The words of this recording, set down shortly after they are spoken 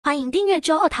欢迎订阅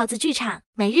JOWO桃子剧场，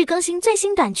每日更新最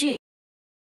新短剧。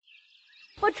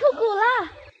我出谷了，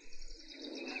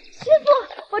师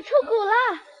傅，我出谷了，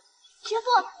师傅，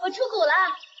我出谷了。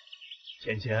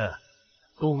芊芊，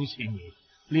恭喜你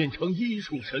练成医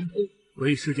术神通，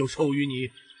为师就授予你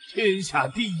天下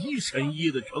第一神医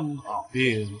的称号，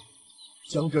并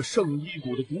将这圣医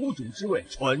谷的谷主之位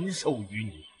传授于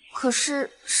你。可是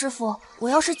师傅，我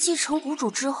要是继承谷主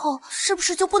之后，是不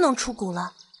是就不能出谷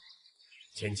了？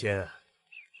芊芊，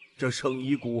这圣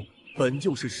医谷本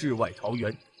就是世外桃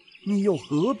源，你又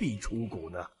何必出谷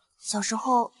呢？小时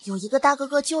候有一个大哥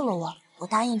哥救了我，我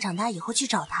答应长大以后去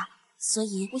找他，所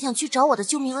以我想去找我的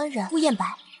救命恩人顾燕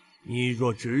白。你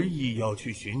若执意要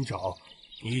去寻找，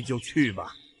你就去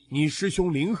吧。你师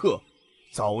兄林鹤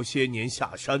早些年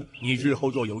下山，你日后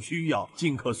若有需要，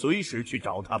尽可随时去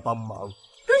找他帮忙。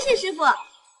多谢师傅。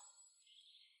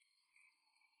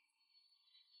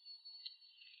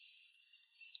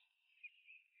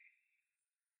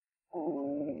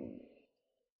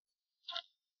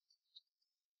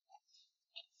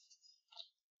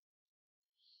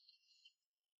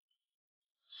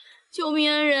救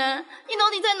命恩人，你到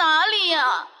底在哪里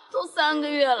呀？都3个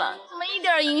月了，怎么一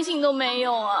点音信都没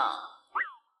有啊？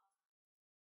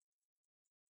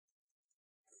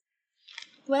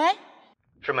喂，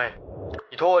师妹，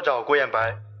你托我找顾燕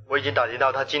白，我已经打听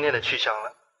到他今天的去向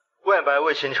了。顾燕白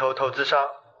为寻求投资商，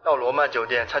到罗曼酒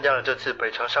店参加了这次北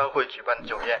城商会举办的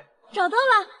酒宴。找到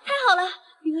了，太好了！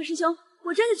林鹤师兄，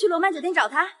我这就去罗曼酒店找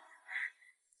他。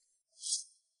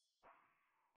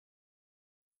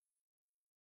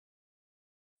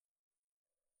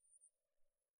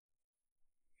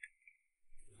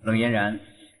冷嫣然，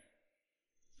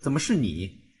怎么是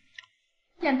你？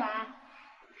燕白，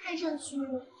看上去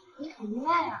你很意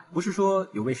外啊。不是说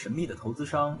有位神秘的投资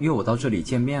商约我到这里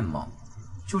见面吗？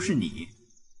就是你。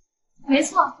没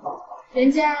错，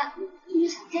人家一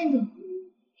直想见见你。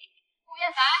顾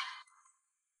燕白，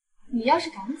你要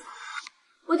是敢走，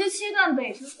我就切断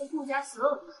北城和顾家所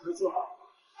有的合作，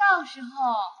到时候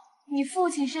你父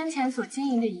亲生前所经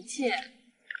营的一切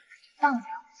荡然无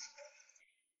存。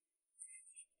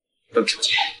冷小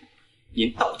姐，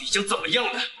您到底想怎么样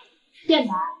呢？燕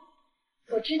白，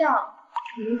我知道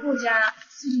你们顾家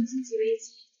最近经济危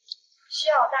机，需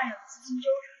要大量的资金周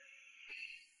转，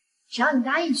只要你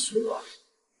答应娶我，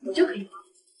我就可以帮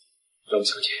你。冷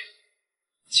小姐，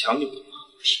抢你的马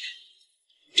虎天，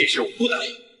这事我不答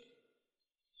应。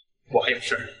我还有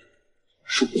事儿，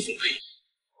恕不奉陪。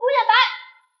顾燕白，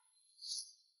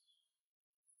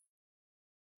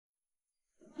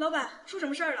老板，出什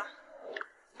么事儿了？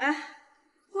哎，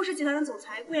顾氏集团的总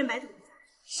裁顾燕白怎么在？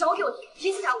少给我提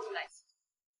天下无来气！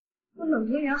我冷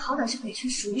嫣然好歹是北城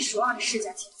数一数二的世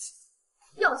家千金，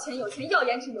要钱有钱，要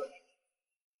颜值有颜值，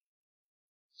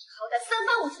好歹3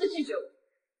番5次的拒绝我。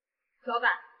老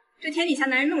板，这天底下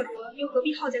男人那么多，又何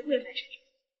必耗在顾燕白身上？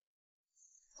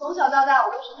从小到大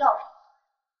我都是要什么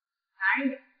男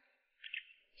人，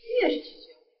越是拒绝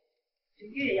我，就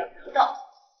越要得到。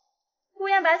顾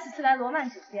燕白此次来罗曼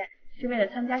酒店，是为了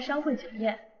参加商会酒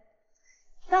宴。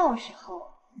到时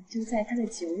候你就在他的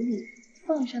酒里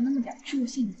放上那么点助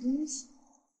兴的东西。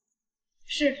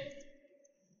是。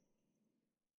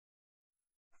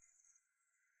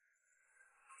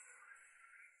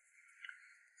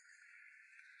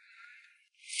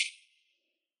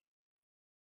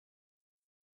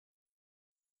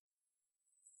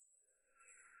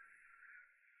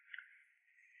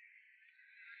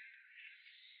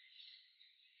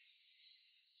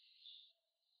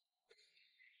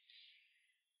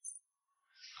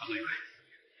好一位。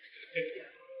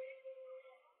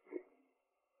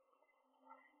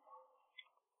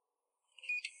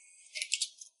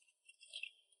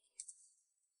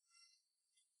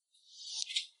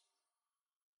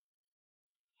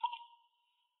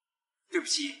对不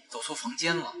起，走错房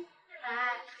间了。燕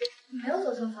白，你没有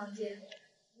走错房间，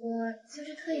我就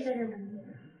是特意在这等你的。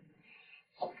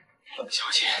冷小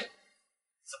姐，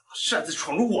怎么擅自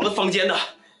闯入我的房间呢？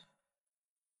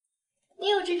你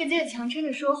有这个劲强撑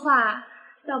着说话，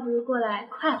倒不如过来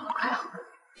快活快活。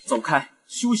走开，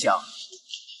休想！来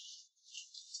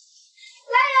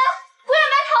人，顾燕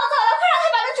白逃走了，快让他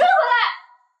把他追回来！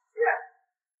是。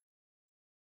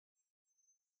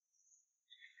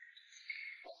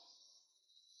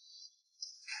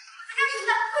干什么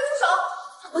呢？快出手！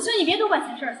我求你别多管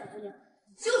闲事儿，小姑娘。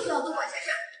你就是要多管闲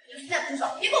事，你要是再出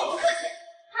手，别怪我不客气。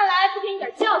看来不给你点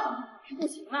教训是不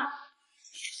行了。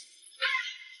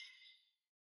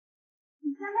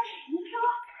你刚才是什么招？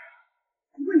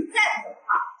如果你再不走的话，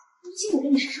不信我给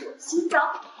你试试我的新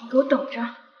招，你给我等着。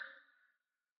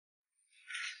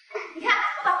你看，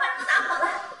我把坏人都打跑了，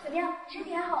怎么样？身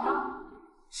体还好吗？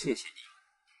谢谢你。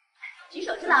举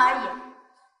手之劳而已。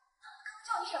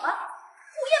叫你什么？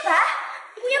顾燕白，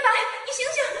顾燕白，你醒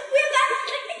醒！顾燕白，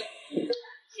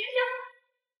醒醒！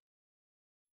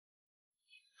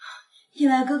燕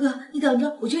白哥哥，你等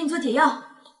着，我去给你做解药。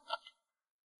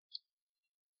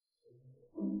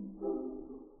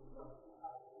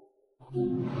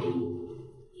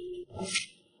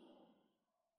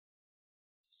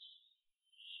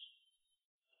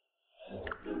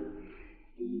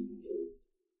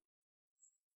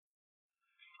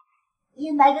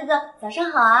燕白哥哥，早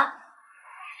上好啊！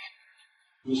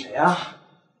你谁呀？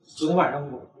昨天晚上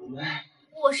我们……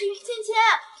我是于倩倩，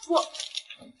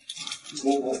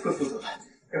我会负责的。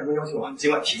干什么要求啊？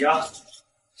今晚提呀。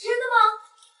真的吗？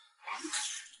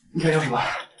你想要什么？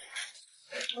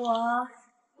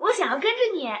我想要跟着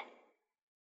你。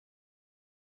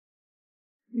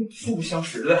素不相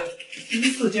识的，第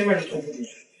一次见面就托付你，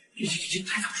这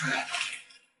太早出来了。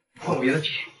换个别的题。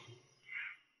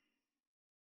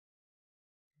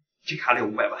这卡里有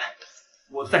500万，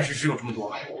我暂时只有这么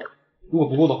多。如果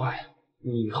不够的话，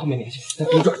你后面联系再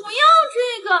多赚。我不要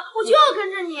这个，我就要跟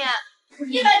着你。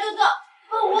叶白哥哥，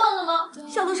把我忘了吗？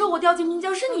小的时候我掉进冰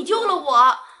窖，是你救了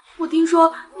我。我听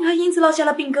说你还因此落下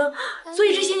了病根，所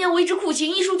以这些年我一直苦行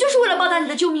艺术，就是为了报答你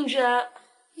的救命之恩。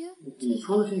你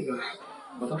说的这个，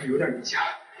我倒是有点印象。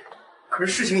可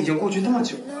是事情已经过去那么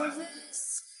久了，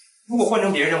如果换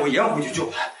成别人，我一样会去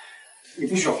救他。你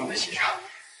不需要放在心上，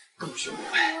更不需要明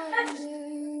白。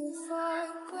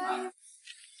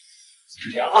是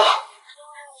这样啊。燕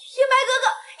白哥哥，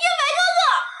燕白哥哥。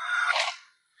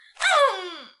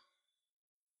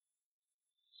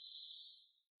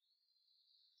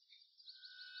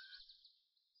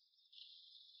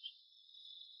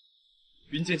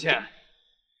云倩倩，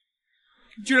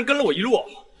你居然跟了我一路，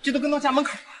这都跟到家门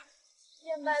口了。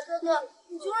燕白哥哥，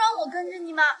你就让我跟着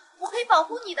你嘛，我可以保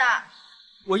护你的。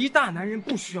我一大男人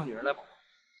不需要女人来保护。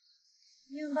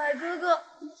燕白哥哥，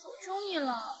我求你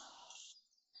了。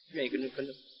愿意跟着跟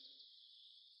着。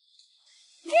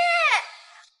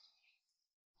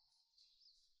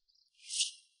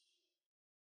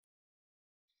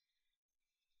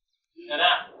奶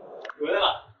奶，回来了。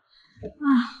啊，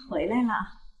回来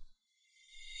了。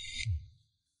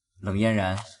冷嫣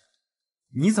然，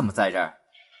你怎么在这儿？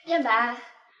燕白，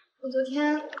我昨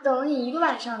天等了你1个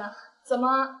晚上呢，怎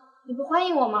么你不欢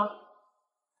迎我吗？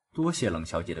多谢冷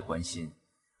小姐的关心，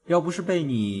要不是被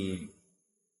你，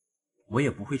我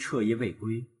也不会彻夜未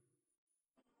归。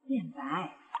燕白，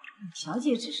冷小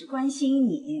姐只是关心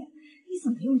你，你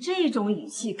怎么用这种语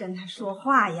气跟她说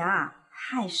话呀？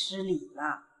太失礼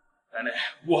了。奶奶，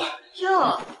我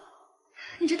哟，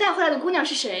你这带回来的姑娘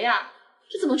是谁呀？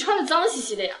这怎么穿得脏兮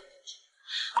兮的呀？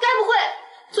该不会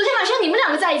昨天晚上你们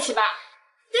2个在一起吧？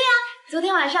对呀，昨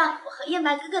天晚上我和燕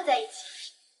白哥哥在一起。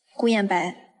顾燕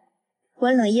白，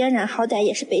我冷嫣然好歹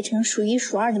也是北城数1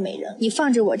数2的美人，你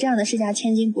放着我这样的世家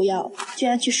千金不要，居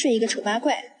然去睡一个丑八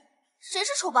怪。谁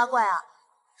是丑八怪啊？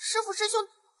师傅师兄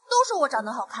都说我长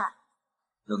得好看。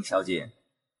冷小姐，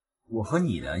我和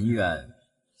你的恩怨，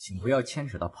请不要牵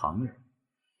扯到旁人。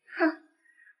哼，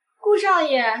顾少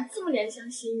爷这么怜香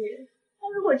惜玉，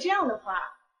那如果这样的话，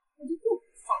我就不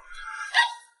放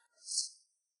弃。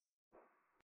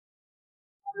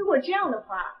如果这样的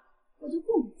话，我就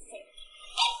不放弃。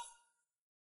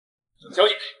冷小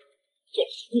姐，这里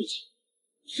是顾家，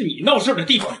是你闹事的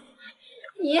地方。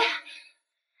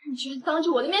你居然当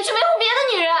着我的面去维护别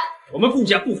的女人！我们顾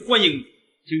家不欢迎你，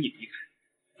请你离开。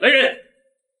来人，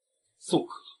送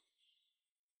客。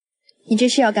你这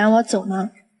是要赶我走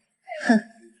吗？哼，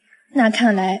那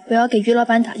看来我要给于老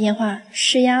板打电话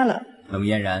施压了。冷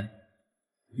嫣然，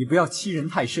你不要欺人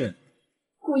太甚。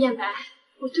顾燕白，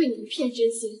我对你一片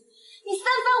真心，你3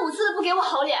番5次的不给我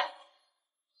好脸。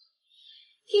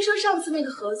听说上次那个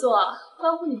合作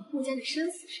关乎你们顾家的生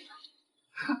死是吧？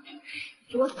哼，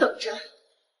给我等着！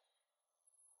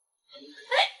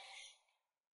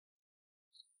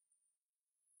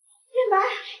燕白，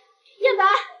燕白，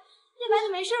燕白，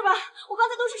你没事吧？我刚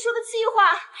才都是说的气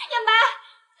话。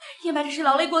燕白这是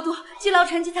劳累过度，积劳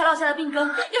成疾才落下的病根，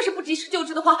要是不及时救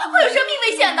治的话，会有生命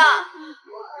危险的。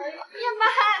燕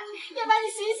白，你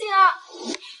醒醒啊！你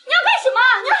要干什么？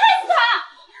你要害死他！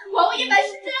还我燕白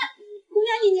是真。姑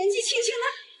娘，你年纪轻轻的，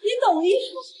你懂艺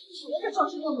术。少在这装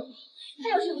神弄鬼！他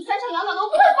要是有3长两短的，我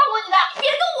不会放过你的！别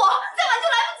动我，再晚就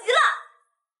来不及了。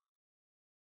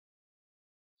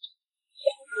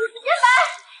燕白，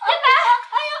哎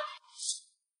呦！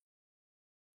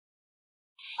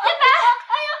燕白，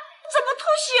哎呦！怎么吐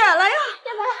血了呀？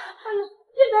燕白，哎呦！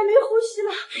燕白没呼吸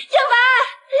了！燕白，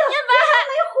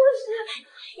没呼吸！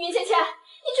云倩倩，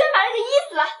你居然把人给医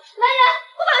死了！来人，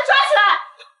我把他抓起来！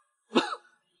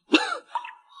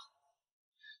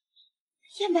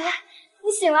燕白，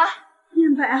你醒了。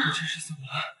燕白啊，你这是怎么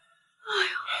了？哎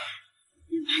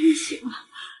呦，燕白你醒了，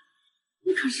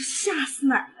你可是吓死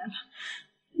奶奶了，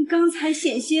你刚才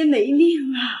险些没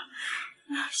命了，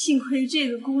幸亏这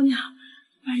个姑娘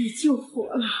把你救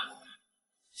活了。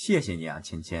谢谢你啊，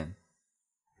芊芊。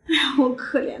哎呀，我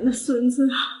可怜的孙子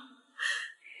啊！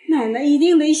奶奶一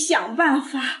定得想办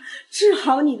法治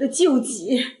好你的救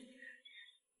急。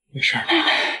没事，奶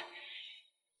奶，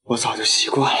我早就习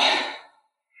惯了。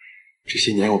这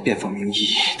些年我遍访名医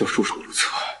都束手无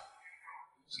策，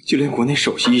就连国内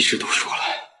首席医师都说了，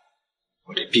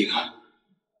我这病啊，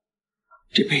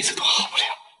这辈子都好不了。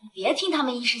你别听他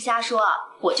们医师瞎说，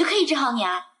我就可以治好你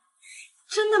啊！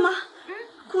真的吗？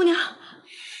姑娘，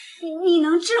你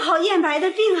能治好燕白的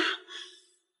病啊？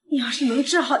你要是能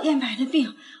治好燕白的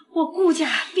病，我顾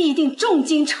家必定重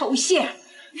金酬谢。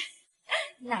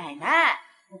奶奶，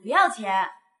我不要钱，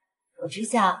我只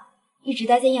想一直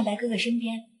待在燕白哥哥身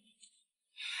边。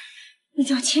你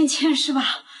叫芊芊是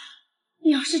吧？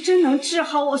你要是真能治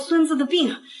好我孙子的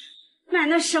病，奶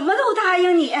奶什么都答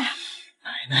应你。奶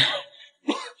奶，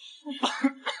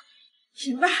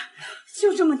行吧，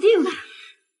就这么定了。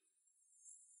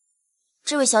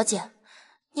这位小姐，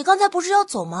你刚才不是要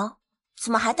走吗？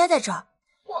怎么还待在这儿？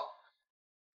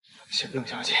冷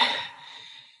小姐，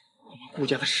我们顾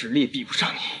家的实力比不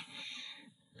上你，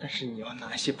但是你要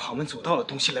拿一些旁门左道的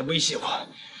东西来威胁我，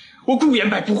我顾延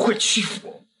白不会屈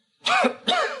服。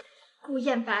顾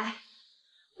燕白，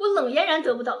我冷嫣然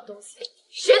得不到的东西，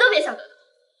谁都别想得到。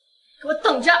给我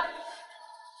等着！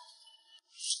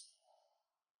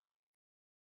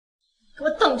给我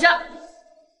等着！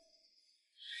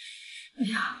哎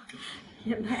呀，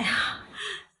燕白啊，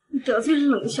你得罪了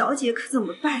冷小姐可怎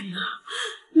么办呢？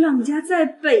冷家在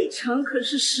北城可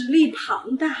是实力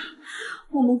庞大，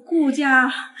我们顾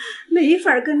家没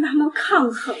法跟他们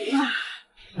抗衡啊。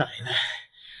奶奶，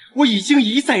我已经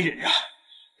一再忍让，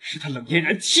是他冷嫣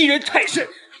然欺人太甚。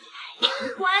没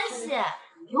关系，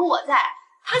有我在，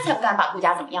他才不敢把顾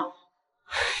家怎么样。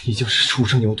你就是初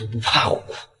生牛犊不怕虎。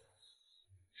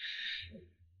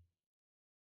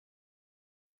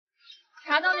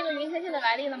查到那个云芊芊的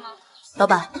来历了吗？老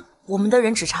板，我们的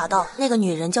人只查到那个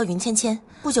女人叫云芊芊，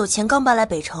不久前刚搬来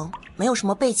北城，没有什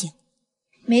么背景。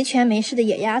没权没势的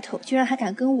野丫头，居然还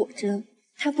敢跟我争！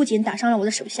她不仅打伤了我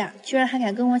的手下，居然还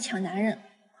敢跟我抢男人，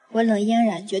我冷嫣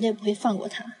然绝对不会放过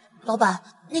她。老板，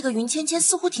那个云芊芊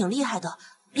似乎挺厉害的，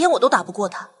连我都打不过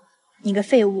她。你个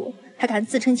废物，还敢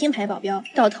自称金牌保镖，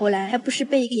到头来还不是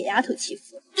被一个野丫头欺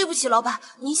负？对不起，老板，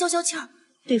您消消气儿。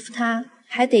对付她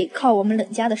还得靠我们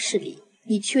冷家的势力。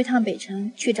你去一趟北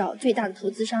城，去找最大的投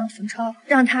资商冯超，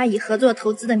让他以合作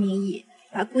投资的名义，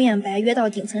把顾燕白约到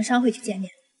顶层商会去见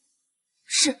面。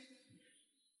是。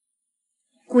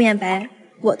顾燕白，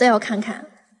我倒要看看，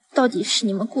到底是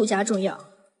你们顾家重要，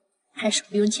还是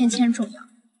云芊芊重要？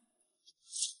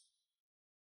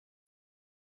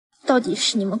到底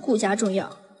是你们顾家重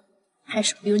要，还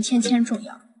是云芊芊重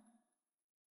要？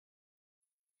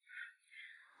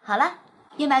好了，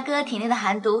燕白哥体内的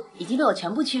寒毒已经被我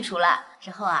全部驱除了，之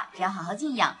后啊，只要好好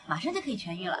静养，马上就可以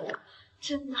痊愈了。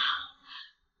真的？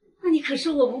那你可是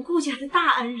我们顾家的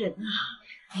大恩人啊！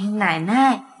哎，奶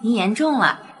奶，您言重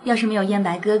了，要是没有燕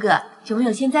白哥哥，就没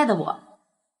有现在的我。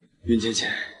云芊芊，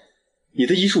你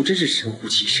的医术真是神乎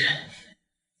其神。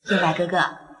燕白哥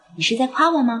哥，你是在夸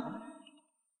我吗？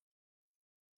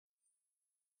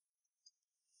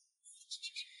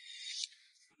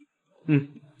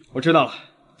我知道了，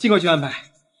尽快去安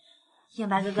排。燕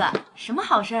白哥哥，什么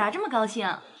好事啊？这么高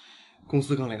兴？公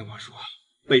司刚来的话说，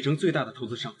北城最大的投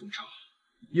资商冯超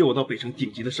约我到北城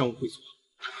顶级的商务会所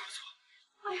谈合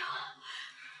作。哎呦，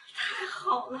太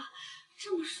好了！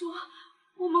这么说，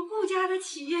我们顾家的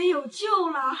企业有救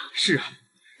了。是啊，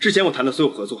之前我谈的所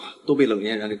有合作都被冷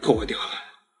嫣然给破坏掉了，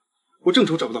我正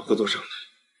愁找不到合作商呢。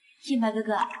燕白哥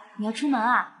哥，你要出门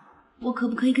啊？我可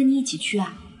不可以跟你一起去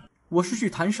啊？我是去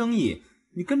谈生意，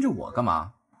你跟着我干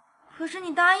嘛？可是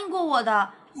你答应过我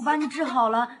的，我把你治好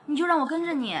了，你就让我跟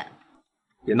着你。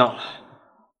别闹了，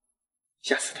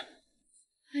吓死他！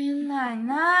哎呀，奶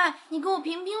奶，你给我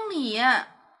评评理。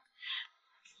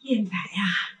燕白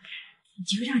啊，你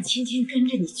就让芊芊跟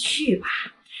着你去吧。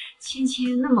芊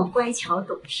芊那么乖巧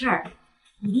懂事儿，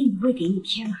一定不会给你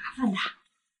添麻烦的。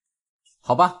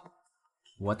好吧，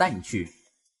我带你去。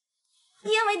一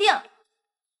言为定。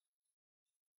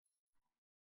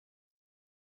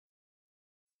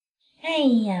哎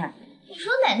呀，你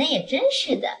说奶奶也真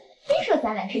是的，非说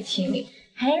咱俩是情侣，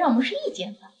还让我们睡一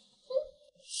间房。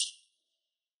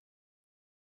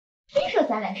非说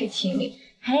咱俩是情侣，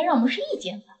还让我们睡一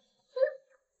间房。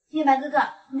燕白哥哥，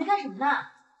你在干什么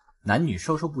呢？男女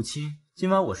授受不亲，今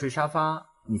晚我睡沙发，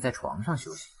你在床上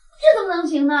休息。这怎么能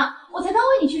行呢？我才刚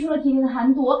为你去除了体内的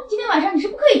寒毒，今天晚上你是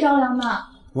不可以着凉的。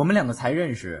我们两个才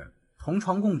认识，同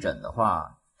床共枕的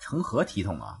话，成何体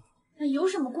统啊？那有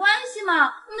什么关系嘛？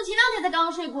我们前2天才刚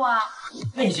刚睡过啊。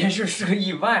那件事是个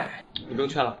意外，你不用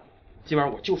劝了，今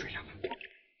晚我就睡沙发。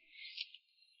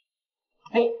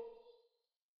哎，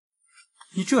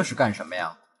你这是干什么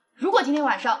呀？如果今天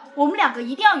晚上我们2个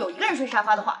一定要有一个人睡沙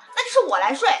发的话，那就是我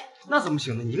来睡。那怎么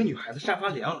行呢？你一个女孩子沙发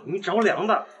凉，容易着凉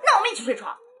的。那我们一起睡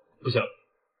床。不行，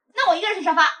那我一个人睡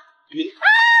沙发。晕！啊！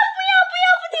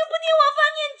不听，我犯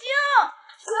念经。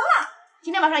行了，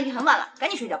今天晚上已经很晚了，赶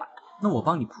紧睡觉吧。那我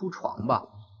帮你铺床吧。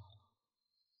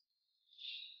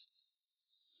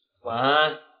晚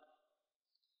安。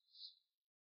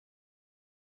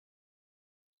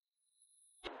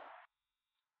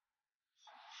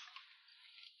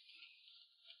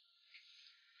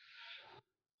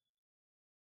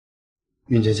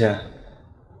云姐姐，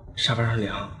沙发上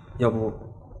凉，要不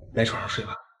来床上睡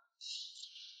吧？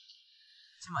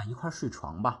今晚一块睡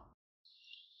床吧。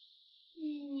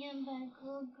燕白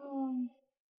哥哥，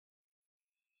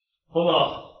冯总，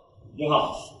你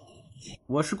好，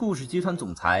我是顾氏集团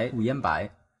总裁顾烟白。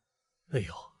哎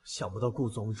呦，想不到顾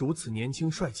总如此年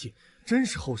轻帅气，真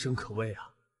是后生可畏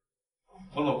啊！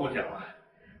冯总过奖了，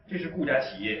这是顾家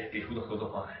企业给出的合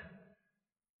作方案。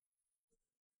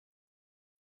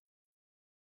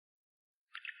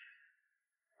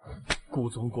顾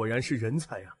总果然是人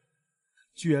才啊，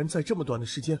居然在这么短的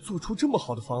时间做出这么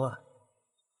好的方案。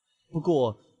不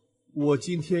过，我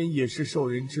今天也是受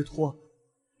人之托，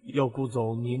要顾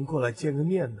总您过来见个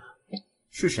面呢。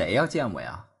是谁要见我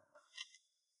呀？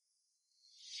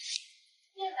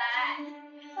叶白，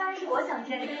当然是我想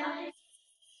见你了。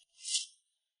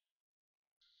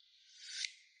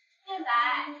叶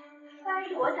白，当然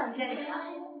是我想见你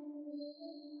了。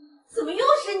怎么又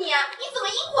是你啊？你怎么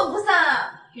阴魂不散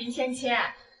啊？云芊芊，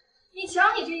你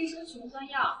瞧你这一身穷酸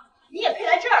样，你也配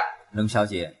来这儿？冷小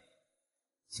姐，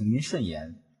请您慎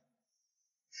言，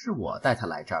是我带她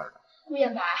来这儿的。顾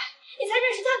燕白，你才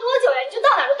认识他多久呀？你就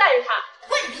到哪都带着他，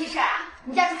关你屁事啊！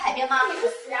你家住海边吗？你个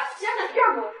死丫头，竟然敢这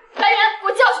样跟我！来人，给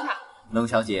我教训他！冷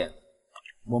小姐，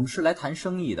我们是来谈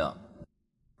生意的，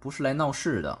不是来闹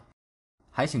事的，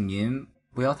还请您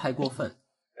不要太过分。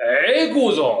哎，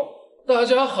顾总，大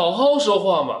家好好说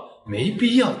话嘛，没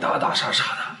必要打打杀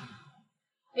杀的。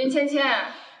云芊芊，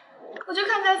我就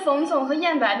看在冯总和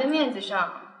燕白的面子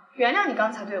上，原谅你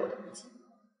刚才对我的不敬。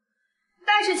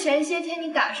但是前些天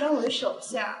你打伤我的手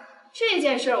下，这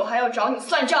件事我还要找你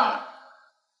算账呢。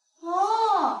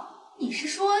哦，你是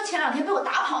说前2天被我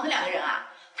打跑那2个人啊？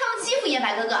他们欺负燕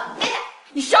白哥哥，给他！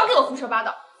你少给我胡说八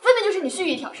道，分明就是你蓄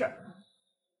意挑事。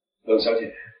冷小姐，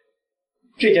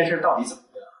这件事到底怎么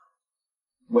样？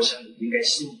我想你应该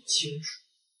心里清楚。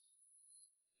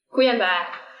顾燕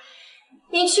白，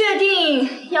你确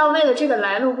定要为了这个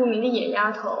来路不明的野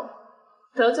丫头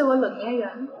得罪我冷嫣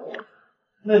然？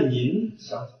那您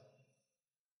想怎么？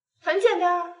很简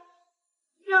单，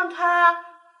让她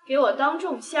给我当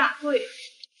众下跪，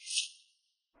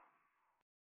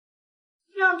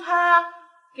让她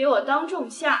给我当众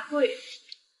下跪，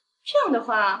这样的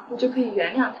话我就可以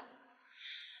原谅她。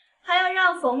还要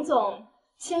让冯总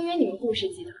签约你们顾氏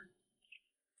集团。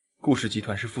顾氏集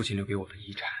团是父亲留给我的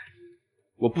遗产，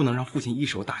我不能让父亲一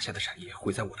手打下的产业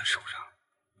毁在我的手上。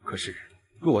可是，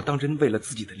若我当真为了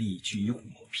自己的利益去以虎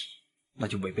谋皮，那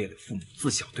就违背了父母自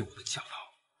小对我的教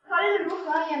导。考虑的如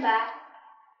何，燕白？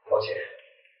抱歉，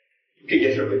这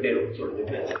件事违背了我做人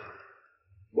的原则，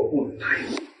我不能答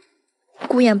应。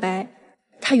顾燕白，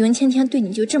他云芊芊对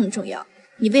你就这么重要，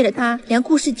你为了他连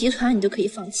顾氏集团你都可以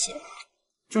放弃？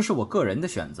这是我个人的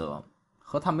选择，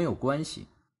和他没有关系。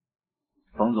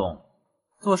冯总，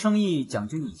做生意讲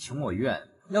究你情我愿，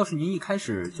要是您一开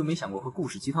始就没想过和顾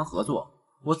氏集团合作，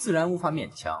我自然无法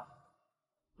勉强。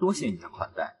多谢你的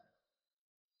款待。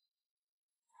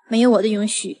没有我的允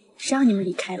许，谁让你们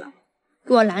离开了？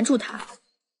给我拦住他！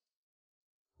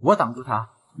我挡住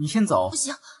他，你先走。不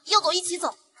行，要走一起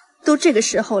走。都这个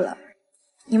时候了，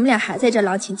你们俩还在这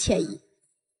郎情妾意。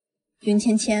云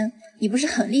芊芊，你不是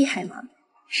很厉害吗？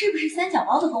是不是3脚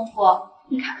猫的功夫？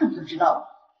你看看就知道了。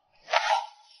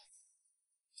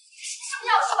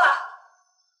要是吧，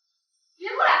别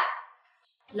过来！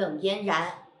冷嫣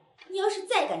然，你要是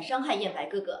再敢伤害燕白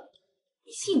哥哥，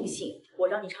你信不信我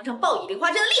让你尝尝暴雨梨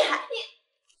花针的厉害？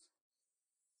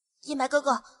燕白哥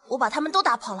哥，我把他们都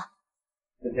打跑了。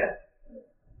芊芊，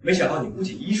没想到你不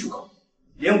仅医术高明，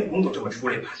连武功都这么出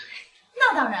类拔萃。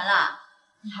那当然了，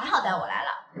你还好带我来了，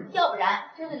要不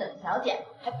然这位冷小姐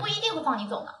还不一定会放你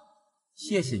走呢。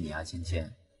谢谢你啊，芊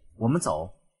芊，我们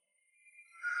走。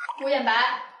顾燕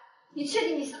白，你确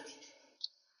定你想清楚？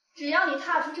只要你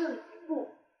踏出这里一步，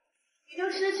你就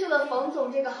失去了冯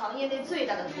总这个行业内最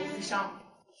大的投资商。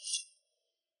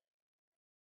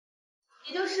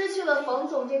你就失去了冯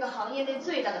总这个行业内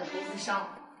最大的投资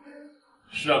商。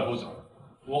是啊，顾总，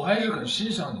我还是很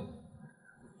欣赏你。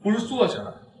不如坐下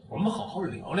来，我们好好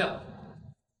聊聊。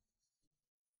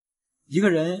一个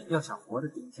人要想活得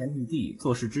顶天立地，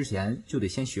做事之前就得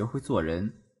先学会做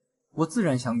人。我自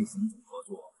然想与冯总合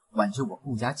作，挽救我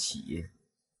顾家企业，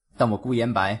但我顾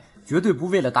言白绝对不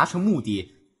为了达成目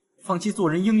的，放弃做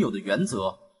人应有的原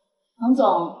则。冯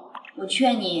总，我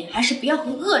劝你还是不要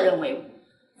和恶人为伍，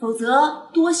否则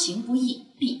多行不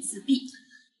义必自毙。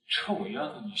臭丫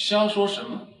头，你瞎说什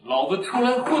么？老子出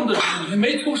来混的时候你还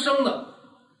没出生呢，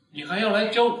你还要来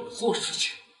教我做事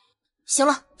情？行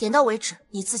了，点到为止，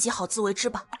你自己好自为之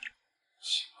吧。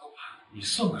行了吧，你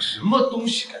算个什么东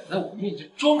西，敢在我面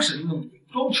前装神弄鬼，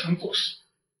装腔作势？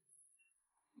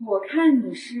我看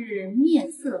你是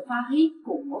面色发黑，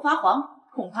口膜发黄，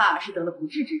恐怕是得了不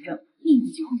治之症，命不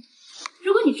久矣。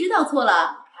如果你知道错了，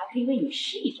还可以为你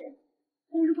试一针，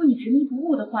但如果你执迷不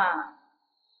悟的话，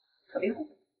可别后悔。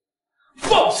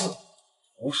放肆！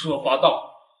胡说八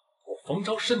道！我冯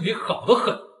超身体好得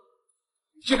很，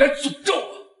你竟然诅咒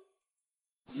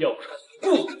我！要不是看在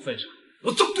顾总的份上，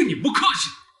我早对你不客气。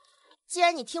既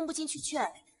然你听不进去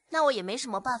劝，那我也没什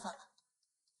么办法了。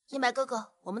一白哥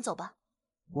哥，我们走吧。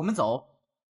我们走。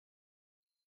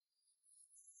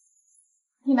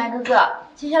一白哥哥，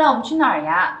接下来我们去哪儿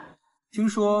呀？听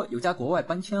说有家国外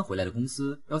搬迁回来的公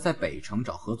司要在北城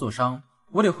找合作商，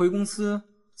我得回公司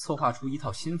策划出一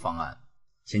套新方案。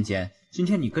芊芊，今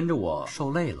天你跟着我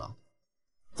受累了，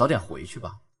早点回去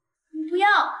吧。你不要，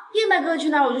燕白哥哥去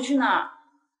哪儿我就去哪儿。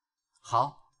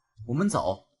好，我们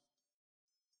走。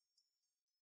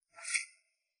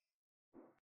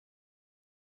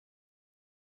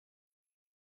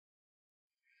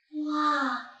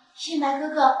哇，燕白哥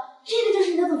哥，这个就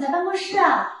是你的总裁办公室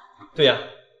啊！对呀，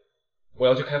我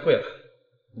要去开会了，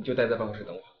你就待在办公室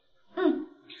等我。嗯。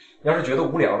要是觉得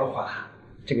无聊的话，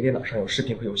这个电脑上有视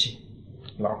频和游戏，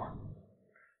你玩会儿。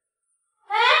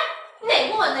哎，你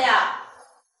哪个文的呀？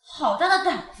好大的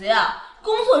胆子呀！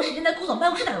工作时间在顾总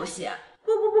办公室打游戏？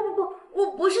不，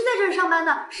我不是在这儿上班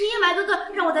的，是燕白哥哥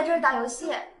让我在这儿打游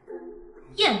戏。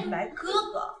燕白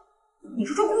哥哥，你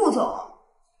说顾总？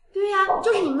对呀，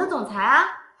就是你们的总裁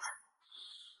啊。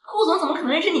顾总怎么可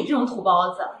能认识你这种土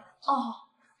包子？哦，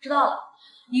知道了，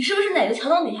你是不是哪个桥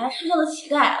洞底下睡觉的乞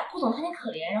丐？顾总看你可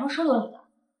怜，然后收留你的。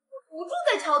我不住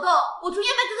在桥洞，我住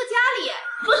燕白哥哥家里。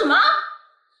说什么？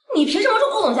你凭什么住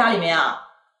顾总家里面啊？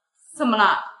怎么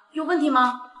了？有问题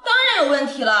吗？当然有问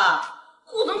题了。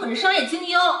顾总可是商业精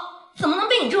英，怎么能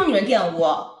被你这种女人玷污？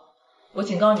我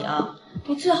警告你啊，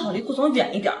你最好离顾总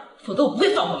远一点，否则我不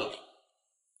会放过你的。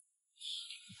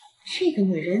这个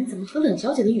女人怎么和冷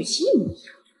小姐的语气一模一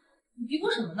样？你嘀咕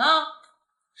什么呢？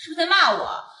是不是在骂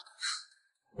我？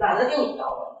懒得跟你聊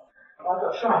了，老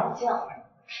者睡懒觉。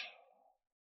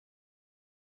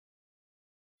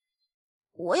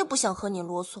我也不想和你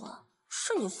啰嗦，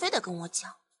是你非得跟我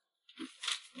讲。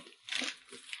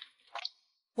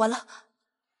完了，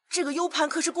这个 U 盘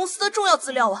可是公司的重要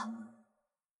资料啊！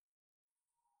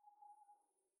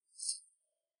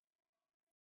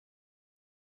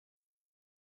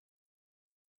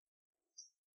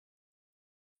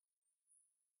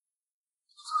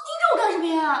盯着我干什么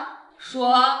呀？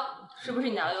说，是不是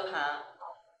你拿了 U 盘？啊？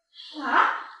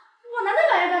我拿那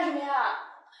玩意儿干什么呀？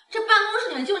这办公室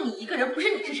里面就你一个人，不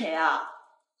是你是谁啊？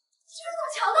这是怎么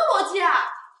强的逻辑啊！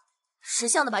识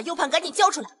相的把 U 盘赶紧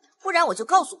交出来，不然我就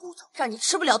告诉顾总，让你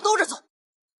吃不了兜着走。你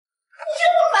这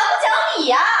不反不讲理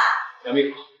呀！杨秘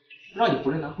书，让你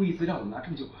不是拿会议资料，你拿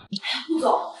证就完。哎呀，顾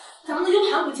总，咱们的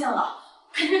U 盘不见了，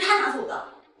肯定是他拿走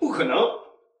的。不可能，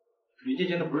林芊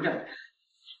芊的不是这样的人。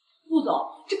顾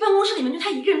总，这办公室里面就他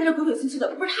一个人在这鬼鬼祟祟的，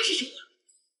不知道他是谁呀？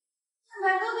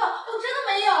白哥哥，我真的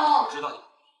没有。我知道你。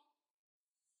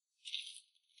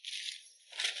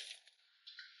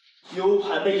U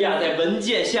盘被压在文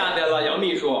件下面了，杨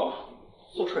秘书，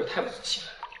做事也太不仔细了。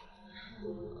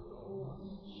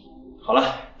好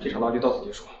了，这场闹剧到此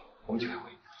结束，我们去开会。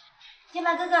燕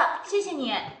白哥哥，谢谢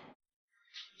你。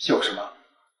谢我什么？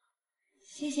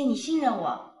谢谢你信任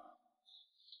我。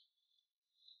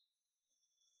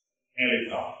哎，领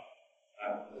导，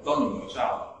哎，我到你们楼下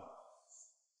了。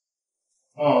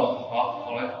哦，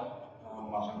好嘞，我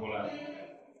马上过来。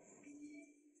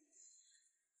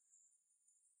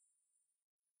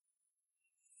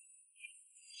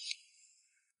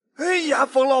哎呀，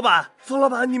冯老板，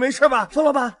你没事吧？冯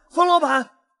老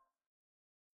板，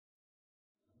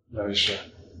廖医师，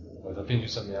我的病情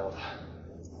怎么样了？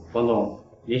冯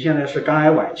总，您现在是肝癌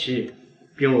晚期，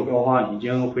病入膏肓，已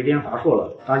经回天乏术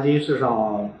了。当今世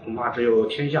上恐怕只有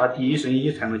天下第一神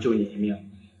医才能救你一命。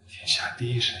天下第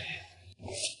一神医。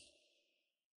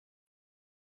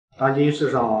当今世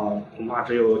上恐怕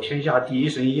只有天下第一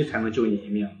神医才能救你一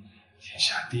命。天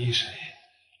下第一神医。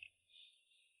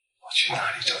我去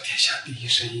哪里找天下第一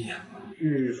神医呀？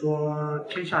据说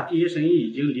天下第一神医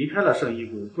已经离开了圣医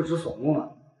谷，不知所踪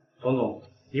了。冯总，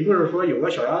你不是说有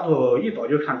个小丫头一早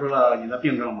就看出了你的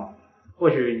病症吗？或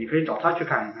许你可以找她去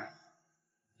看一看。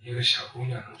一个小姑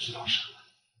娘能知道什么？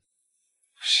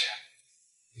不行，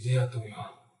一定要动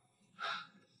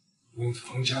用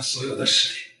冯家所有的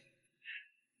实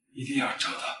力，一定要找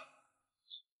到。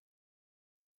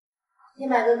天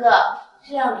白哥哥，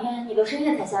这2天你都深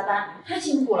夜才下班，太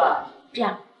辛苦了。这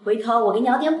样，回头我给你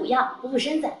熬点补药，补补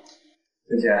身子。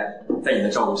芊芊，在你的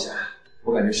照顾下，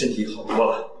我感觉身体好多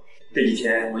了。这几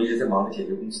天我一直在忙着解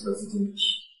决公司的资金问题，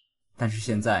但是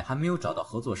现在还没有找到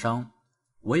合作商，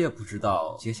我也不知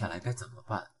道接下来该怎么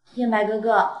办。天白哥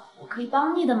哥，我可以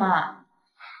帮你的嘛。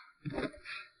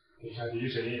天下第一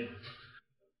神医，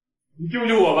你救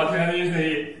救我吧，天下第一神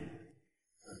医！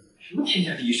什么天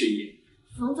下第一神医？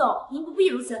冯总，您不必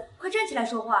如此，快站起来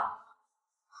说话。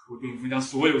我动用冯家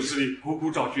所有势力，苦苦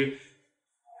找寻，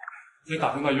才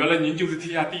打听到原来您就是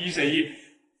天下第一神医，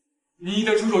您一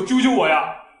定出手救救我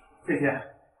呀！谢谢。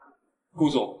顾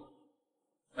总，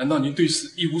难道您对此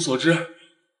一无所知？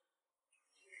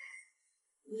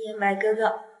天白哥哥，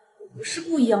我不是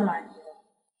故意要瞒你的。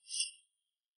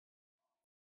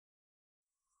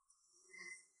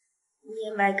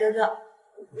天白哥哥，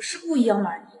我不是故意要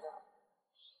瞒你的。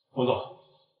冯总，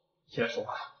现在说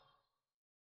话。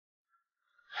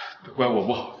都怪我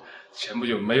不好，前不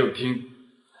久没有听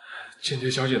芊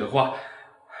芊小姐的话，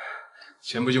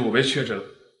前不久我被确诊了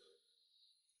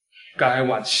肝癌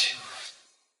晚期。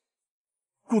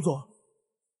顾总，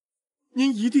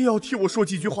您一定要替我说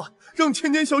几句话，让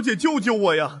芊芊小姐救救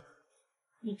我呀！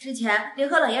你之前联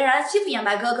合冷嫣然欺负燕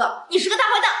白哥哥，你是个大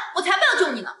坏蛋，我才不要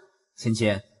救你呢！芊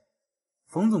芊，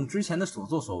冯总之前的所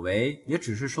作所为也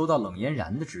只是收到冷嫣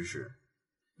然的指使，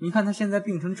你看他现在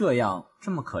病成这样，这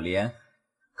么可怜，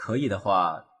可以的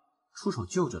话出手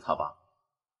救救他吧。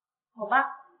好吧，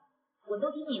我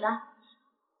都听你的。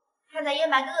看在燕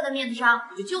白哥哥的面子上，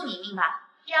我就救你一命吧。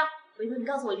这样，回头你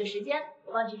告诉我一个时间，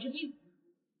我帮你去治病。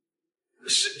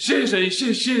谢谢神医，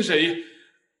谢谢神医。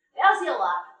不要谢我，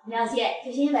你要谢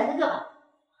就谢燕白哥哥吧。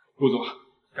顾总，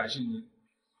感谢您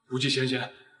不计前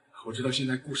嫌。我知道现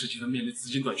在顾氏集团面临资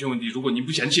金短缺问题，如果您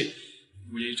不嫌弃，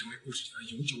我愿意成为顾氏集团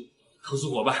永久合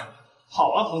作伙伴。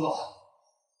好啊，冯总，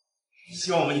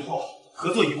希望我们以后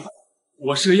合作愉快。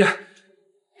我设宴，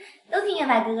都听燕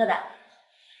白哥哥的。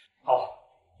好，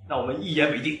那我们一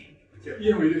言为定。一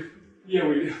言为定，一言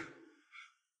为定。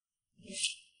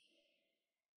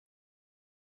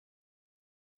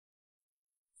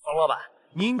冯老板，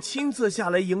您亲自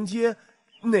下来迎接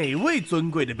哪位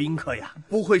尊贵的宾客呀？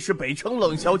不会是北城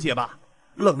冷小姐吧？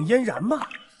冷嫣然吧？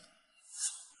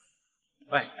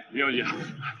哎，林小姐，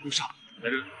顾少在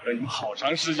这等你们好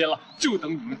长时间了，就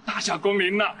等你们大驾光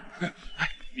临呢。哎，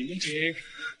里面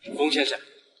请。冯先生，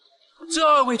这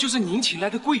2位就是您请来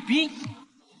的贵宾。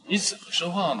你怎么说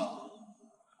话呢？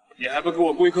你还不给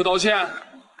我跪叩道歉？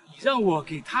你让我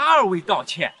给他2位道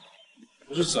歉？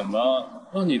不是怎么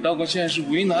让你道个歉是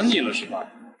为难你了是吧？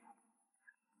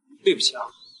对不起啊，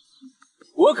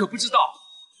我可不知道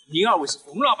您2位是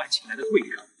冯老板请来的贵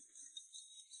客。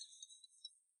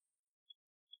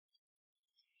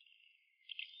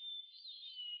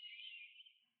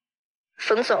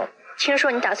冯总，听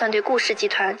说你打算对顾氏集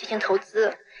团进行投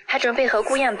资，还准备和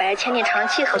顾燕白签订长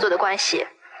期合作的关系，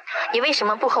你为什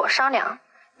么不和我商量？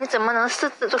你怎么能私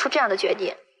自做出这样的决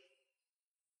定？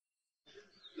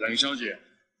冷小姐，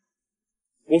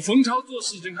我冯超做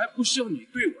事情还不需要你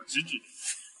对我指指。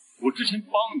我之前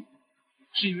帮你，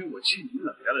是因为我欠你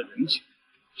冷家的人情，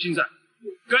现在我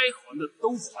该还的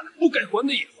都还了，不该还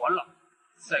的也还了，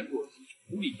再给我提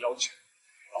出无理要求，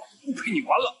老子不陪你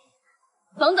玩了。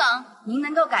冯总，您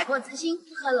能够改过自新，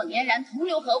不和冷嫣然同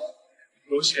流合污。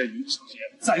多谢云小姐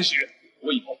赞许，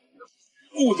我以后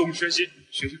顾总学习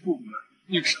顾总的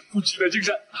宁舍不弃的精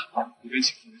神。你们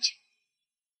请，你们请。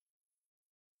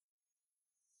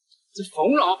这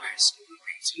冯老板是我们北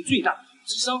城最大的投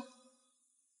资商，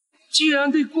竟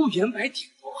然对顾元白点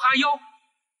头哈腰。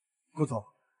顾总，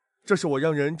这是我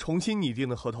让人重新拟定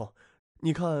的合同，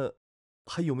你看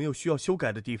还有没有需要修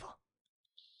改的地方？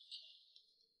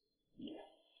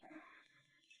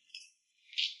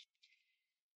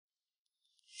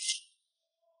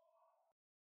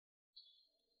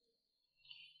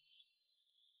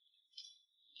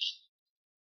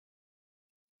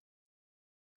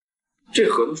这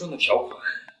合同上的条款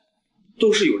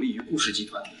都是有利于顾氏集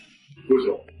团的。顾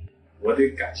总，我得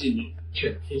感谢你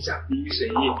劝天下第一神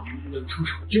医能出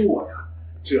手救我呀，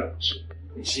这是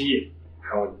你心意，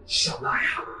还有你笑纳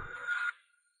呀。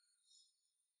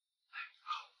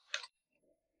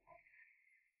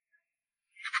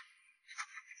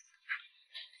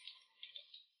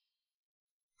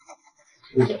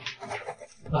顾总，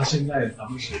那现在咱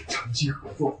们是长期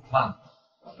合作伙伴了，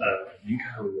您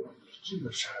看我这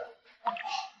个事儿。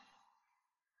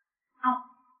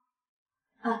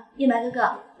燕白哥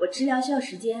哥，我治疗需要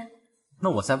时间。那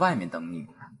我在外面等你。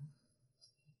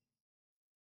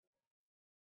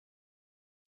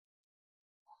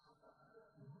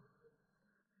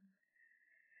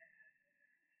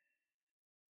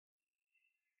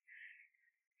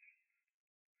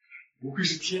不愧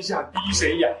是天下第一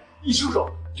神医啊！一出手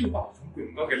就把我从鬼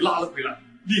门关给拉了回来，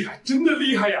厉害，真的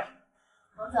厉害呀！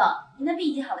冯总，您的病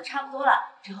已经好的差不多了，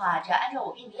之后只要按照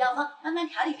我给你的药方慢慢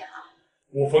调理就好。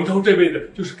我冯超这辈子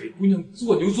就是给姑娘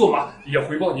做牛做马，也要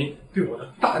回报您对我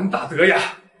的大恩大德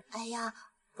呀！哎呀，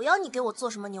不要你给我做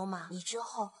什么牛马，你之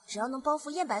后只要能帮扶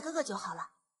燕白哥哥就好了。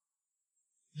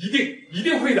一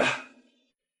定会的。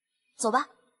走吧。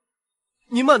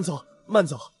您慢走，慢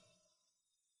走。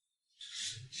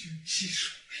神经技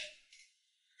术。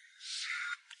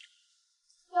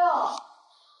哟，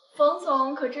冯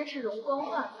总可真是容光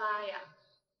焕发呀！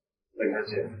本小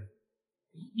姐，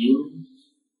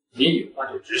您有话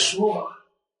就直说嘛。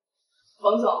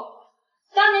冯总，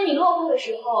当年你落魄的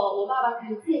时候，我爸爸可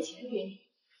是借钱给你，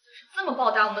就是这么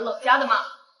报答我们冷家的吗？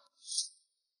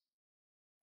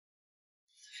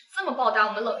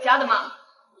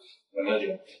本小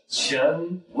姐，钱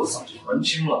我早就还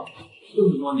清了，这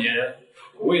么多年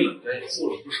我为冷家也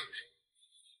做了不少事，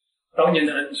当年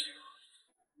的恩情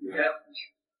应该还清。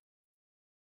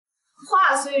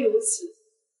话虽如此，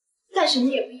但是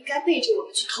你也不应该背着我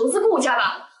们去投资顾家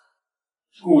吧？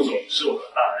顾总是我的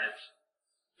大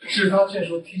恩，是他劝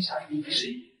说天下第一神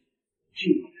医救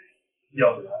我的，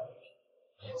要不然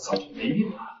我早就没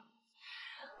命了。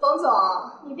冯总，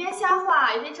你别瞎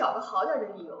话，也得找个好点的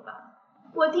理由吧。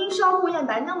我盯梢顾燕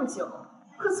白那么久，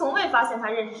可从未发现他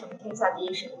认识什么天下第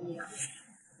一神医啊。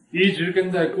一直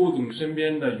跟在顾总身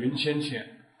边的云芊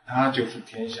芊，她就是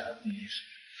天下第一神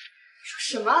医。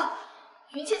说什么？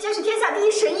云芊芊是天下第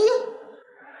一神医？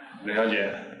冷小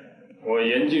姐，我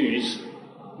言尽于此，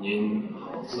您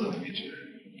自为之。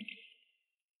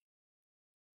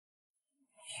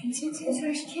云芊芊居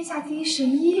然是天下第一神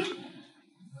医？不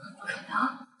可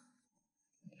能！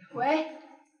喂，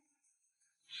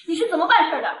你是怎么办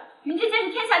事的？云芊芊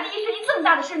是天下第一神医，这么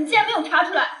大的事你竟然没有查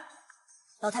出来！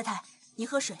老太太，您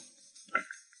喝水。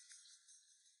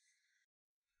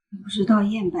不知道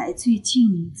燕白最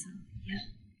近怎么样？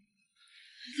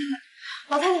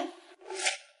老太太，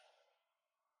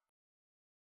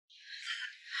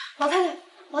老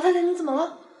太太，你怎么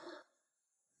了？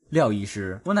廖医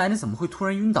师，我奶奶怎么会突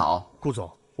然晕倒？顾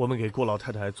总，我们给顾老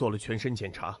太太做了全身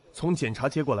检查，从检查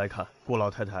结果来看，顾老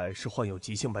太太是患有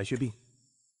急性白血病。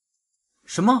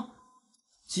什么？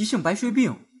急性白血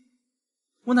病？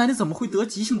我奶奶怎么会得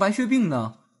急性白血病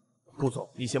呢？顾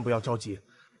总，你先不要着急，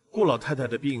顾老太太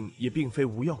的病也并非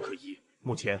无药可医。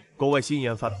目前，国外新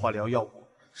研发的化疗药物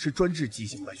是专治急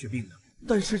性白血病的，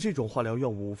但是这种化疗药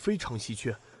物非常稀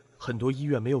缺，很多医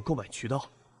院没有购买渠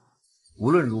道。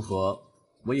无论如何，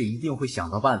我也一定会想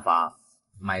到办法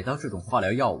买到这种化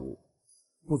疗药物。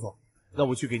顾总，那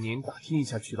我去给您打听一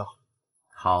下渠道。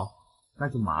好，那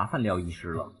就麻烦廖医师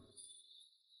了。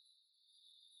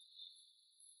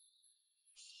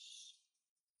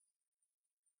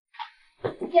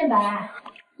燕白，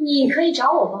你可以找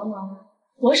我帮忙吗？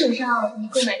我手上有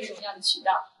购买这种药的渠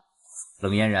道。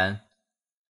冷嫣然，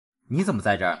你怎么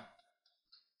在这儿？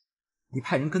你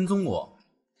派人跟踪我？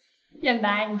燕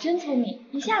白，你真聪明，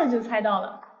一下子就猜到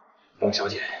了。冷小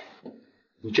姐，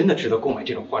你真的知道购买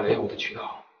这种化疗药物的渠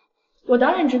道？我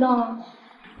当然知道了。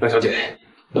冷小姐，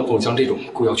能否将这种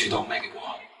购药渠道卖给我？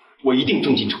我一定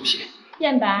挣进酬谢。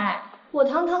燕白，我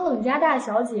堂堂冷家大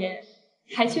小姐，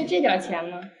还缺这点钱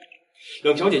吗？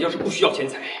冷小姐要是不需要钱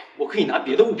财，我可以拿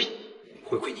别的物品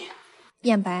回馈您。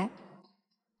燕白，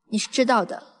你是知道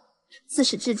的，自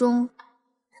始至终，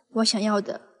我想要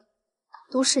的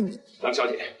都是你。冷小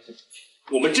姐，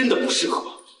我们真的不适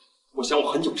合。我想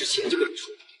我很久之前就跟你说。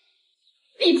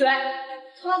闭嘴！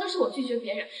从来都是我拒绝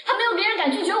别人，还没有别人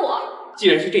敢拒绝我。既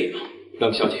然是这样，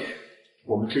冷小姐，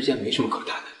我们之间没什么可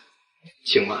谈的，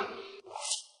请慢。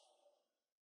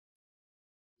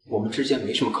我们之间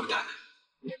没什么可谈的。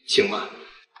请慢。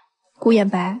顾燕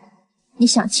白，你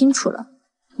想清楚了，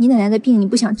你奶奶的病你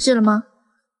不想治了吗？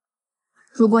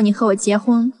如果你和我结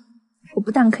婚，我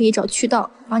不但可以找渠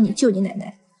道帮你救你奶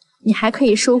奶，你还可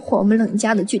以收获我们冷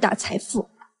家的巨大财富。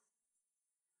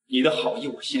你的好意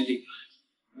我心领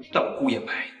了，但我顾燕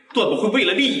白断不会为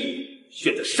了利益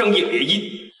选择商业联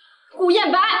姻。顾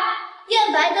燕白，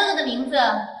燕白哥哥的名字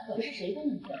可不是谁都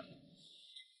能叫。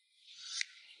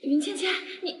云芊芊，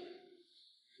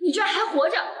你居然还活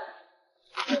着！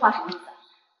这话什么意思啊？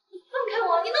你放开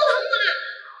我！你弄疼我了！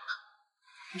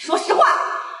你说实话！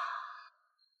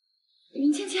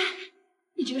云芊芊，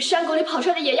你这个山沟里跑出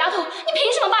来的野丫头，你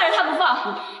凭什么霸着她不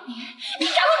放？你还不给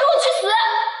我去死！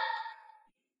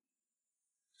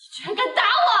你居然敢打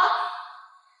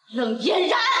我！冷嫣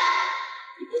然，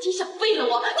你不仅想废了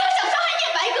我，你还想伤害燕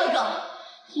白哥哥！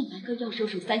燕白哥要是有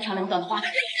手3长2短的话，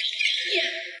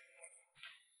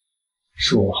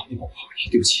是我忘了保护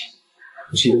你，对不起。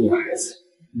我是一个女孩子，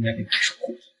应该给她守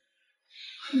护。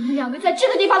你们2个在这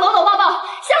个地方搂搂抱抱，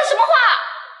像什么话？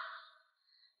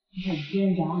冷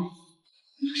嫣然，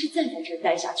你要是再在这儿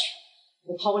待下去，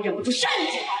我怕我忍不住扇你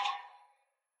几巴掌。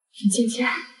云芊芊，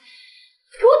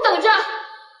给我等着！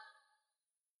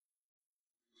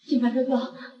燕白哥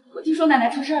哥，我听说奶奶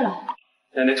出事了。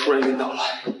奶奶突然晕倒了，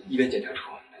医院检查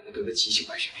出奶奶得了急性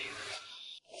白血病。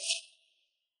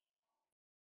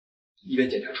医院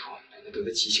检查出奶奶得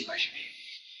了急性白血病，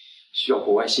需要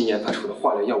国外新研发出的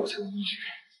化疗药物才能医治。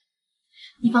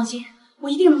你放心，我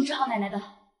一定能治好奶奶的。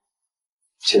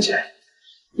芊芊，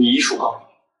你医术高明，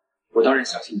我当然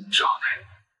相信你能治好奶奶，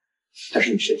但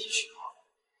是你身体虚弱，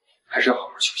还是要好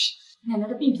好休息。奶奶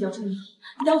的病比较重要，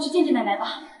你带我去见见奶奶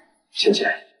吧。芊芊，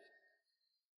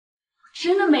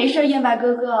真的没事，燕白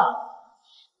哥哥。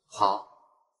好，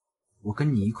我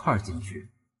跟你一块儿进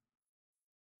去。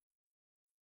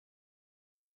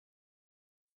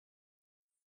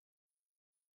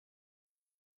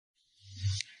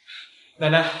奶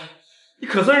奶，你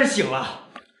可算是醒了。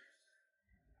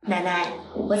奶奶，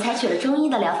我采取了中医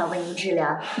的疗法为您治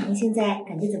疗，您现在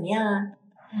感觉怎么样啊？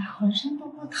哎呀，浑身都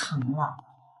不疼了，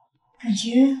感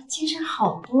觉精神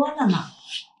好多了呢。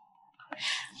哎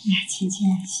呀，芊芊，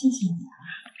谢谢你啊。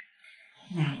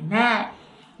奶奶，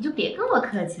你就别跟我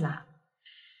客气了。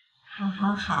好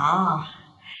好好，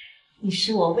你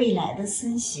是我未来的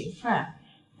孙媳妇儿，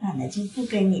奶奶就不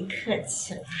跟你客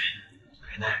气了。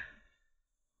奶奶，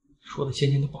说的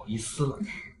芊芊都不好意思了。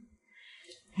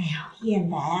哎呀，燕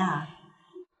白啊，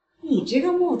你这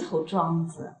个木头桩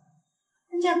子，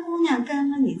人家姑娘跟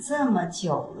了你这么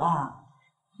久了，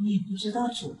你也不知道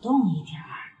主动一点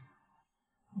儿。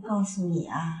我告诉你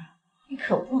啊，你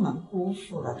可不能辜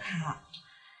负了她。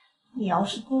你要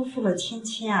是辜负了芊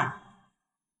芊啊，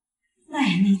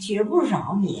奶奶绝不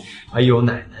饶你。哎呦，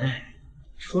奶奶，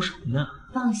说什么呢？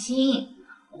放心，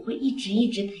我会一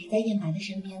直陪在燕白的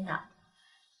身边的。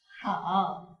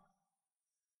好。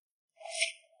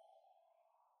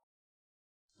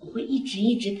我会一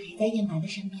直陪在燕白的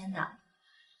身边的。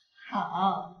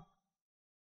好。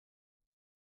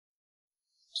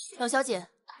冷小姐，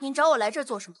您找我来这儿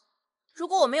做什么？如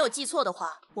果我没有记错的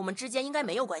话，我们之间应该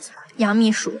没有关系吧？杨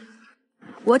秘书，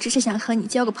我只是想和你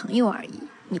交个朋友而已，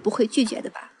你不会拒绝的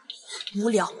吧？无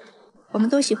聊。我们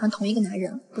都喜欢同一个男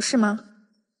人，不是吗？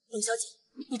冷小姐，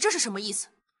你这是什么意思？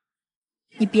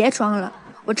你别装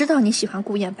了，我知道你喜欢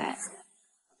顾燕白。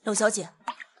冷小姐，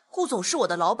顾总是我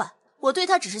的老板，我对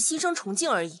他只是心生崇敬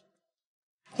而已。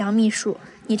杨秘书，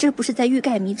你这不是在欲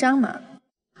盖弥彰吗？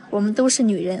我们都是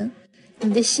女人，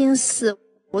你的心思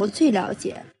我最了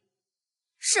解。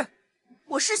是，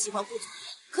我是喜欢顾总，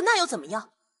可那又怎么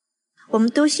样？我们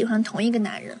都喜欢同一个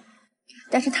男人，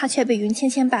但是他却被云芊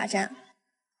芊霸占，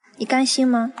你甘心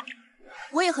吗？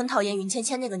我也很讨厌云芊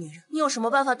芊那个女人，你有什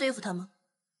么办法对付她吗？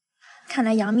看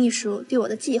来杨秘书对我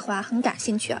的计划很感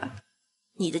兴趣啊。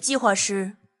你的计划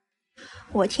是？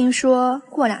我听说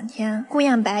过2天顾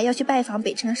燕白要去拜访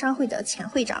北城商会的前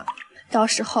会长，到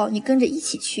时候你跟着一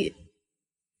起去，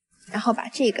然后把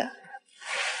这个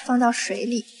放到水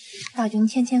里，让云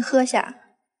芊芊喝下，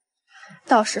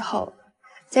到时候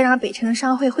再让北城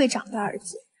商会会长的儿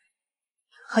子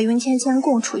和云芊芊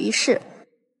共处一室。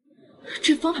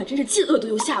这方法真是既恶毒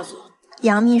又下作。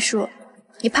杨秘书，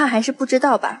你怕还是不知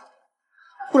道吧？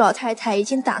顾老太太已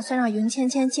经打算让云芊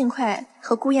芊尽快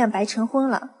和顾燕白成婚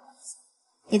了，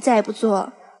你再不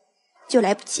做就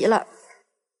来不及了。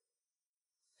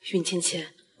云芊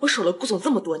芊，我守了顾总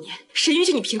这么多年，谁允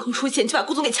许你凭空出现就把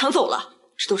顾总给抢走了？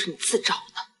这都是你自找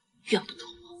的，怨不得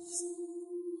我。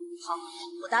好，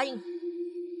我答应你。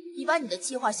你把你的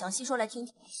计划详细说来听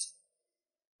听。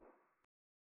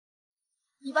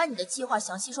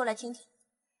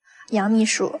杨秘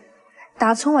书，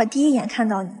打从我第一眼看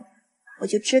到你，我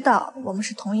就知道我们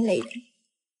是同一类人。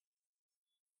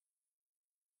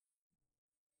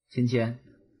芊芊，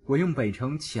我用北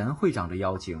城钱会长的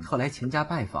邀请，特来钱家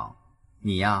拜访。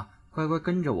你呀，乖乖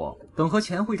跟着我，等和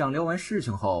钱会长聊完事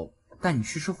情后，带你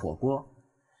去吃火锅。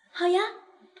好呀。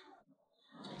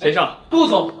钱少，顾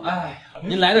总，哎，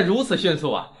您来的如此迅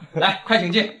速啊！来，快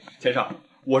请进。钱少，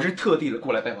我是特地的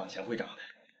过来拜访钱会长的，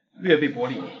略备薄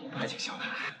礼，还请笑纳。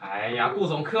哎呀，顾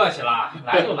总客气了，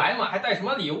来就来嘛，还带什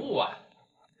么礼物啊？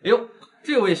哎呦，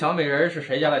这位小美人是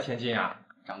谁家的千金啊？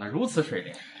长得如此水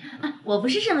灵。我不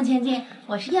是什么千金，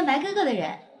我是燕白哥哥的人。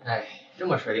哎，这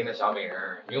么水灵的小美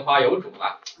人，名花有主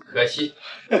了，可惜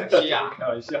呀！开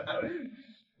玩笑。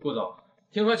顾总，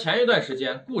听说前一段时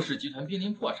间顾氏集团濒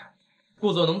临破产，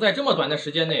顾总能在这么短的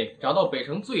时间内找到北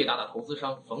城最大的投资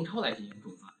商冯超来进行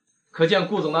注资，可见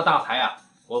顾总的大才啊！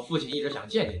我父亲一直想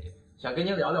见见您，想跟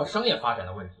您聊聊商业发展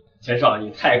的问题。钱少，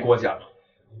你太过奖了，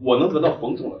我能得到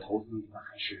冯总的投资，那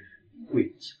还是贵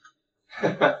人相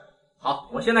助。好，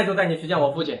我现在就带你去见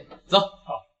我父亲。走。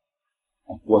好，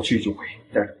我去就回，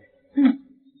带着。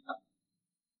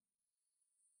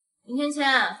林芊芊，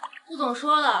顾总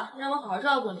说了，让我好好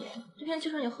照顾你，这瓶汽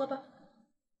水你喝吧。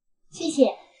谢谢。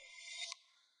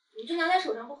你就拿在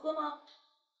手上不喝吗？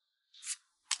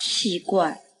奇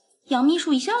怪，杨秘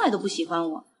书一向来都不喜欢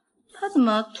我，他怎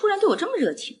么突然对我这么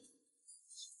热情？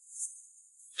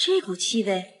这股气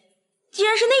味，竟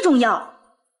然是那种药。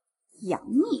杨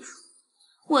秘书，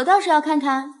我倒是要看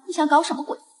看你想搞什么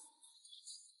鬼。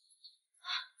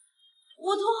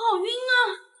我头好晕啊！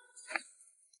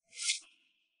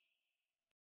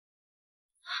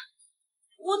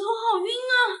我头好晕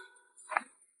啊！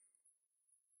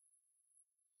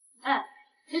哎，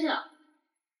醒醒！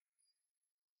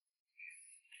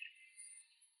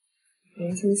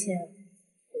林芊芊，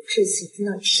我这次一定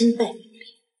让你身败名裂。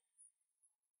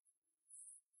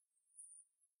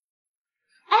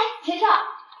哎，钱少。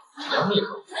杨秘书，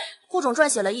顾总撰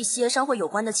写了一些商会有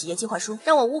关的企业计划书，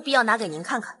让我务必要拿给您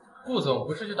看看。顾总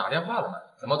不是去打电话了吗？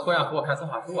怎么突然和我看策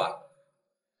划书啊？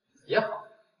也好，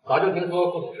早就听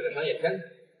说顾总是个商业天才，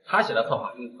他写的策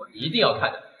划书我一定要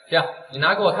看的。这样，你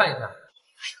拿给我看一下。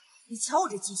你瞧我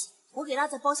这记性，我给落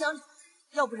在包厢里，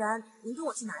要不然您跟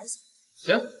我去拿一下。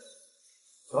行，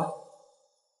走吧。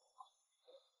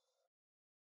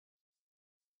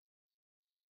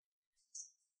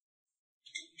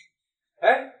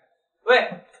哎，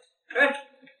喂，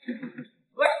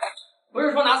不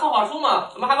是说拿策划书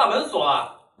吗？怎么还把门锁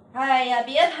了？哎呀，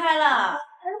别拍了，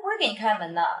他是不会给你开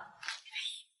门的。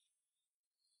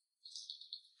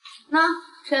那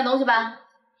吃点东西吧。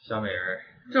小美人，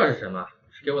这是什么？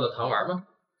是给我的糖丸吗？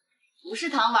不是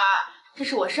糖丸，这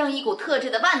是我圣医谷特制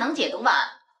的万能解毒丸。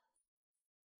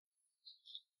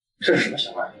这是什么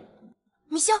小玩意？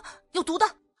米香，有毒的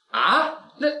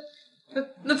啊！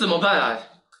那怎么办啊？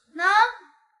那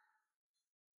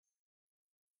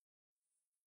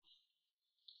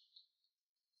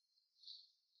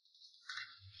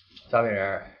小美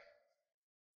人，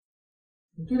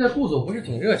你对待顾总不是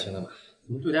挺热情的吗？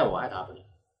怎么对待我爱答不理？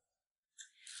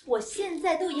我现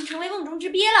在都已经成为瓮中之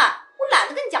鳖了，我懒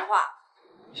得跟你讲话。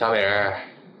小美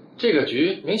人，这个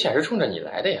局明显是冲着你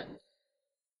来的呀！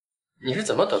你是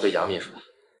怎么得罪杨秘书的？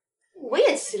我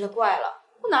也奇了怪了，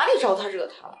我哪里招他惹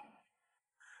他了？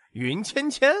云芊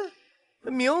芊，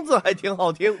名字还挺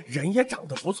好听，人也长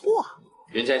得不错。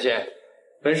云芊芊，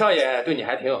本少爷对你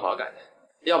还挺有好感的，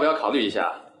要不要考虑一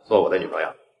下做我的女朋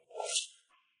友？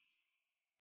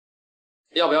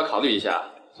要不要考虑一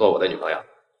下做我的女朋友？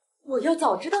我要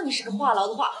早知道你是个话痨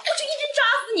的话，我就一针扎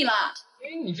死你了！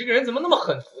哎，你这个人怎么那么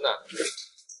狠毒呢？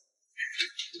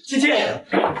芊芊，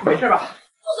没事吧？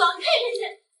顾总，你看云芊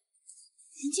芊。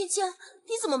云芊芊，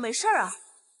你怎么没事啊？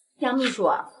杨秘书，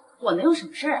我能有什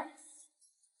么事啊？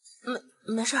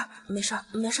没事，没事，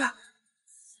没事。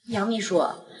杨秘书，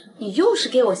你又是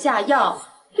给我下药，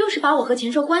又是把我和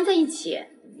钱寿关在一起，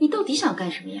你到底想干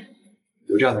什么呀？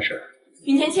有这样的事？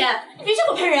云芊芊，你别这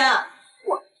么喷人啊！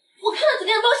我看到酒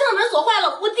店的包厢的门锁坏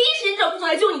了，我第一时间找顾总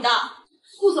来救你的。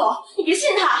顾总，你别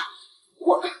信他，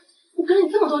我跟了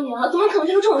你这么多年了，怎么可能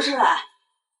干出这种事来？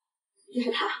也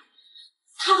是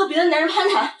他和别的男人攀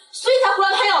谈，所以才胡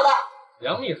乱拍药的。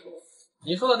杨秘书，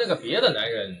你说的那个别的男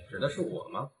人指的是我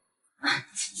吗？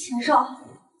钱少，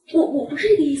我不是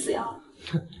这个意思呀。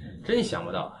真想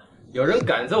不到，有人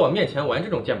敢在我面前玩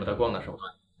这种见不得光的手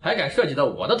段，还敢涉及到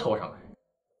我的头上来。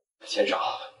钱少，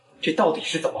这到底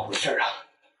是怎么回事啊？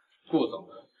顾总，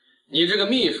你这个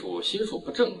秘书心术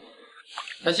不正。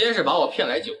他先是把我骗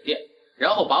来酒店，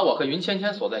然后把我和云芊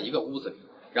芊锁在一个屋子里，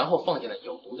然后放进了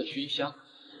有毒的熏香。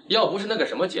要不是那个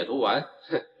什么解毒丸，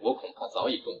我恐怕早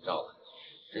已中招了。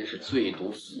真是最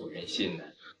毒妇人心呢。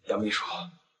杨秘书，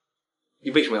你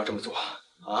为什么要这么做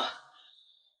啊？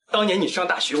当年你上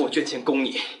大学，我捐钱供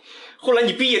你，后来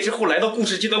你毕业之后来到故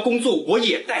事集团工作，我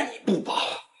也待你不薄。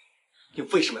你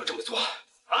为什么要这么做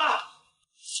啊？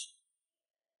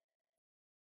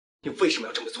你为什么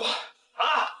要这么做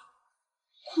啊？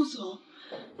顾总，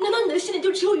难道你的心里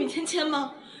就只有云芊芊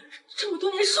吗？这么多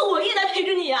年是我一直在陪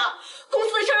着你啊，公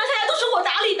司的上上下下都是我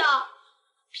打理的，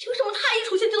凭什么他一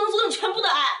出现就能夺走你全部的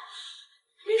爱？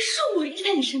明明是我一直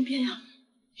在你身边呀。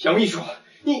杨秘书，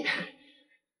你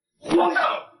荒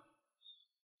唐！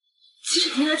即使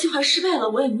今天的计划失败了，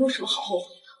我也没有什么好后悔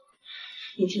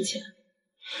的。云芊芊，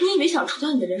你以为想除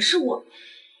掉你的人是我？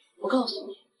我告诉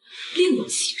你，另有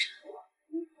其人。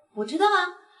我知道啊，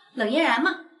冷嫣然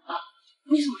嘛。啊，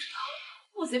你怎么知道？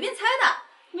我随便猜的，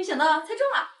没想到猜中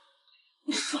了。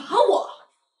你耍我！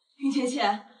云芊芊，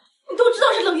你都知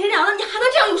道是冷嫣然了，你还能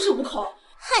这样有恃无恐？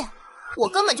嘿，我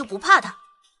根本就不怕他，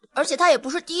而且他也不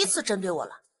是第一次针对我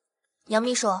了。杨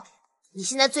秘书，你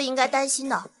现在最应该担心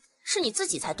的是你自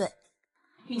己才对。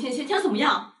云芊芊，想怎么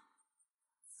样？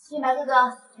新白哥哥，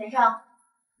钱少，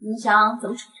你想怎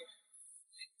么处置？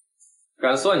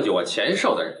敢算计我钱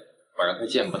少的人，我让他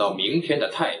见不到明天的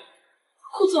太阳。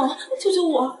顾总，救救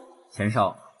我！钱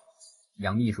少，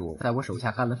杨秘书在我手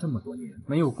下干了这么多年，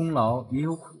没有功劳也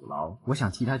有苦劳，我想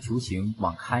替他求情，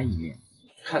网开一面。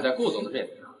看在顾总的面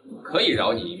子上，可以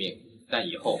饶你一命，但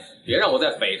以后别让我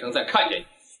在北城再看见你。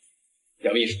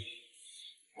杨秘书，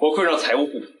我会让财务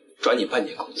部转你半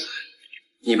年工资，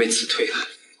你被辞退了。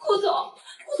顾总，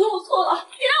我错了，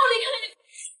别让我离开你。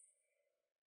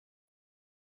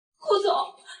顾总，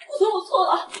我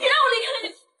错了，别让我离开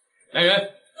你。来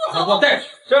人，把他给我带出去。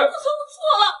是。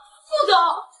顾总，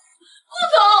我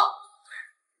错了。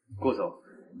顾总，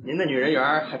您的女人缘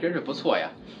还真是不错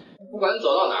呀，不管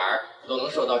走到哪儿都能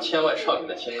受到千万少女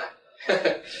的青睐，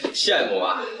羡慕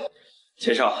啊！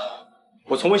钱少，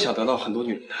我从未想得到很多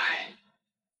女人的爱，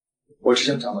我只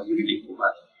想找到一位灵魂伴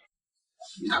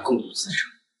侣，与她共度此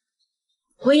生。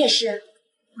我也是，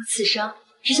我此生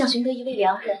只想寻得一位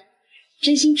良人，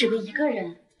真心只为一个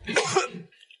人。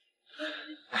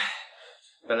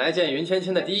本来见云芊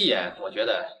芊的第一眼，我觉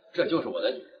得这就是我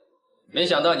的女人，没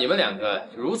想到你们两个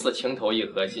如此情投意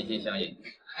合，心心相印。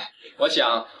我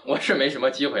想我是没什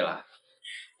么机会了。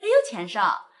哎呦，钱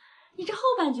少，你这后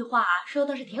半句话说的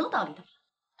倒是挺有道理的。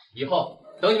以后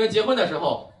等你们结婚的时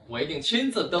候，我一定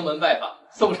亲自登门拜访，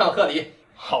送上贺礼。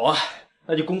好啊，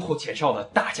那就恭候钱少的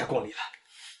大驾光临了。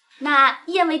那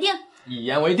一言为定。一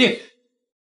言为定。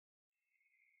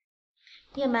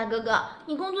燕白哥哥，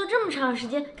你工作这么长时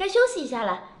间，该休息一下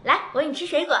了。来，我给你吃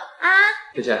水果啊。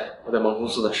芊芊，我在忙公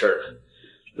司的事儿了。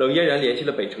冷嫣然联系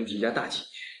了北城几家大企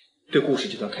业，对顾氏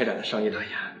集团开展了商业打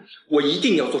压，我一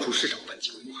定要做出市场反击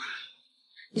规划。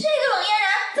这个冷嫣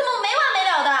然怎么没完没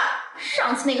了的？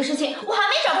上次那个事情我还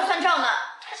没找他算账呢，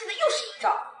他现在又是一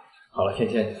招。好了，芊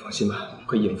芊，你放心吧，我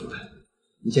可以应付的。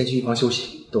你先去一旁休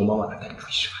息，等我忙完了带你出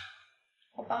去吃饭。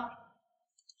好吧。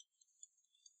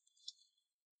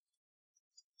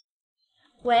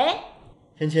喂，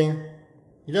芊芊，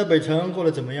你在北城过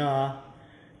得怎么样啊？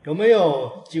有没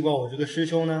有记挂我这个师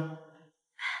兄呢？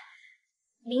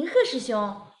林鹤师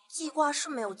兄，记挂是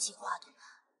没有记挂的，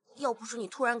要不是你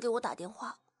突然给我打电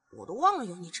话，我都忘了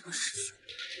有你这个师兄。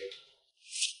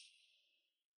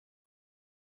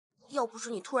要不是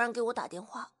你突然给我打电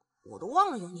话，我都忘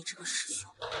了有你这个师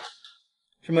兄。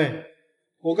师妹，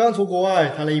我刚从国外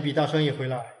谈了一笔大生意回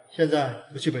来，现在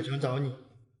我去北城找你。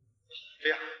这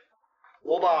样，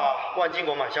我把万金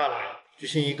果买下来，举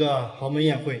行一个豪门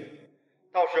宴会，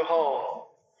到时候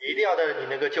一定要带着你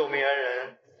那个救命恩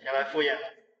人前来赴宴。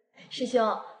师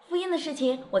兄，赴宴的事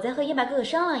情我再和燕白哥哥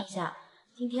商量一下。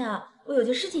今天啊，我有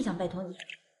件事情想拜托你。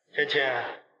芊芊，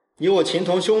你我情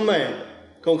同兄妹，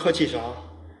跟我客气啥？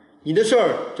你的事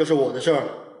儿就是我的事儿。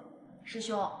师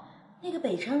兄，那个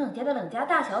北城冷家的冷家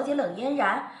大小姐冷嫣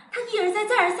然，她一而再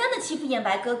再而三的欺负燕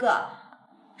白哥哥。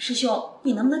师兄，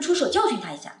你能不能出手教训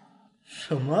她一下？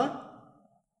什么？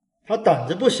他胆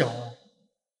子不小啊！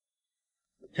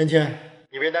芊芊，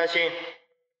你别担心，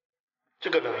这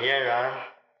个冷嫣然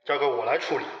交给我来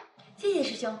处理。谢谢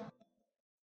师兄。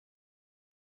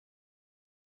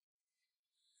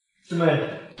师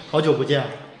妹，好久不见。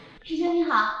师兄你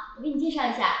好，我给你介绍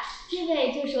一下，这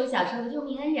位就是我小时候的救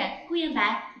命恩人顾燕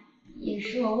白，也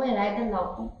是我未来的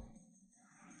老公。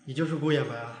你就是顾燕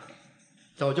白啊？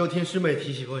早就听师妹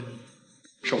提起过你。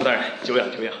师傅大人，久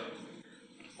仰久仰。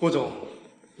顾总，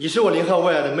你是我林鹤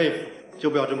未来的妹夫，就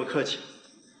不要这么客气。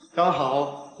刚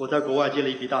好我在国外接了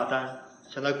一笔大单，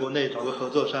想在国内找个合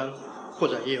作商扩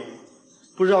展业务，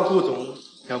不知道顾总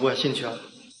感不感兴趣啊？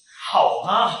好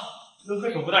啊，能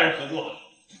和首富大人合作，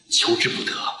求之不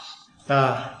得。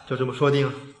那就这么说定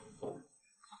了。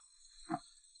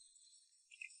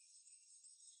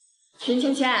秦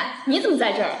芊芊，你怎么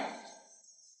在这儿？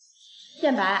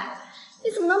燕白，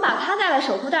你怎么能把她带来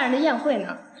首富大人的宴会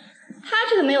呢？她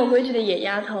这个没有规矩的野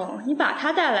丫头，你把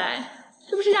她带来，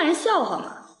这不是让人笑话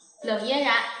吗？冷嫣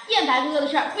然，燕白哥哥的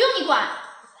事儿不用你管。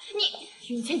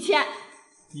云芊芊，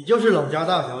你就是冷家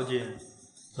大小姐，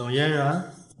冷嫣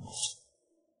然。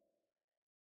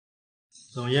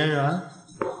冷嫣然，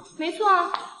没错，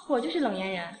我就是冷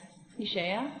嫣然。你谁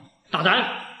呀？大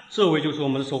胆！这位就是我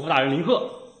们的首富大人林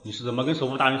鹤。你是怎么跟首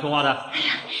富大人说话的？哎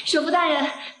呀，首富大人，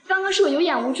刚刚是我有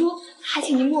眼无珠，还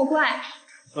请您莫怪。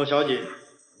冷小姐，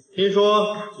听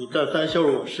说你再三羞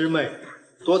辱我师妹，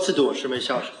多次对我师妹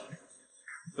下手，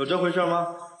有这回事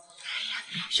吗？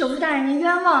首富大人，您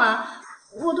冤枉了，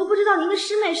我都不知道您的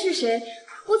师妹是谁，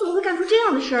我怎么会干出这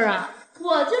样的事儿啊？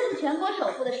我就是全国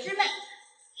首富的师妹。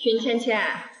云芊芊，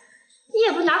你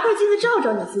也不拿块镜子照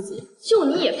照你自己，就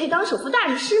你也配当首富大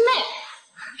人的师妹？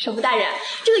首富大人，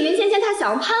这个云芊芊她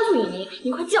想要攀附于您，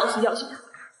您快教训教训她。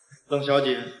冷小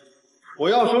姐，我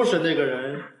要收拾那个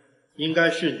人，应该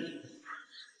是你。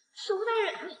首富大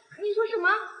人，你说什么？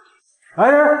来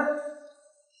人！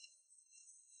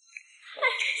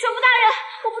首富大人，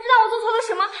我不知道我做错了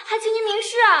什么，还请您明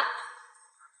示啊！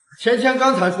芊芊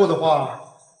刚才说的话，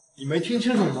你没听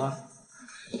清楚吗？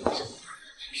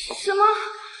什么？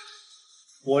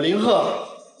我林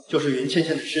鹤就是云芊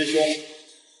芊的师兄，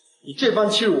你这般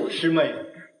欺辱我师妹，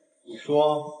你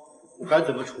说我该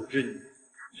怎么处置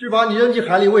你？是把你扔进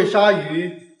海里喂鲨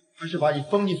鱼，还是把你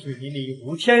封进水泥里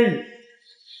无千日？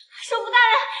首富大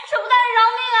人，首富大人饶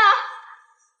命啊！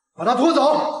把他拖走。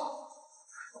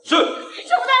是。首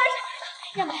富大人，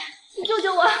燕白，你救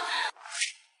救我！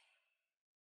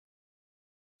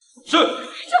是。首富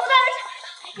大人，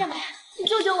燕白，你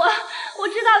救救我！我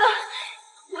知道的，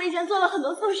我以前做了很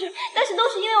多错事，但是都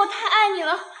是因为我太爱你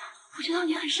了。我知道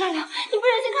你很善良，你不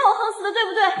忍心看我横死的，对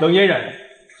不对？冷嫣然，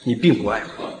你并不爱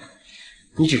我，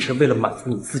你只是为了满足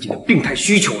你自己的病态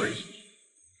需求而已。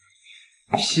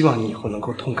希望你以后能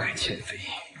够痛改前非，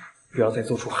不要再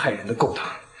做出害人的勾当。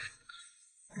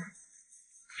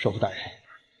首富大人，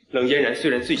冷嫣然虽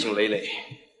然罪行累累，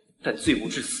但罪无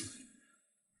至死，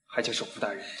还请首富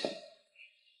大人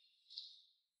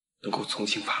能够从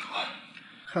轻发落。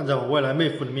看在我未来妹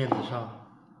夫的面子上，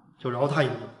就饶他一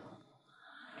命。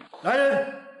来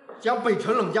人，将北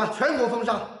城冷家全国封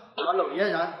杀，把冷嫣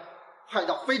然派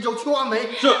到非洲去挖煤。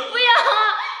是。不要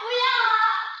啊！不要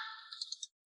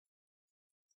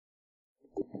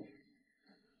啊！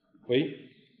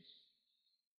喂，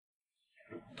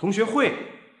同学会，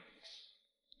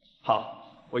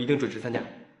好，我一定准时参加。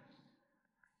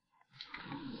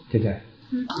芊芊，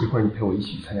一会儿你陪我一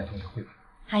起去参加同学会吧。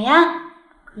好呀。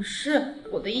可是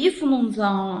我的衣服弄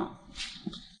脏了。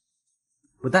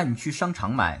我带你去商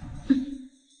场买。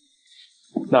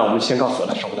那我们先告辞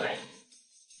了，首富大人。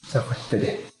再会，再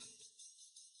见。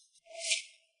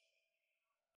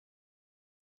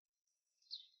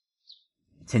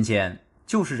芊芊，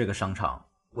就是这个商场，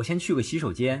我先去个洗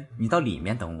手间，你到里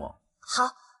面等我。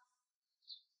好。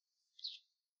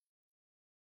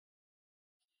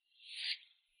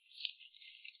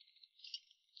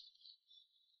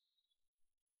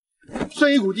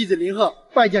圣医谷弟子林鹤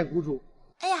拜见谷主。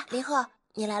哎呀，林鹤，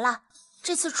你来了。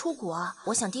这次出国啊，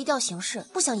我想低调行事，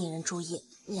不想引人注意。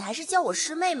你还是叫我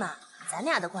师妹嘛，咱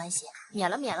俩的关系免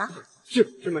了免了。是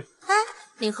师妹。哎，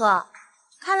林鹤，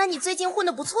看来你最近混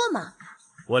得不错嘛。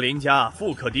我林家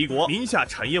富可敌国，名下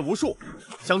产业无数，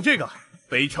像这个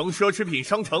北城奢侈品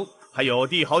商城，还有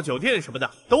帝豪酒店什么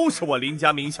的，都是我林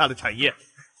家名下的产业。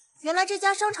原来这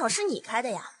家商场是你开的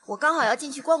呀，我刚好要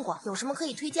进去逛逛，有什么可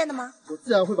以推荐的吗？我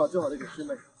自然会把最好的给师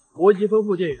妹。我已经吩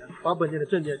咐店员把本店的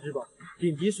镇店之宝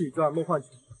顶级水钻梦幻曲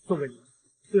送给你。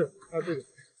对了，还有这个，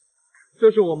这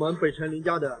是我们北城林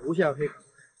家的无限黑卡，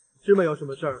师妹有什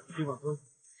么事儿尽管吩咐。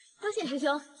多谢师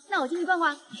兄，那我进去逛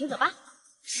逛，你先走吧。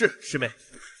是师妹。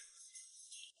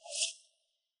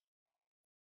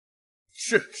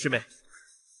是师妹。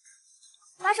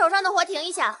把手上的活停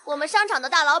一下，我们商场的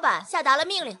大老板下达了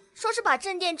命令，说是把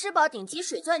镇店之宝顶级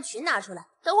水钻群拿出来，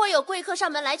等会儿有贵客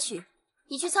上门来取。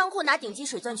你去仓库拿顶级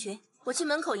水钻群，我去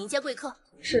门口迎接贵客。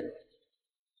是。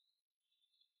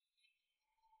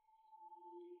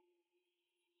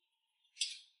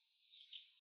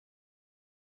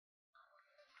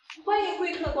欢迎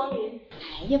贵客光临。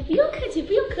哎呀，不用客气，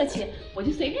不用客气，我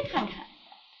就随便看看。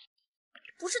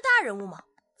不是大人物吗？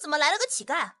怎么来了个乞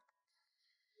丐啊？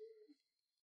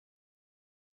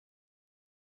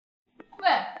喂，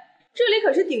这里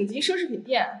可是顶级奢侈品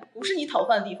店，不是你讨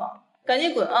饭的地方，赶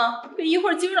紧滚啊！别一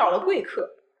会儿惊扰了贵客。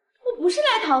我不是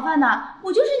来讨饭的，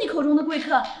我就是你口中的贵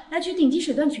客，来取顶级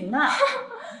水钻裙的。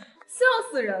笑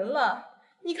死人了！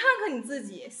你看看你自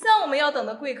己，像我们要等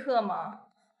的贵客吗？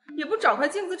也不找块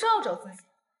镜子照照自己。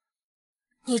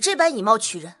你这般以貌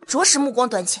取人，着实目光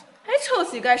短浅。哎，臭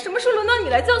乞丐，什么时候轮到你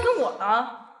来教训我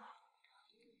了？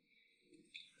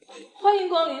欢迎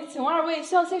光临，请问二位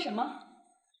需要些什么？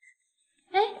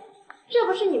哎，这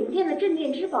不是你们店的镇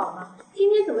店之宝吗？今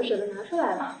天怎么舍得拿出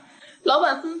来了？老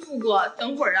板吩咐过，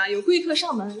等会儿啊有贵客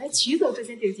上门来取走这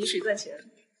些顶级水钻泉。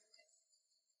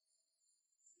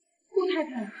顾太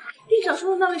太，店长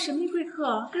说的那位神秘贵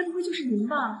客，该不会就是您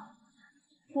吧？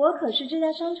我可是这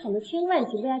家商场的千万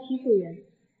级 VIP 会员，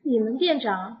你们店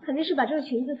长肯定是把这个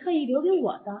裙子特意留给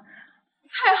我的。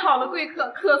太好了，贵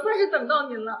客，可算是等到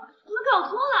您了。你们搞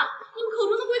错了，你们口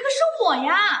中的贵客是我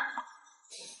呀！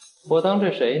我当这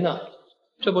谁呢？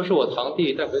这不是我堂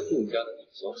弟带回顾家的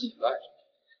小乞丐。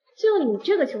就你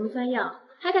这个穷酸样，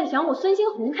还敢想我孙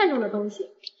新红看中的东西，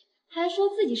还说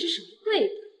自己是什么贵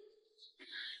的，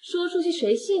说出去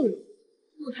谁信你？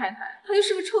顾太太，他就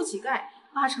是个臭乞丐，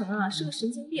八成啊是个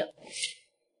神经病。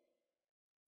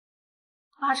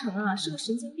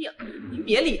您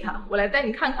别理他，我来带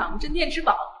你看看我们镇店之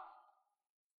宝。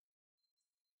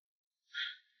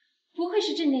不愧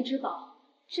是镇店之宝，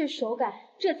这手感，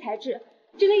这材质，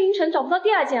这跟云城找不到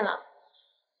第二件了。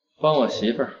帮我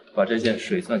媳妇儿把这件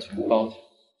水钻裙包起来。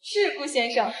是顾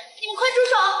先生。你们快住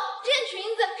手！这件裙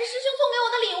子是师兄送给我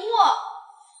的礼物。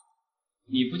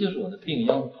你不就是我的病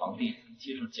秧子堂弟从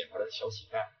街上捡回来的小乞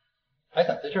丐，还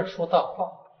敢在这儿说大话，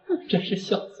真是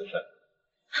笑死人！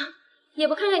也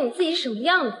不看看你自己什么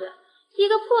样子，一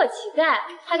个破乞丐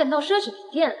还敢到奢侈品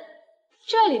店来？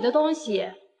这里的东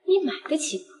西你买得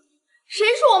起吗？谁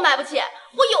说我买不起？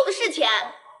我有的是钱。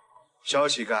小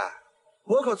乞丐，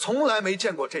我可从来没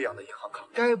见过这样的银行卡，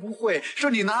该不会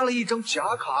是你拿了一张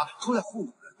假卡出来糊弄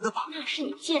人的吧？那是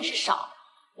你见识少，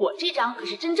我这张可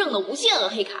是真正的无限额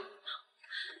黑卡。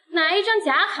拿一张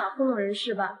假卡糊弄人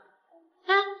是吧？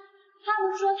哎，他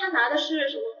不是说他拿的是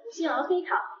什么无限额黑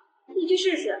卡？你去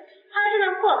试试，他这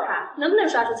张破卡能不能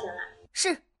刷出钱来？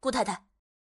是，顾太太，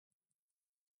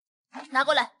拿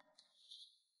过来。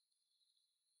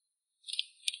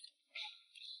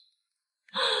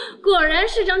果然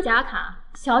是张假卡，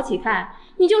小乞丐，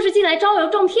你就是进来招摇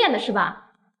撞骗的是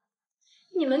吧？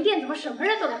你们店怎么什么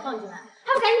人都敢放进来？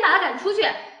还不赶紧把他赶出去！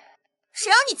谁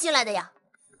让你进来的呀？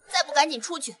再不赶紧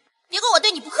出去，别怪我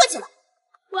对你不客气了。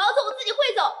我要走，我自己会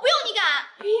走，不用你赶。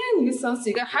哎呀，你个小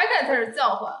乞丐，还敢在这儿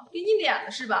叫唤，给你脸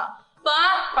了是吧？保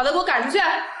安，把他给我赶出去！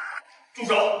住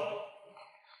手！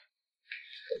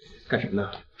干什么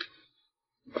呢？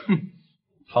哼，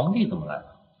堂弟怎么来了？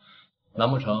难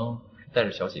不成带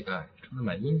着小乞丐出来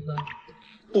买阴子？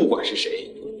不管是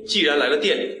谁，既然来了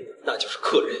店里，那就是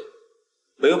客人，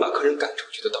没有把客人赶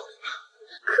出去的道理吧？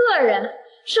客人？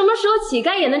什么时候乞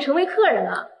丐也能成为客人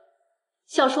了？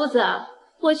小叔子，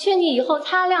我劝你以后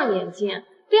擦亮眼睛，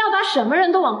不要把什么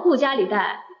人都往顾家里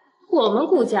带。我们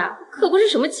顾家可不是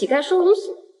什么乞丐收容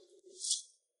所。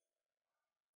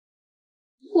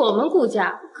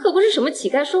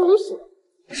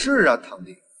是啊，堂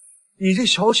弟，你这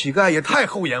小乞丐也太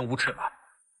厚颜无耻了，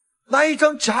拿一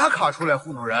张假卡出来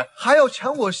糊弄人，还要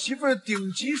抢我媳妇儿的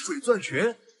顶级水钻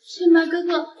裙。深白哥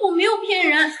哥，我没有骗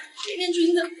人，这件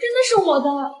裙子真的是我的。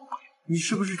你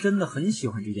是不是真的很喜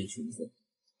欢这件裙子？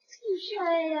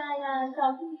哎呀呀，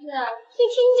小兔子，你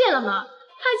听见了吗？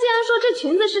他竟然说这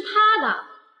裙子是他的，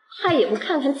他也不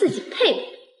看看自己配不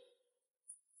配。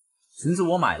裙子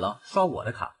我买了，刷我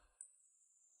的卡。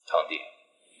堂弟，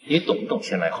你懂不懂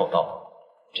先来后到？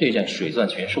这件水钻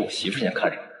裙是我媳妇先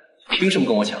看上的，凭什么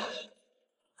跟我抢？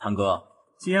堂哥，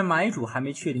既然买主还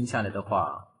没确定下来的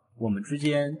话，我们之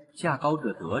间价高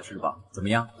者得之吧，怎么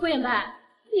样？顾远白，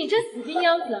你这死逼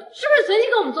秧子，是不是随机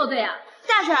跟我们作对啊？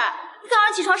大婶，你早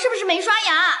上起床是不是没刷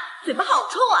牙？嘴巴好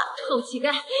臭啊！臭乞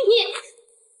丐，你……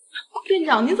店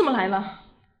长，你怎么来了？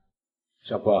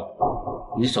小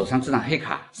郭，你手上这张黑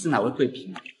卡是哪位贵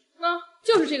宾啊？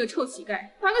就是这个臭乞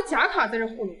丐，拿个假卡在这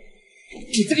糊弄。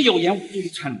你这个有颜无度的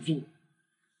蠢猪！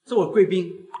这位贵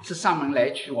宾是上门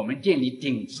来取我们店里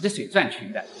顶级的水钻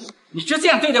裙的，你就这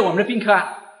样对待我们的宾客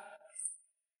啊？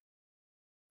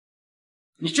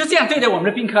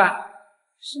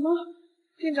什么？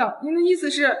店长，您的意思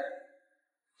是，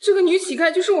这个女乞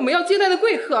丐就是我们要接待的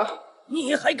贵客？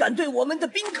你还敢对我们的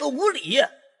宾客无礼？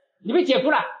你被解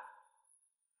雇了，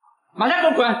马上给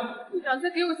我滚！店长，再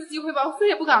给我一次机会吧，我再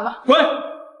也不敢了。滚！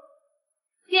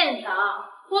店长，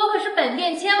我可是本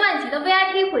店千万级的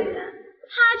VIP 会员，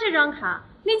他这张卡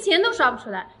连钱都刷不出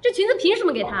来，这裙子凭什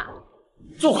么给他？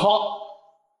住口！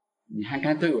你还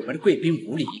敢对我们的贵宾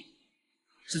无礼？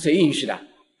是谁允许的？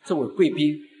这位贵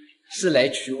宾是来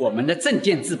取我们的镇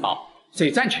店之宝水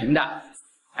钻裙的，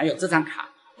还有这张卡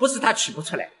不是他取不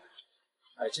出来，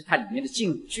而且它里面的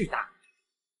金额巨大，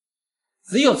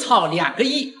只有超2个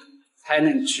亿才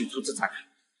能取出这张卡。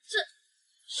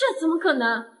这怎么可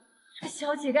能？这个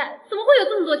小乞丐怎么会有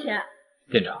这么多钱？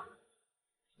店长，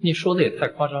你说的也太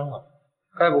夸张了，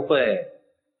该不会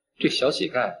这小乞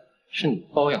丐是你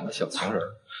包养的小情人，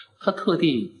他特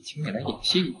地请你来演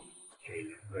戏？这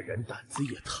2个人胆子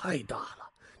也太大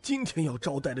了。今天要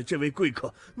招待的这位贵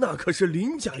客，那可是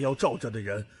林家要罩着的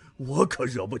人，我可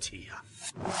惹不起呀！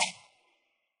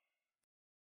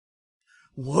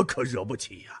我可惹不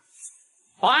起呀！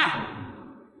保安，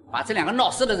把这2个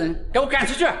闹事的人给我赶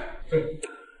出去，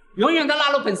永远的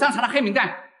拉入本商场的黑名单。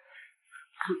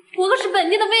我可是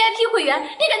本地的 VIP 会员，你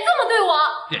敢这么对我？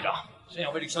店长，真要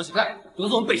为这个小乞丐得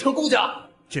罪我们北城顾家？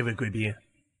这位贵宾，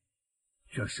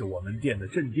这是我们店的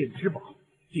镇店之宝，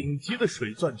顶级的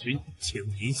水钻裙，请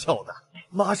您笑纳，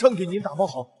马上给您打包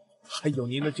好。还有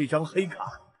您的这张黑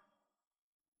卡。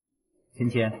芊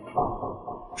芊，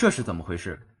这是怎么回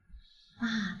事？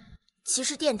其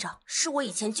实店长是我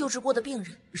以前救治过的病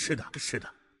人。是的，是的。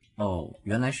哦，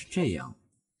原来是这样。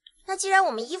那既然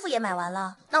我们衣服也买完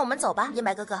了，那我们走吧，燕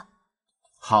白哥哥。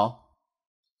好。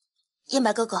燕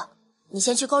白哥哥，你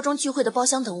先去高中聚会的包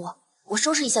厢等我，我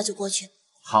收拾一下就过去。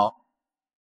好。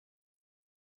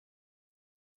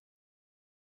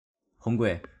红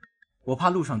贵，我怕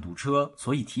路上堵车，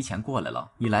所以提前过来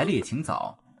了。你来的也挺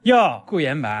早。哟，顾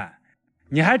言白，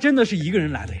你还真的是一个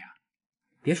人来的呀？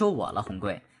别说我了，红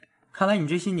贵，看来你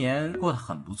这些年过得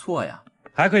很不错呀。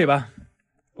还可以吧。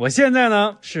我现在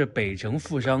呢是北城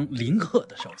富商林鹤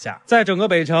的手下，在整个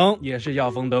北城也是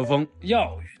要风得风，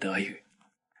要雨得雨，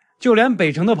就连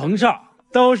北城的彭少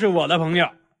都是我的朋友。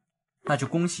那就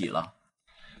恭喜了。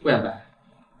顾言白，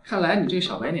看来你这个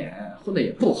小白脸混得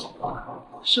也不好啊。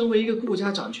身为一个顾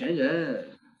家掌权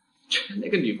人，却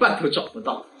连个女伴都找不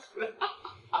到。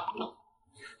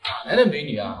哪来的美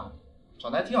女啊？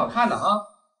长得还挺好看的啊！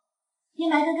燕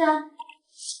白哥哥，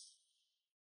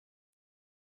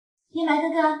燕白哥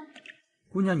哥，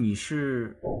姑娘，你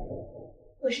是？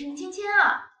我是林芊芊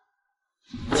啊。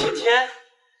芊芊，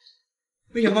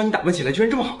没想到你打扮起来居然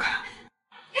这么好看。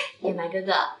燕白哥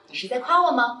哥，你是在夸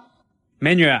我吗？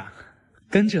美女，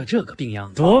跟着这个病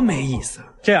样多没意思。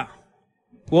这样，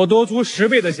我多出10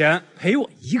倍的钱陪我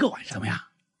1个晚上，怎么样？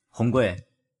红贵，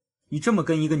你这么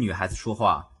跟一个女孩子说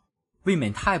话，未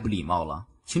免太不礼貌了，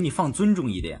请你放尊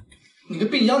重一点。你个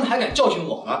病秧子还敢教训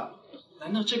我吗？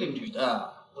难道这个女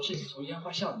的不是你从烟花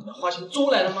巷里面花钱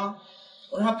租来的吗？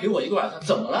我让她陪我1个晚上，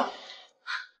怎么了？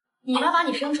你妈把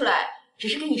你生出来，只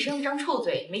是给你生了张臭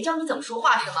嘴，没教你怎么说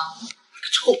话是吗？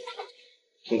臭！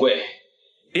红贵，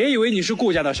别以为你是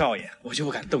顾家的少爷，我就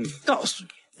不敢动你。告诉你，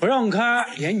不让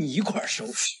开，连你一块收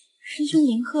拾。师兄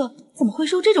林鹤怎么会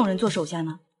收这种人做手下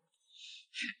呢？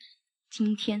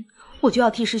今天我就要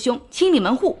替师兄清理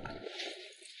门户。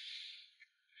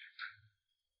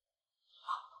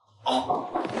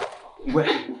红贵，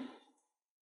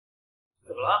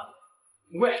怎么了？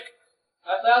红贵，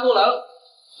哎，大家都来了，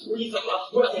你怎么了？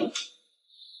红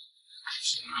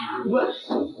贵，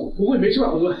红贵没事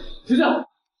吧？红贵，就这样。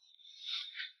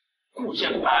顾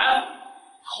燕白，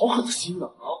好狠的心啊！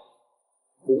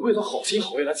我为了好心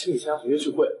好意来请你参加同学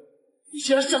聚会，你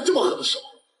竟然下这么狠的手！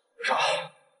少，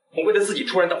红贵他自己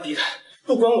突然倒地的，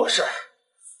不关我事儿。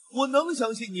我能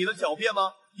相信你的狡辩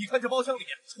吗？你看这包厢里面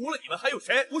除了你们还有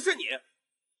谁？不是你，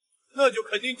那就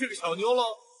肯定这个小妞喽。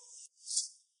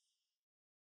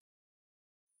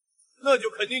那就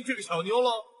肯定这个小妞喽。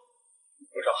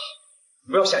陆少，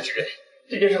不要瞎指认，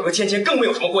这件事和芊芊更没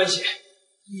有什么关系。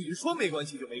你说没关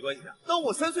系就没关系啊？当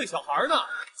我3岁小孩呢？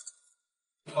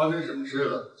发生什么事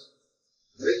了？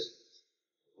哎，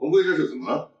红贵这是怎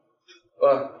么了？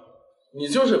你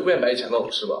就是顾燕白以前的老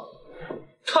师吧？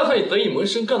看看你得意门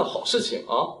生干的好事情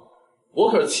啊！我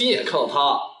可是亲眼看到他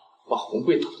把红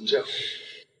贵打成这样。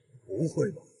不会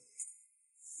吧？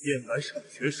燕白上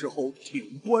学时候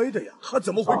挺乖的呀，他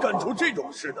怎么会干出这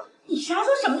种事的？你瞎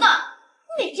说什么呢？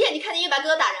你哪只眼睛看见燕白哥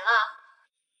哥打人了？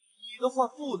你的话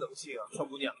不能信啊，小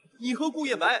姑娘，你和顾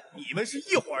燕白，你们是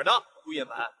一伙的。顾燕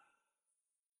白，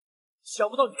想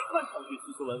不到你看上去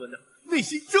斯斯文文的，内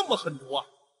心这么狠毒啊！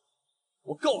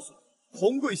我告诉你，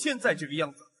红贵现在这个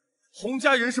样子，洪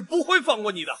家人是不会放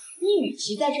过你的。你与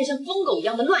其在这像疯狗一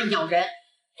样的乱咬人，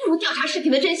不如调查事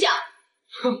情的真相。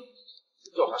哼，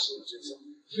调查事情的真相，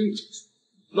听你这么说。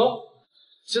喏，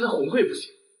现在红贵不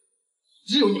行，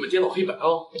只有你们颠倒黑白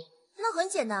哦。那很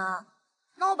简单啊，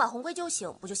那我把红贵救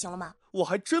醒不就行了吗？我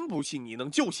还真不信你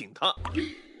能救醒他。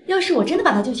要是我真的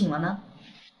把他救醒了呢？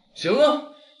行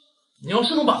啊，你要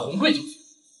是能把红贵救醒，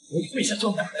我跪下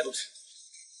叫奶奶都是。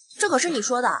这可是你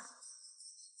说的，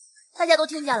大家都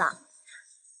听见了。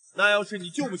那要是你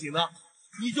救不行呢，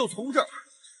你就从这儿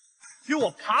给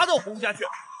我爬到洪家去，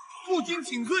负荆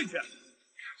请罪去。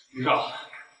局长，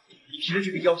你提的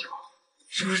这个要求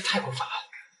是不是太过分了？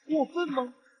过分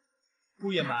吗？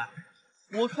顾彦白，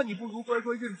我看你不如乖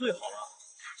乖认罪好了，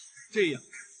这样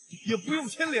也不用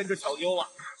牵连着小妞了。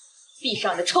闭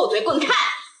上你的臭嘴，滚开！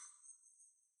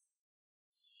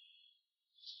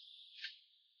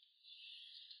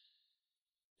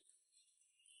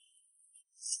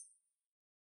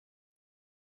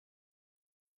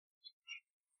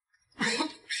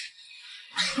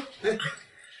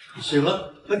醒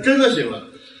了，还真的醒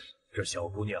了。这小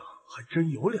姑娘还真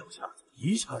有两下子，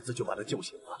一下子就把她救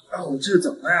醒了。我这是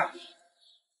怎么了呀？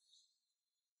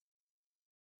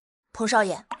彭少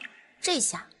爷，这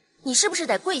下你是不是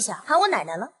得跪下喊我奶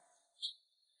奶了？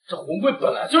这红贵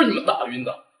本来就是你们打晕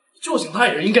的，救醒他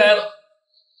也是应该的。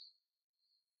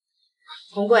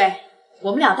红贵，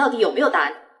我们俩到底有没有打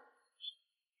你？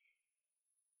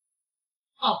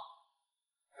啊，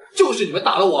就是你们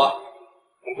打的我。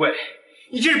红贵，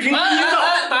你这是凭空营造！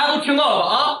大家都听到了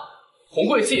吧？啊，红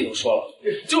贵自己都说了，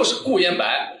就是顾烟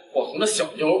白伙同的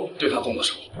小妞对他动的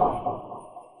手。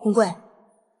红贵，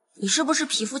你是不是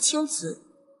皮肤青紫，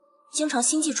经常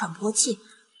心悸喘不过气，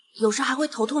有时还会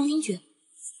头痛晕厥？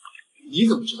你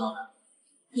怎么知道的？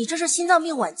你这是心脏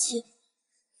病晚期，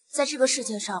在这个世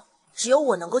界上只有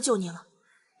我能够救你了。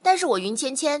但是我云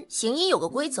芊芊行医有个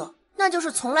规则，那就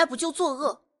是从来不救作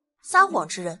恶、撒谎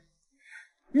之人。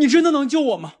你真的能救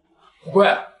我吗？红贵，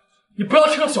你不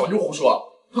要听小妞胡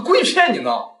说，她故意骗你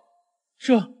呢。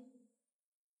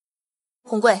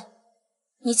红贵，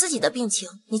你自己的病情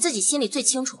你自己心里最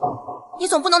清楚，你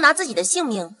总不能拿自己的性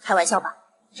命开玩笑吧？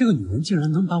这个女人竟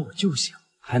然能把我救醒，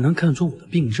还能看出我的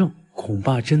病症，恐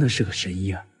怕真的是个神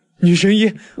医啊！女神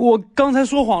医，我刚才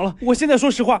说谎了，我现在说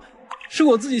实话，是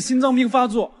我自己心脏病发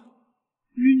作，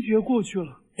晕厥过去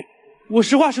了。我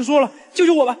实话实说了，救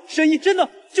救我吧，神医，真的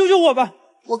救救我吧！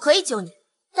我可以救你，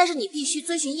但是你必须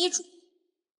遵循医嘱。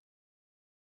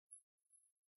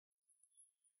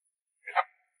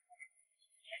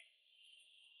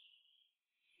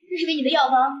这是给你的药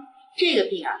方，这个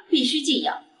病啊必须禁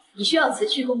养，你需要辞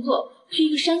去工作，去一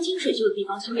个山清水秀的地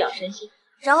方休养身心，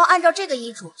然后按照这个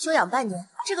医嘱休养半年，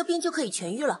这个病就可以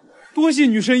痊愈了。多谢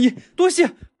女神医，多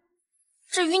谢。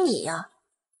至于你呀，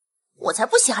我才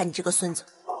不稀罕你这个孙子，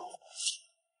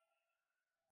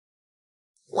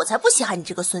我才不稀罕你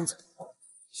这个孙子。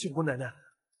小姑奶奶，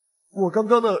我刚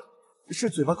刚的是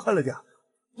嘴巴快了点，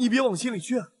你别往心里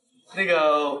去啊。那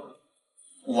个，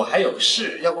我还有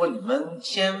事，要不你们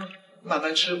先慢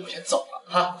慢吃，我先走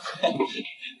了哈。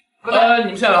你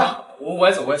们先来，我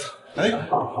也走，我也走。哎，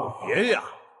别呀！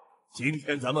今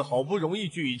天咱们好不容易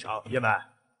聚一场，叶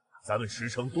满，咱们时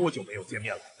成多久没有见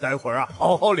面了？待会儿啊，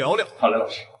好好聊聊。好嘞，老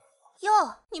师。哟，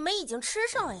你们已经吃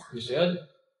上了呀？你谁啊你？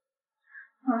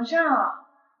皇上，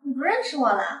你不认识我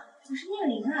了？我是宁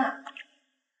玲啊。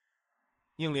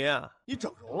宁林，你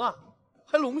整容了，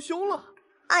还隆胸了？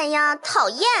哎呀，讨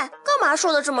厌！干嘛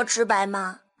说的这么直白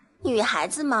嘛？女孩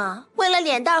子嘛，为了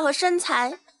脸蛋和身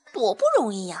材，多不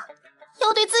容易呀！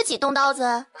要对自己动刀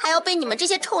子，还要被你们这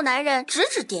些臭男人指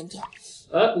指点点。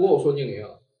哎，不过我说宁玲啊，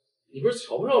你不是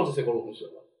瞧不上这些狗龙学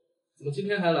吗？怎么今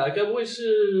天还来？该不会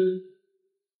是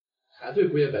还对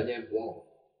顾烟白念念不忘吧？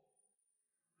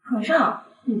皇上，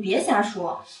你别瞎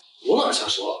说。我哪瞎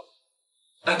说？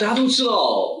哎，大家都知道，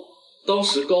当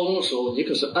时高中的时候，你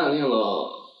可是暗恋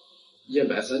了燕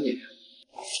白3年。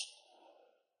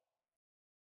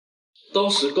当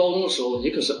时高中的时候，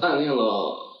你可是暗恋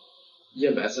了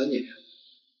燕白3年。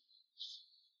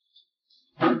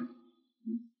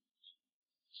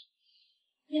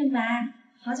燕白，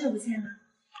好久不见了。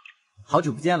好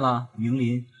久不见了，明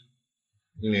林。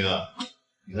宁玲啊，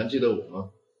你还记得我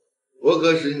吗？我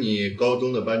可是你高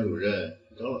中的班主任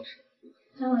张老师。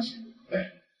张老师，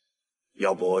哎，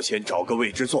要不先找个位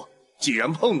置坐，既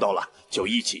然碰到了，就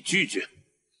一起聚聚。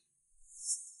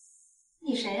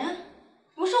你谁呀？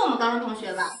不是我们高中同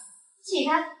学吧？起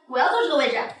开，我要坐这个位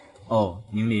置。哦，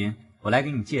宁林，我来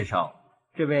给你介绍，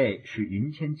这位是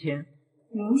云芊芊。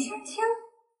云芊芊，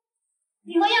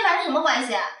你和燕白是什么关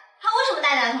系？他为什么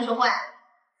带你来同学会？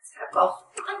才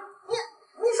高！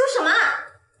你说什么？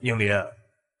宁林，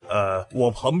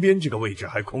我旁边这个位置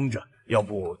还空着，要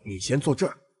不你先坐这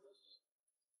儿。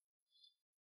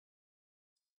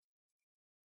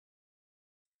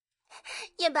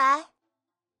燕白，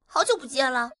好久不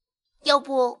见了，要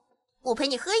不我陪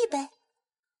你喝一杯？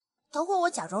等会儿我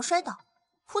假装摔倒，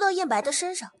扑到燕白的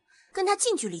身上，跟他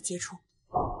近距离接触。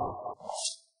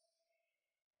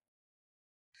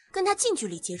跟他近距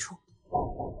离接触。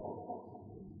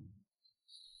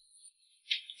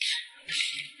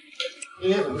今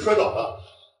天怎么摔倒了？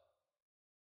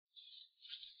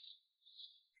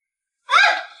啊！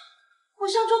我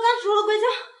上周刚拄了拐杖，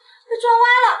被撞歪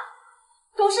了。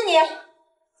都是你，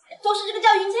都是这个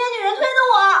叫云芊芊女人推的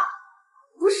我，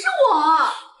不是我。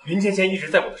云芊芊一直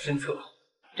在我的身侧，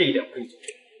这一点我可以作证。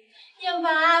燕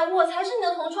白，我才是你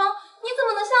的同窗，你怎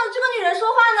么能向这个女人说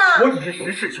话呢？我只是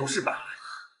实事求是罢了。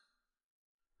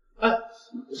哎，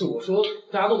不是我说，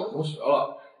大家都老同学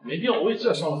了，没必要为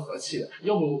这伤了和气。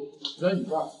要不在你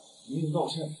这儿，你道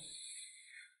歉。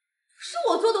是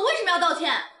我做的，为什么要道歉？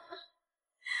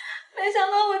没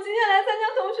想到我今天来参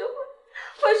加同学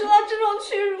会受到这种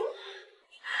屈辱。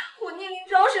我宁宁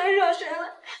招谁惹谁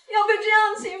了，要被这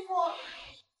样欺负？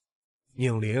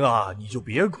宁玲啊，你就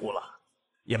别哭了。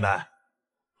燕白，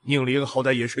宁玲好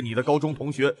歹也是你的高中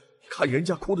同学，看人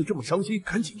家哭得这么伤心，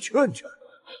赶紧劝劝。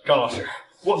张老师，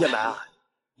燕白啊，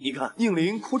你看宁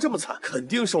玲哭这么惨，肯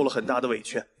定受了很大的委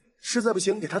屈。实在不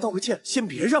行，给她道个歉，先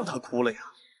别让她哭了呀。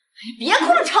别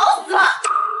哭了，吵死了！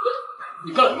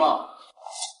你干什么？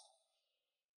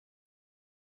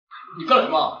你干什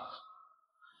么？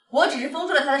我只是封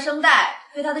住了他的声带，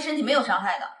对他的身体没有伤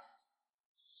害的。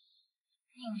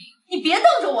你别瞪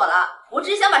着我了，我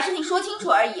只是想把事情说清楚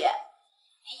而已。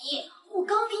我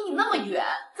刚离你那么远，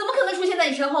怎么可能出现在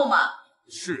你身后嘛？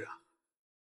是啊，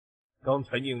刚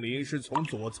才宁林是从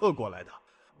左侧过来的，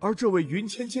而这位云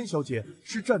芊芊小姐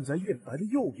是站在燕白的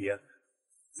右边。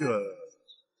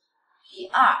第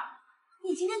二，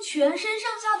你今天全身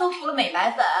上下都涂了美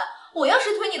白粉，我要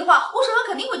是推你的话，我手上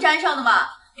肯定会沾上的嘛。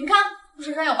你们看，我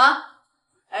手上有吗？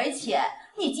而且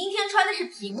你今天穿的是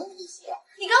平底鞋，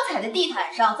你刚踩在地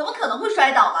毯上，怎么可能会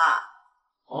摔倒嘛？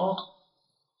哦，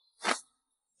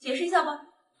解释一下吧。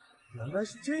原来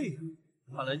是这样，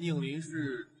看来宁林是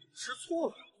吃错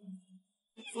了，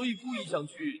所以故意想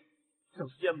去整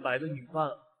燕白的女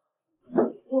伴。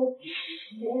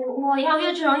我要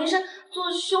约志荣医生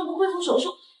做胸部恢复手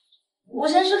术，我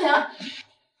先失陪了。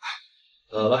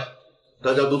来，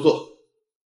大家都坐。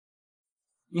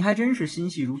你还真是心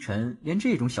细如尘，连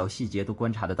这种小细节都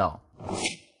观察得到。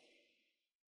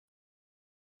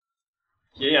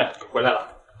爷爷回来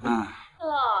了。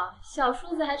小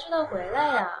叔子还知道回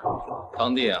来呀？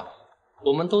堂弟啊，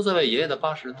我们都在为爷爷的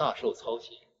80大寿操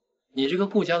心，你这个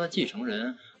顾家的继承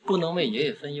人，不能为爷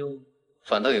爷分忧，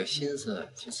反倒有心思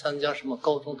去参加什么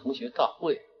高中同学大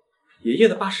会。爷爷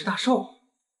的80大寿，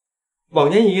往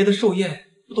年爷爷的寿宴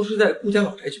不都是在顾家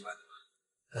老宅举办的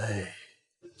吗？哎，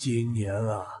今年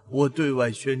啊，我对外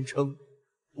宣称，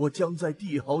我将在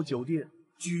帝豪酒店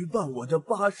举办我的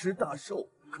80大寿，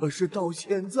可是到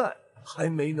现在还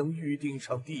没能预定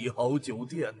上帝豪酒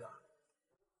店呢。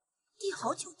帝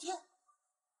豪酒店，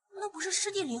那不是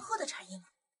湿地林鹤的产业吗？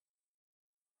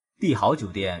帝豪酒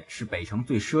店是北城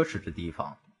最奢侈的地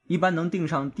方，一般能订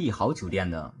上帝豪酒店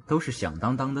的都是响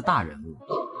当当的大人物。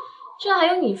这还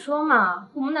用你说吗？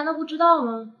我们难道不知道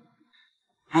吗？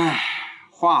唉，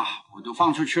话我都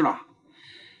放出去了，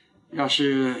要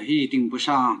是预订不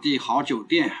上帝豪酒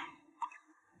店，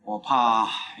我怕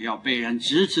要被人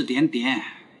指指点点，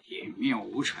颜面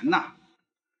无存呐。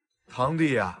堂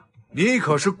弟啊，你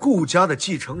可是顾家的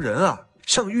继承人啊，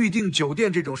像预订酒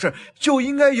店这种事就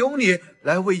应该由你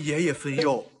来为爷爷分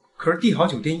忧。可是帝豪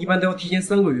酒店一般都要提前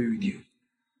3个月预订。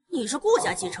你是顾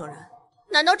家继承人，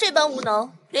难道这般无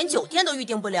能，连酒店都预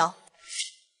订不了？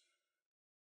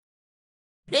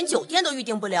连酒店都预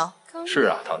订不了？是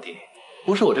啊，堂弟，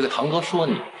不是我这个堂哥说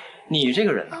你，你这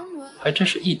个人呐，还真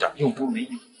是一点用都没有。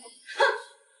哼，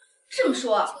这么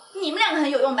说，你们两个很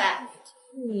有用呗？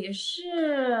你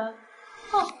是……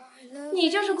哦，你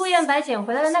就是顾燕白捡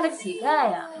回来的那个乞丐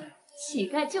呀！乞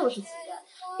丐就是乞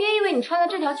丐，别以为你穿了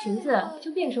这条裙子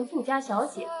就变成富家小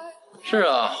姐。是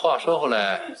啊，话说回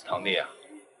来，堂弟啊，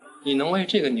你能为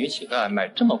这个女乞丐买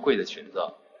这么贵的裙子，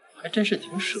还真是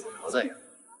挺舍得的呀。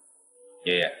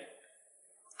爷爷，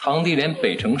堂弟连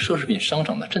北城奢侈品商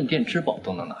场的镇店之宝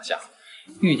都能拿下，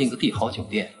预定个帝豪酒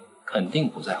店肯定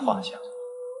不在话下。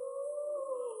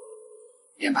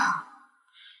燕白，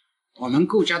我们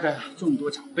顾家的众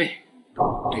多长辈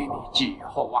都对你寄予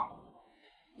厚望，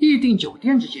预订酒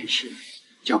店这件事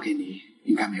交给你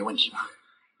应该没问题吧？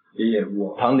爷爷，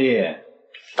堂弟，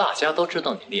大家都知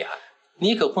道你厉害，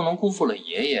你可不能辜负了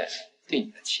爷爷对你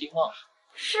的期望。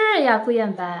是呀，顾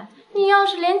燕白，你要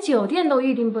是连酒店都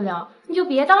预订不了，你就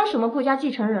别当什么顾家继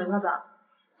承人了吧，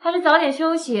还是早点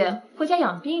休息，回家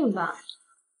养病吧。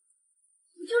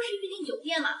不就是预订酒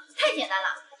店嘛，太简单了，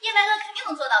燕白哥肯定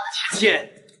能做到的。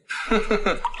切！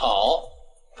好，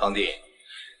堂弟，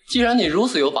既然你如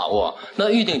此有把握，那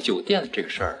预订酒店的这个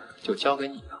事儿就交给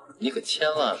你了，你可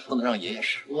千万不能让爷爷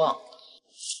失望。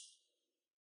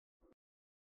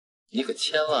你可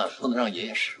千万不能让爷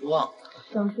爷失望。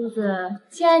小叔子，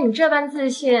既然你这般自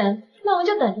信，那我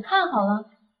就等着看好了。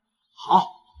好，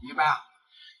爷白啊，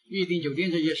预订酒店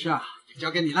这件事啊，就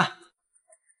交给你了。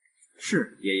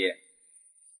是爷爷。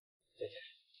姐姐，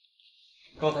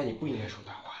刚才你不应该说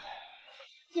大话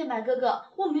的。燕白哥哥，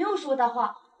我没有说大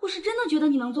话，我是真的觉得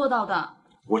你能做到的。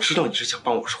我知道你是想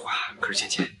帮我说话，可是芊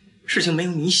芊，事情没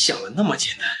有你想的那么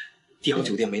简单，帝豪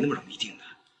酒店没那么容易订的。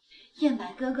燕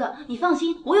白哥哥，你放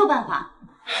心，我有办法。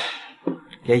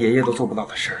连爷爷都做不到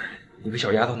的事儿，你个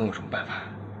小丫头能有什么办法？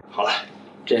好了，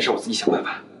这件事我自己想办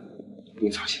法，不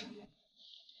用操心。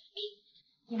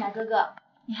燕白哥哥，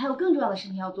你还有更重要的事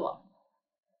情要做。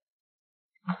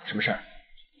什么事儿？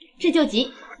治救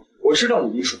急。我知道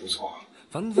你医术不错，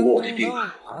不过我这病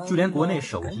啊，就连国内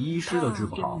首席医师都治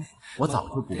不好，我早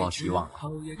就不抱希望了。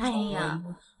哎呀，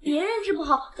别人治不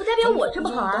好，不代表我治不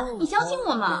好啊！你相信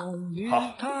我嘛？好，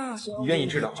你愿意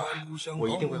治的话，我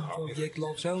一定会好好配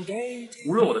合你。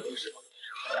无论我的病是否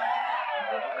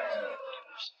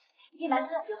燕白哥，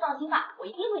你就放心吧，我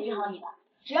一定会治好你的。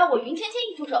只要我云芊芊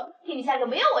一出手，天底下就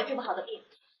没有我治不好的病。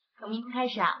从明天开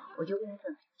始啊，我就为了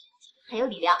粉还有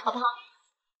理疗，好不好？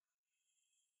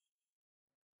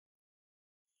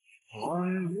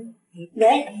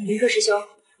喂，林克师兄，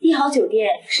帝豪酒店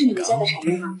是你们家的产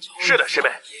业吗？是的，师妹，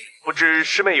不知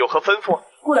师妹有何吩咐？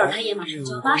顾老太爷马上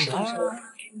就要80万收了，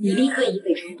你立刻以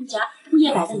北城顾家顾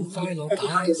叶白的名义，在帝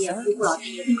豪酒店为顾老太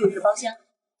爷订购一个包厢。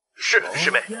是，师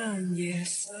妹。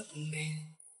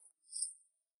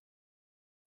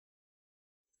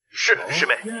是，师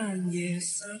妹。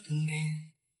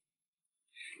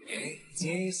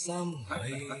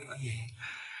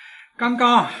刚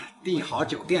刚帝豪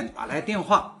酒店打来电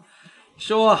话，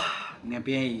说那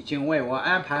边已经为我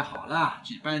安排好了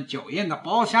举办酒宴的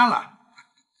包厢了。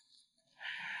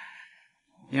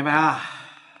爷白啊，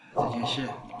这件事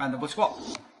你办得不错。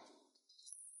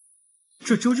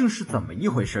这究竟是怎么一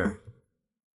回事？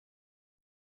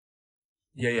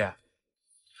爷爷，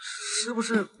是不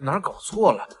是哪儿搞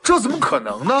错了？这怎么可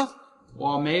能呢？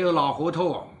我没有老糊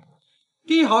涂，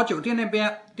帝豪酒店那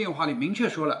边电话里明确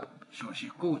说了，说是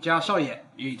顾家少爷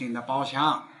预定的包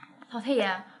厢。老太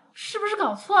爷，是不是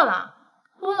搞错了？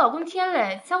我老公天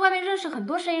磊在外面认识很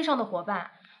多生意上的伙伴，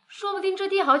说不定这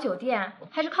帝豪酒店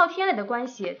还是靠天磊的关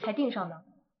系才订上的。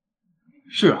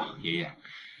是啊，爷爷，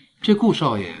这顾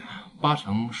少爷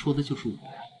80%说的就是我。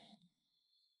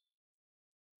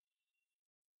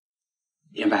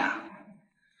明白啊，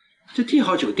这帝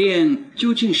豪酒店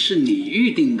究竟是你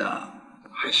预定的，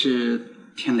还是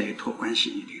天磊托关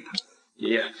系预定的？爷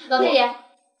爷，老太爷，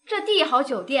这帝豪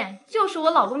酒店就是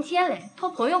我老公天磊托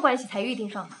朋友关系才预定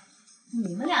上的。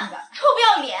你们两个臭不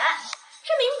要脸！这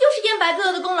明明就是燕白哥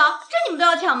哥的功劳，这你们都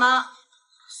要抢吗？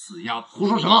死丫头，胡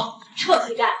说什么？臭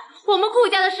乞丐！我们顾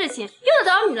家的事情用得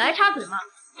着你来插嘴吗？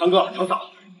堂哥、堂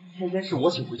嫂，今天是我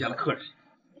请回家的客人，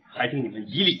还请你们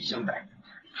以礼相待。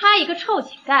他一个臭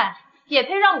乞丐，也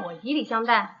配让我以礼相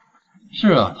待？是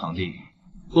啊，堂弟，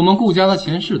我们顾家的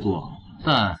钱是多，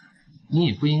但你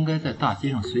也不应该在大街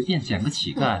上随便捡个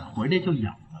乞丐回来就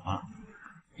养了吧？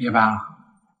爷白，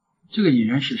这个蚁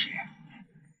人是谁？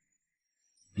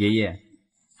爷爷，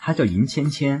他叫银芊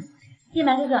芊。燕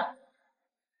白哥哥，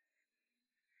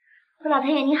顾老太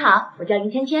爷你好，我叫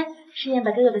银芊芊，是燕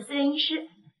白哥哥的私人医师。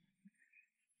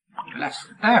原来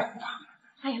是大夫啊！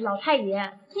哎呀，老太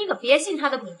爷，你可别信他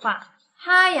的鬼话，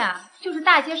他呀就是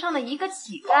大街上的一个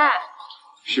乞丐。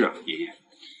是啊，爷爷，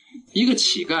一个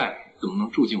乞丐怎么能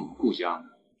住进我们顾家呢？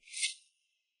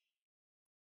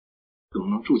怎么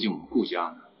能住进我们顾家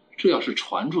呢？这要是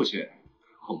传出去，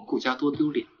我们顾家多丢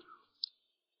脸。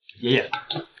爷爷，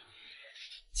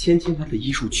芊芊她的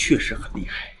医术确实很厉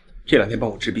害，这2天帮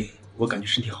我治病，我感觉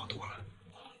身体好多了。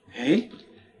哎，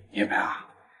爷白啊，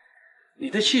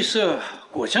你的气色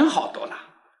果真好多了。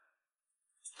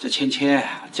这芊芊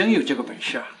真有这个本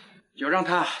事啊，就让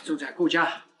她住在顾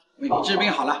家为你治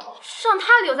病好了。让她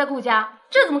留在顾家，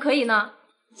这怎么可以呢？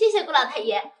谢谢顾老太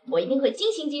爷，我一定会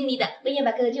尽心尽力的为燕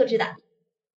白哥哥救治的。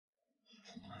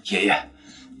爷爷，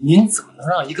您怎么能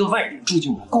让一个外人住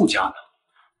进我们顾家呢？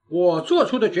我做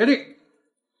出的决定，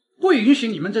不允许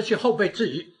你们这些后辈质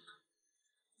疑。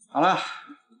好了，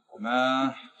我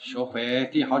们说回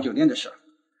帝豪酒店的事。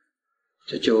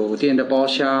这酒店的包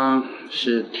厢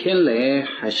是天雷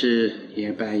还是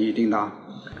爷白预定的？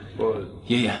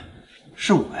爷爷，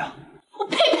是我呀。我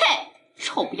呸呸，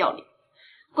臭不要脸！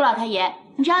顾老太爷，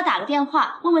你只要打个电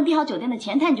话问问帝豪酒店的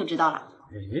前台你就知道了。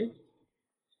哎，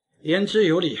言之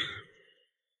有理。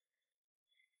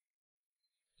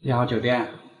帝豪酒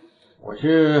店，我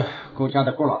是顾家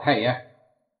的顾老太爷，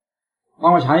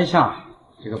帮我查一下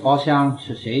这个包厢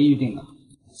是谁预定的。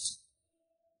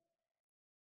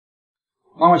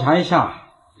帮我查一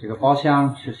下这个包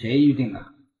厢是谁预定的？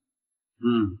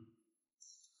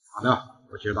好的，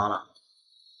我知道了。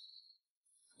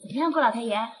怎么样，顾老太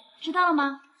爷，知道了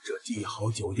吗？这帝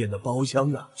豪酒店的包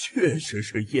厢啊，确实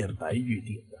是燕白预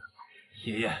定的。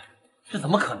爷爷，这怎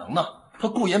么可能呢？他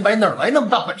顾延白哪来那么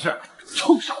大本事？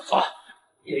臭小子！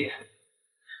爷爷，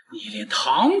你连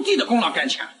堂弟的功劳敢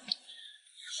抢，以后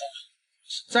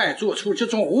再做出这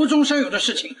种无中生有的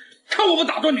事情，看我不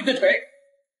打断你的腿！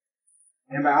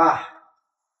明白啊？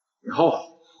以后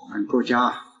我们顾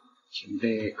家请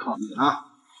得靠你了。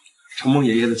承蒙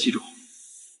爷爷的器重，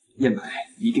燕白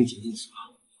一定竭尽所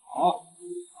能。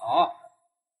好。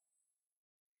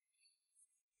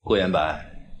顾延白，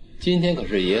今天可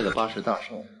是爷爷的80大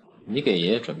寿，你给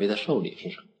爷爷准备的寿礼是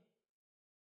什么？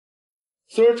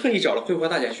孙儿特意找了绘画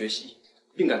大家学习，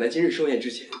并赶在今日寿宴之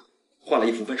前，画了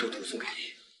一幅万寿图送给爷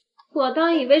爷。我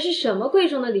当以为是什么贵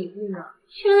重的礼物呢，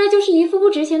原来就是一幅不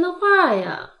值钱的画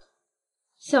呀。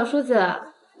小叔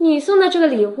子，你送的这个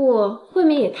礼物未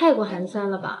免也太过寒酸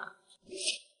了吧？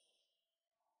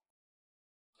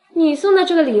你送的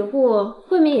这个礼物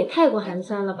未免也太过寒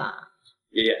酸了吧？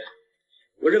爷爷，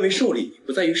我认为寿礼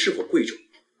不在于是否贵重，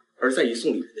而在于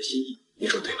送礼人的心意，你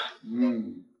说对吗？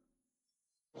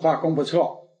画工不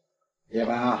错，叶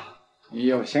白啊，你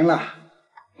有心了。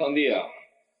堂弟啊，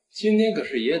今天可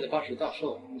是爷爷的80大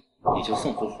寿，你就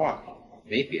送幅画，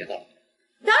没别的了。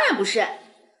当然不是，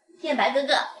燕白哥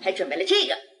哥还准备了这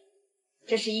个，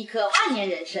这是一颗万年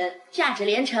人参，价值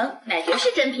连城，乃绝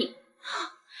世珍品。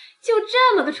就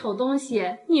这么个丑东西，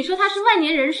你说它是万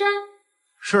年人参？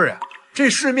是呀，这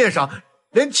市面上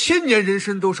连1000年人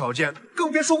参都少见，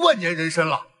更别说万年人参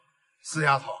了。死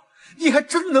丫头，你还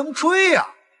真能追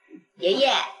呀！爷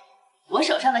爷，我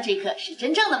手上的这颗是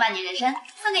真正的万年人参，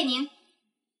送给您。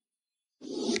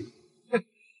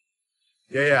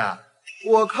爷爷，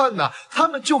我看呐，他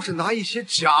们就是拿一些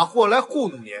假货来糊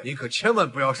弄您，您可千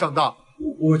万不要上当。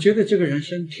我觉得这个人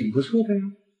参挺不错的呀。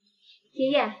爷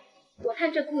爷，我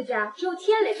看这顾家只有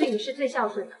天磊对你是最孝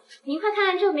顺的。您快看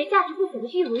看这枚价值不菲的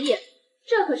玉如意，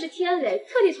这可是天磊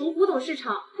特地从古董市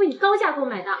场为你高价购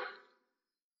买的。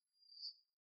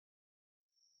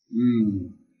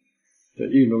这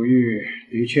玉如玉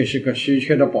的确是个稀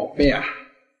缺的宝贝啊。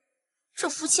这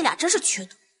夫妻俩真是缺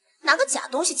德，拿个假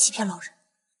东西欺骗老人。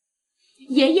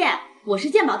爷爷，我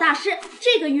是鉴宝大师，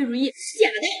这个玉如意是假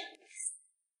的，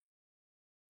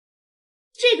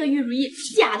这个玉如意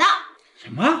是假的。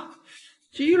什么？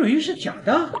这玉如意是假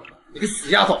的？你个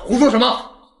死丫头，胡说什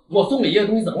么？我送给爷爷的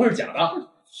东西怎么会是假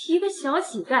的？一个小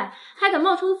乞丐还敢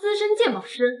冒充资深鉴宝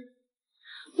师，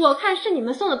我看是你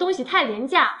们送的东西太廉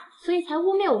价，所以才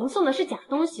污蔑我们送的是假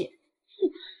东西。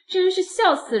哼，真是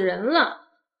笑死人了。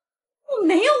我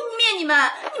没有污蔑你们，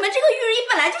你们这个玉如意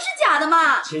本来就是假的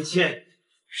嘛。芊芊，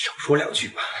少说2句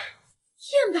嘛。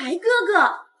燕白哥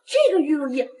哥，这个玉如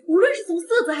意无论是从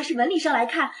色泽还是纹理上来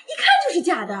看，一看就是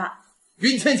假的。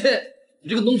云芊芊，你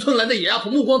这个农村来的野丫头，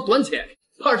目光短浅，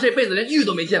怕是这辈子连玉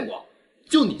都没见过。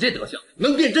就你这德行，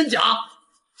能辨真假？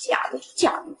假的是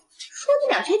假的，说你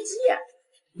两缺鸡眼。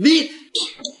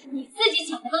你自己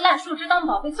抢了个烂树枝当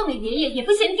宝贝送给爷爷，也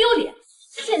不嫌丢脸。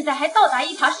现在还倒打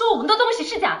一耙说我们的东西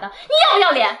是假的，你要不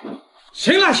要脸？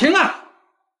行了，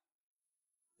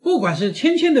不管是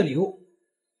芊芊的礼物，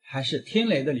还是天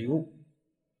雷的礼物，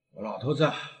我老头子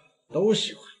都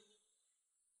喜欢。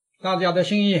大家的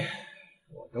心意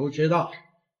我都知道，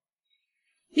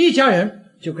一家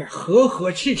人就该和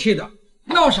和气气的，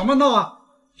闹什么闹啊？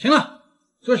行了，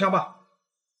坐下吧。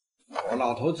我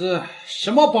老头子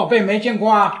什么宝贝没见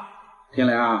过啊？天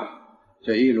雷啊，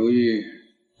这玉如意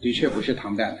的确不是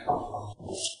唐代的，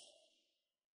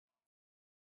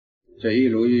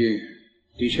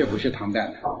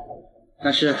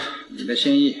但是你的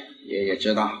心意爷爷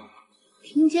知道。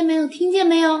听见没有？听见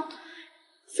没有？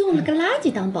送了个垃圾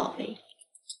当宝贝。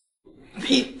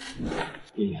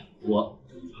爷爷，我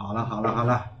好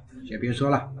了，先别说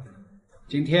了。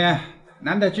今天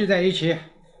难得聚在一起，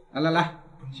来，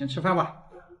先吃饭吧。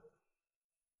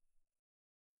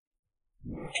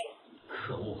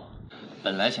可恶！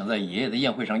本来想在爷爷的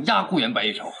宴会上压顾延白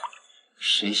一筹，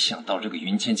谁想到这个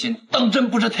云芊芊当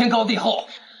真不知天高地厚。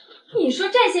你说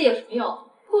这些有什么用？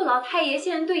顾老太爷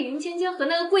现在对云芊芊和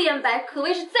那个顾燕白可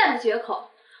谓是赞不绝口。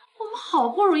我们好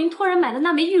不容易托人买的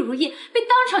那枚玉如意，被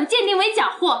当场鉴定为假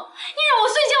货，你让我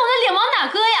碎下我的脸往哪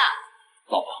搁呀？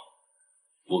爸爸，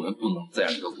我们不能再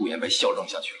让这个顾延白嚣张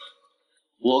下去了。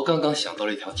我刚刚想到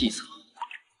了一条计策，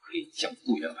可以将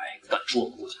顾延白赶出我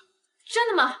们顾家。真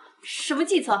的吗？什么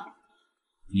计策？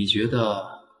你觉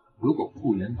得，如果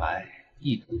顾延白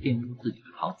意图玷污自己的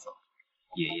堂嫂，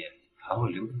爷爷还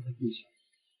会留他在顾家？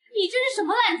你这是什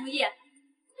么烂主意？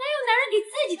难有男人给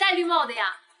自己戴绿帽的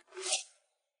呀？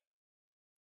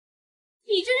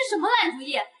你这是什么烂主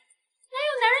意？哪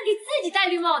有男人给自己戴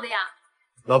绿帽的呀？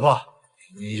老婆，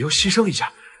你就牺牲一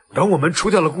下，等我们除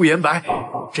掉了顾延白，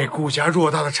这顾家偌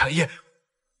大的产业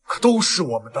可都是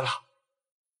我们的了。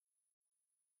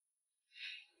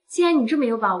既然你这么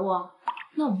有把握，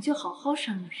那我们就好好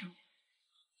商量商量。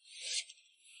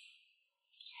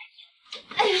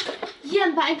哎呀，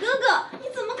燕白哥哥，你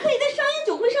怎么可以在商业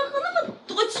酒会上喝那么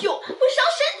多酒，会伤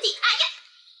身体？哎呀！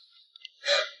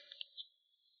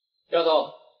丫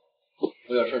头，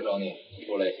我有事找你，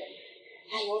出来一下。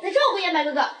哎呀，我在照顾燕白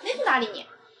哥哥，没空搭理你。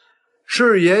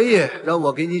是爷爷让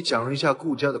我给你讲一下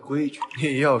顾家的规矩，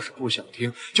你要是不想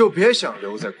听，就别想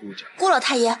留在顾家。顾老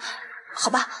太爷，好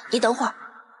吧，你等会儿。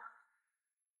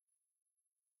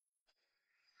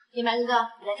燕白哥哥，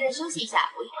你在这儿休息一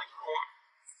下，我一会儿就回来。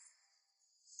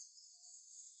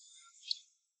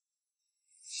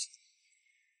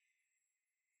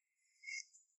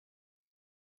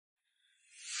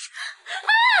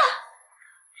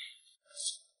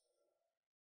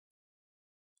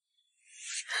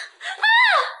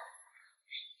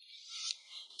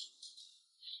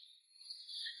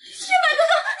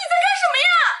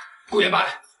顾延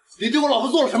白，你对我老婆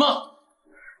做了什么？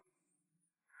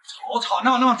吵吵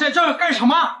闹闹在这儿干什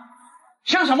么？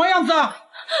像什么样子啊？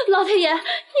老太爷，你可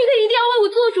一定要为我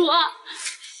做主啊！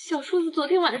小叔子昨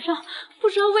天晚上不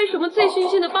知道为什么醉醺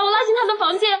醺的把我拉进他的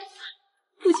房间，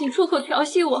不仅出口调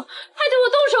戏我，还对我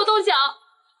动手动脚。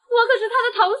我可是他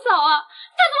的堂嫂啊，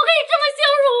他怎么可以这么羞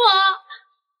辱我？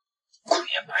顾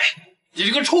延白，你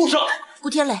这个畜生！顾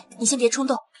天磊，你先别冲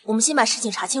动，我们先把事情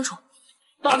查清楚。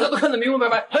大家都看得明明白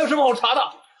白，还有什么好查的？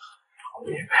顾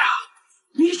延白啊，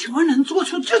你怎么能做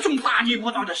出这种大逆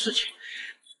不道的事情？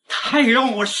太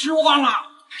让我失望了。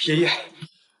爷爷，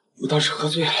我当时喝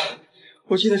醉了，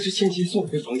我记得是倩倩送我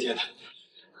回房间的，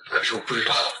可是我不知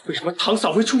道为什么堂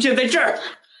嫂会出现在这儿。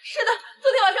是的，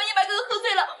昨天晚上燕白哥哥喝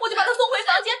醉了，我就把他送回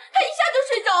房间，他一下就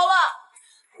睡着了。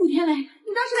顾天磊，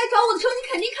你当时来找我的时候，你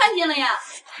肯定看见了呀。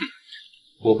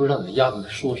我不知道你丫头在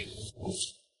说什么。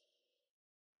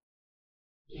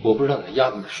我不知道你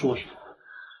丫头在说什么。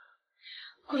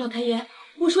顾老太爷，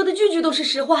我说的句句都是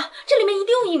实话，这里面一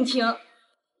定有隐情。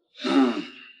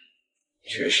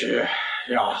确实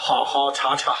要好好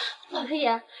查查。老太爷，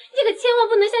你可千万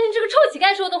不能相信这个臭乞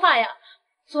丐说的话呀！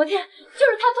昨天就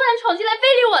是他突然闯进来非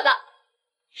礼我的，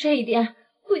这一点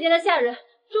顾家的下人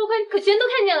周宽可全都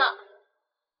看见了。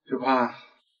周宽，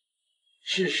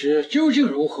事实究竟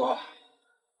如何？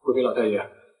回禀老太爷，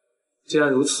既然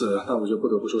如此，那我就不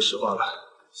得不说实话了。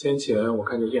先前我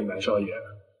看见燕白少爷，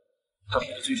他喝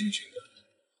得醉醺醺的，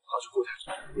跑去顾太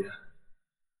太房间，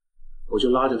我就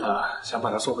拉着他想把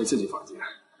他送回自己房间，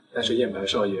但是燕白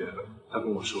少爷他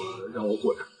跟我说让我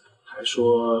滚，还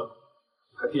说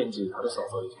他惦记他的嫂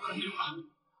嫂已经很久了。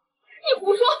你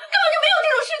胡说，根本就没有这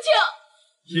种事情。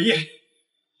爷爷，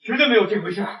绝对没有这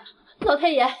回事。老太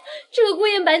爷，这个顾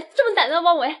燕白这么胆大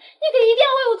妄为，你可一定要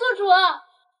为我做主啊！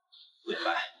顾延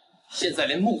白，现在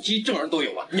连目击证人都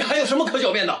有了，你还有什么可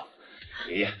狡辩的？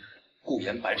爷爷，顾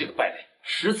延白这个败类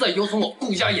实在有损我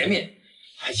顾家颜面，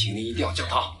还请您一定要将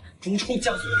他逐出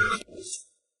家族。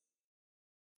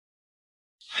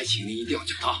还请您一定要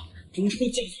将他逐出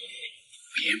家族。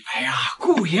延白啊，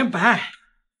顾延白，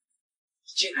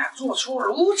竟然做出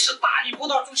如此大逆不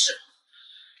道之事，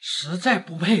实在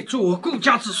不配做我顾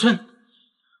家子孙。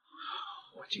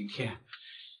我今天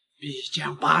必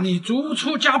将把你逐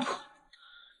出家谱，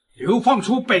流放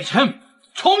出北城，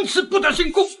从此不得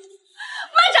行顾。慢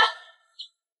着！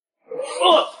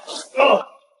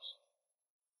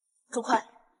周宽，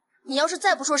你要是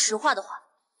再不说实话的话，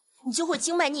你就会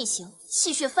经脉逆行，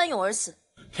气血翻涌而死。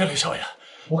天磊少爷，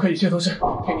我可一切都是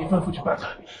听您吩咐去办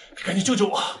的，赶紧救救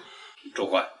我！周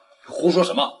宽，胡说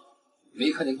什么？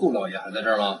没看见顾老爷还在这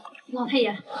儿吗？老太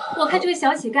爷，我看这个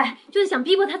小乞丐就是想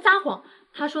逼迫他撒谎，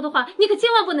他说的话你可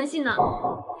千万不能信呢。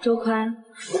周宽，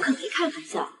我可没开玩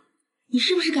笑，你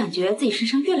是不是感觉自己身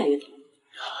上越来越痛？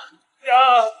呀，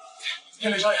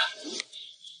天磊少爷，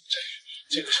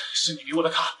这个是你给我的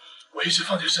卡，我一直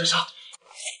放在身上。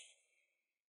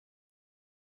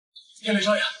天磊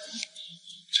少爷，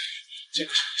这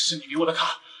个是你给我的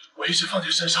卡，我一直放在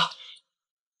身上。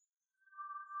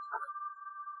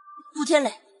顾天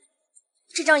磊，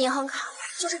这张银行卡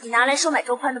就是你拿来收买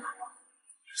周宽的吧？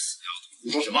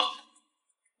你说什么？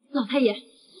老太爷，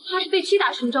他是被屈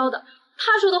打成招的，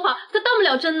他说的话可当不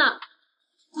了真呢。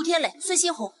顾天磊、孙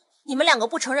新红，你们两个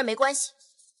不承认没关系。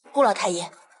顾老太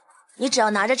爷，你只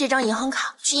要拿着这张银行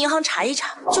卡去银行查一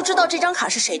查，就知道这张卡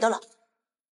是谁的了。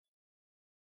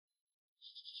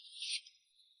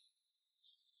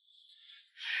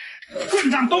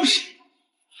混账东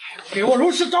给我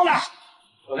如实招来！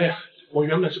老太爷，我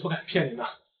原本是不敢骗您的。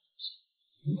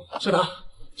是的，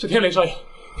是天雷少爷，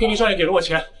天雷少爷给了我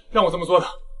钱，让我这么做的。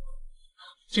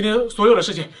今天所有的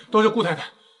事情都是顾太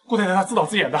太她自导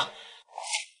自演的，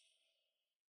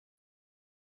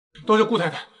都是顾太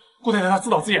太她自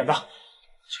导自演的。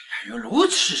竟然有如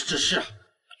此之事！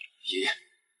爷爷，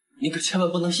你可千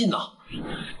万不能信呐！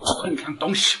混账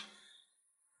东西！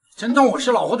真当我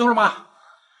是老糊涂了吗？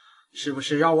是不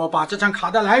是要我把这张卡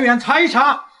的来源查一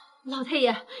查？老太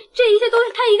爷，这一切都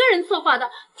是他一个人策划的，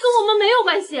跟我们没有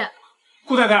关系。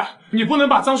顾太太，你不能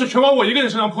把脏事全往我一个人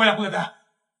身上泼呀，顾太太。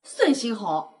孙新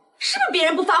红，是不是别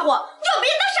人不发火，你把别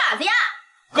人当傻子呀？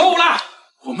够了！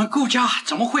我们顾家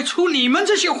怎么会出你们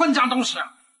这些混账东西？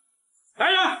来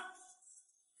人，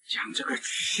将这个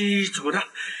欺主的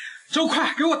周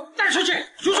快给我带出去，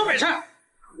逐出北城！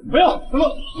不要，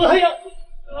老太爷。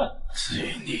至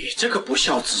于你这个不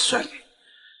孝子孙，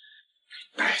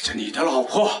带着你的老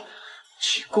婆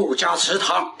去顾家祠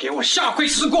堂给我下跪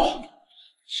思过。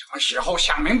什么时候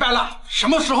想明白了，什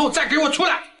么时候再给我出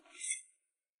来。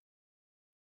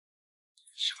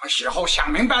什么时候想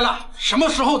明白了，什么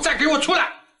时候再给我出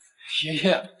来。爷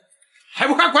爷，还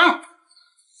不快滚！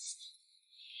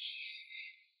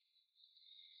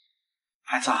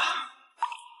孩子，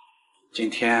今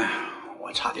天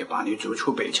我差点把你逐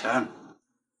出北城，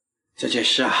这件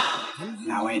事啊，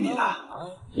难为你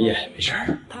了。爷爷，没事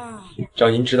儿，只要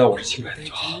您知道我是清白的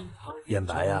就好。燕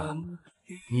白呀，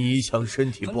你一向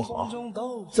身体不好，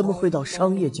怎么会到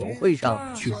商业酒会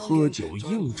上去喝酒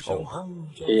应酬啊？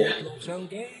爷爷，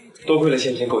多亏了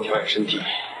先前给我调养身体，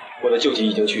我的旧疾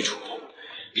已经去除，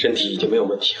身体已经没有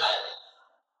问题了。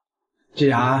既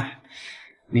然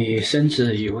你身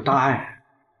子有大碍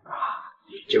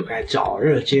你就该早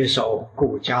日接手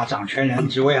顾家掌权人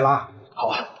之位了。好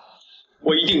啊，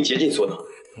我一定竭尽所能，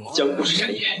将顾氏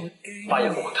产业发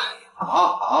扬光大。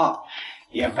好，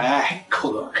燕白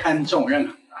可堪重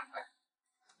任。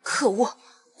可恶！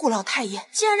顾老太爷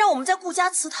竟然让我们在顾家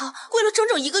祠堂跪了整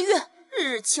整1个月，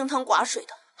日日清汤寡水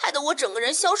的，害得我整个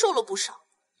人消瘦了不少。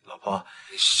老婆，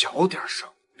你小点声，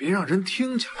别让人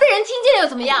听见。被人听见又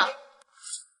怎么样？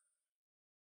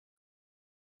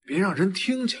别让人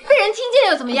听见。被人听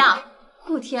见又怎么样？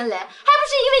顾天雷，还不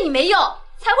是因为你没用，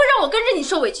才会让我跟着你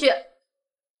受委屈。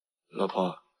老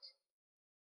婆，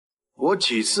我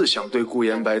几次想对顾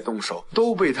延白动手，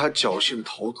都被他侥幸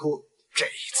逃脱。这一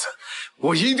次，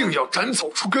我一定要斩草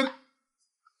除根。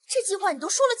这句话你都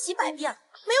说了几百遍了，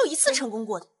没有一次成功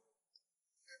过的。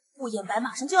顾延白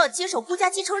马上就要接手顾家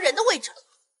继承人的位置了，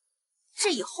这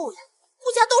以后呀，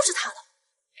顾家都是他的。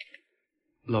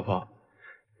老婆，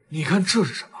你看这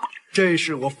是什么？这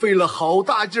是我费了好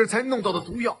大劲才弄到的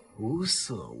毒药，无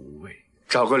色无味。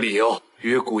找个理由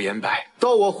约顾延白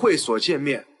到我会所见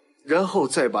面，然后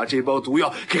再把这包毒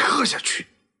药给喝下去。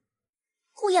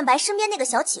顾延白身边那个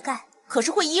小乞丐可是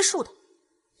会医术的，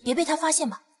别被他发现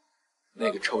吧。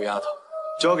那个臭丫头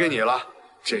交给你了，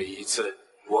这一次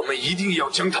我们一定要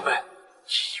将他们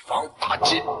一网打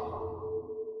尽。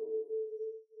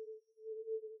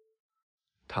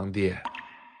堂弟，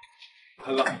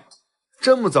堂哥，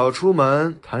这么早出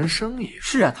门谈生意？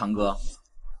是啊，堂哥。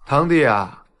堂弟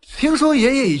啊，听说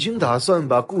爷爷已经打算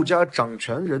把顾家掌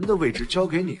权人的位置交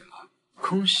给你了，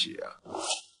恭喜啊！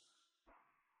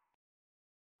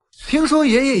听说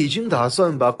爷爷已经打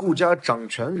算把顾家掌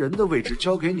权人的位置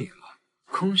交给你了，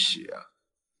恭喜啊！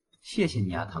谢谢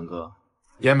你啊，堂哥。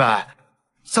延白，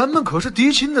咱们可是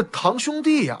嫡亲的堂兄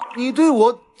弟呀，你对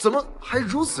我怎么还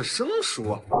如此生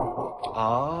疏啊？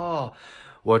哦，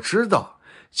我知道，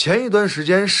前一段时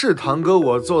间是堂哥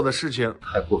我做的事情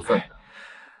太过分了。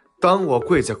当我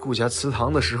跪在顾家祠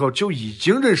堂的时候，就已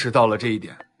经认识到了这一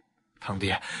点。堂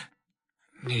弟，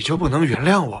你就不能原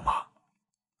谅我吗？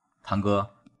堂哥，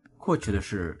过去的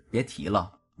事别提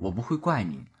了，我不会怪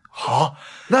你。好，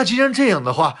那既然这样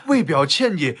的话，为表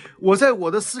歉意，我在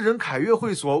我的私人凯悦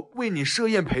会所为你设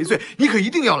宴赔罪，你可一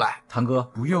定要来。堂哥，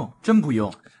不用，真不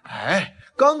用。哎，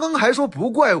刚刚还说不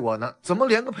怪我呢，怎么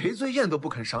连个赔罪宴都不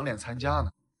肯赏脸参加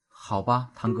呢？好吧，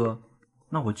堂哥，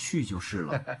那我去就是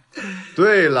了。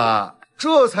对了，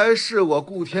这才是我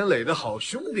顾天磊的好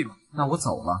兄弟嘛。那我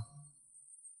走了。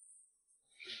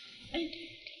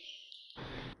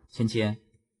芊芊，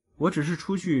我只是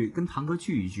出去跟堂哥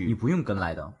聚一聚，你不用跟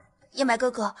来的。燕白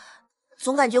哥哥，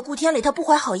总感觉顾天磊他不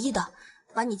怀好意的，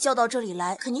把你叫到这里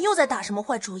来，肯定又在打什么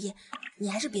坏主意，你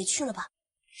还是别去了吧。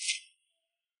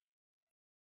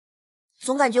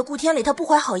总感觉顾天磊他不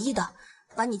怀好意的，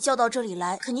把你叫到这里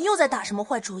来，肯定又在打什么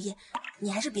坏主意，你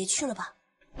还是别去了吧。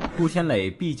顾天磊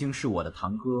毕竟是我的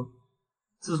堂哥，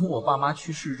自从我爸妈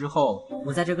去世之后，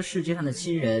我在这个世界上的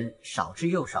亲人少之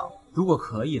又少。如果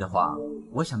可以的话，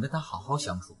我想跟他好好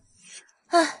相处。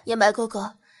哎，颜白哥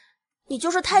哥，你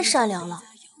就是太善良了，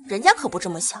人家可不这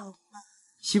么想。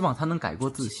希望他能改过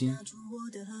自新。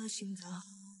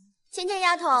芊芊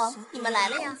丫头，你们来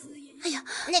了呀！哎呀，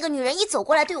那个女人一走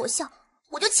过来对我笑，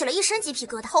我就起了一身鸡皮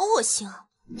疙瘩，好恶心啊！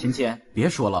芊芊，别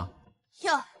说了。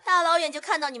哟，大老远就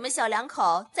看到你们小两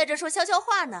口在这说悄悄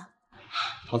话呢。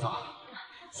桃子，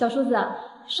小叔子，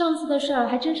上次的事儿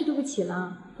还真是对不起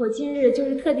了，我今日就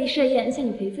是特地设宴向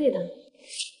你赔罪的。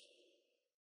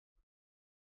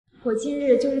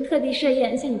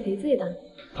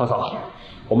桃子，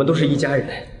我们都是一家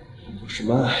人，有什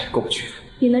么过不去的？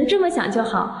你能这么想就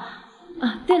好。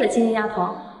啊，对了，芊芊丫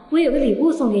头，我有个礼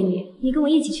物送给你，你跟我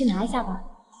一起去拿一下吧。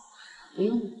不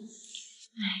用了。哎呀，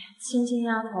芊芊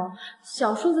丫头，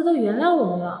小叔子都原谅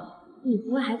我们了，你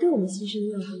不会还对我们心生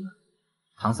怨恨吧？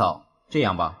堂嫂，这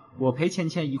样吧，我陪芊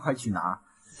芊一块去拿。啊，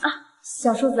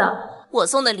小叔子，我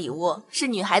送的礼物是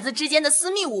女孩子之间的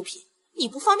私密物品，你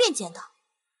不方便见到。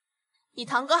你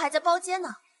堂哥还在包间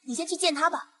呢，你先去见他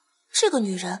吧。这个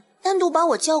女人单独把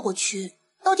我叫过去，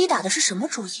到底打的是什么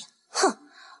主意？哼，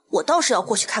我倒是要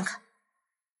过去看看。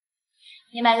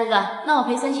明白哥哥，那我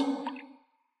陪孙女。顾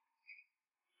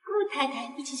太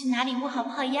太，一起去拿礼物好不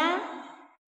好呀？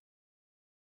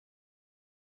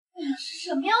哎呀，是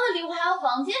什么样的礼物还要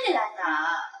房间里来拿？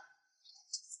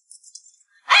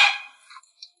哎，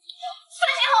孙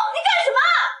晴红，你干什么？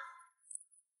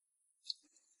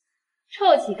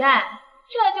臭乞丐，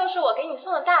这就是我给你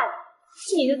送的大礼，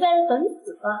你就在这等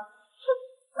死吧！哼！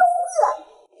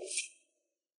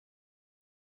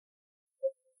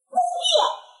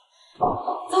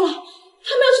糟了，他们要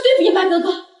去对付颜白哥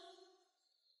哥。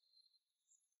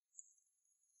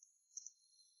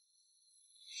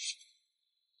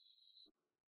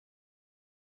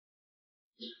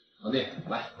堂弟，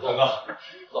来，堂哥，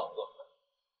坐。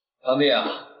堂弟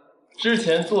啊，之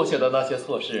前做下的那些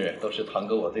错事，都是堂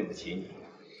哥我对不起你。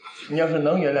你要是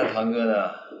能原谅堂哥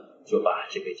呢，就把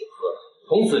这杯酒喝了。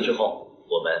从此之后，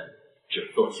我们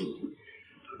只做兄弟。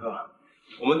堂哥，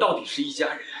我们到底是一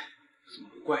家人，怎么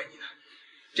会怪你呢？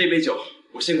这杯酒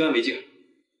我先干为敬。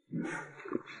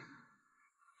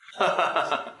哈哈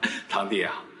哈，堂弟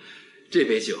啊，这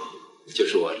杯酒就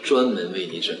是我专门为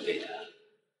你准备的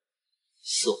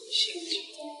送行酒。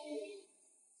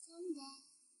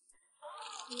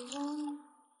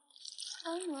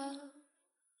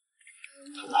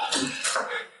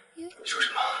你说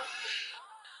什么？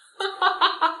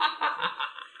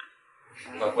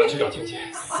我去找芊芊。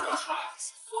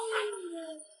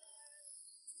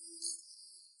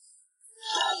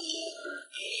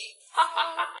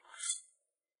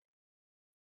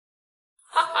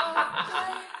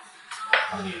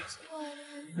堂弟，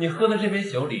你喝的这杯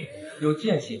酒里有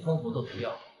见血封喉的毒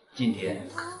药，今天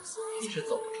你是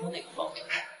走不出那个房子。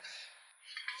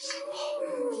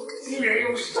你也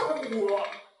要杀我？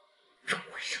这为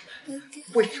什么？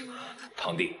为什么？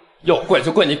堂弟，要怪就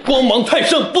怪你光芒太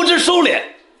盛，不知收敛。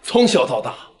从小到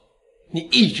大，你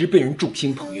一直被人众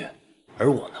星捧月，而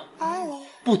我呢，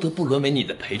不得不沦为你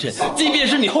的陪衬。即便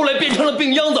是你后来变成了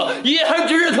病秧子，也还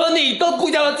只认可你当顾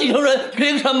家的继承人。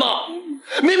凭什么？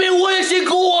明明我也辛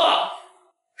苦啊！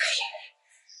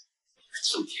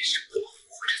今天是我活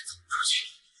着走出去，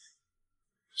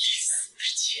临死之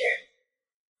前，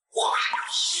我还要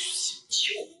一续请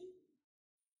求。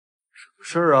什么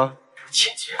事儿啊？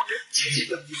芊芊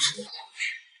的不是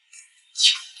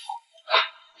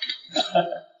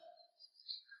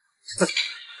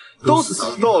我都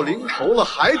死到临头了，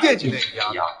还惦记那个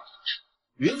丫头。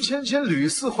云芊芊屡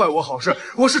次坏我好事，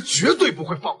我是绝对不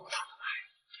会放过她的。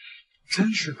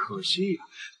真是可惜呀，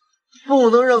不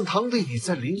能让堂弟你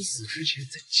在临死之前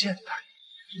再见她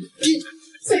一眼。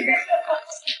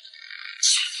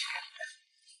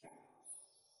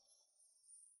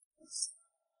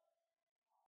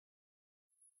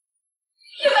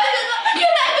月白哥哥，月白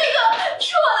哥哥，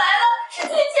是我来了，是芊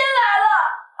芊来了。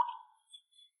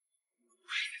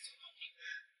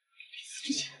临死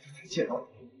之前再见到你。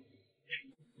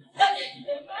月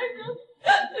白哥哥，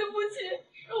对不起，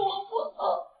是我不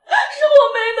好，是我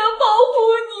没能保护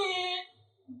你。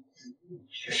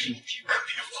也是你挺可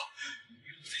怜我，没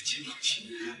能再见到你。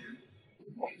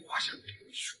我话想对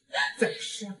你说，再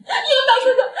说。月白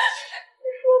哥哥，你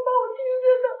说吧，我听着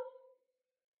呢。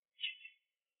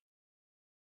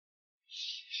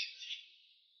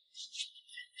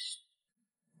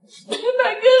月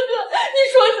白哥哥，你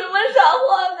说什么傻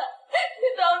话呢？知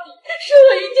道你是我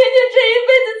与芊芊这一辈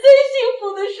子最幸福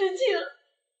的事情。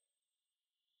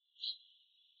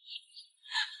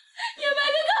月白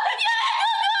哥哥，月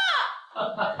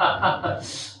白哥哥！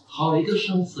好一个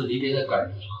生死离别的感人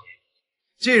场面。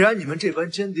既然你们这般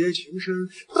间谍情深，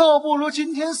倒不如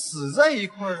今天死在一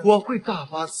块儿。我会大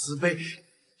发慈悲，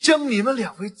将你们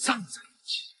两位葬在一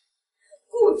起。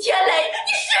顾天雷，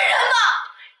你是人吗？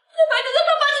燕白哥哥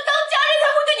他把你当家人，才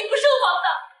会对你不胜防的。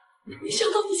没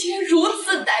想到你竟然如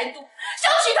此歹毒，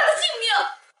想取他的性命。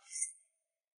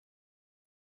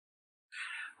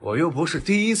我又不是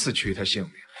第一次取他性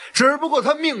命，只不过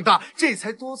他命大，这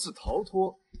才多次逃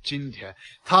脱。今天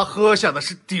他喝下的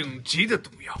是顶级的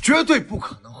毒药，绝对不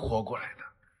可能活过来的。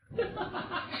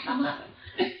什么？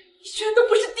你居然都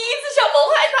不是第一次想谋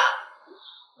害他！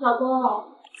老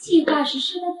公，计划实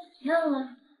施的怎么样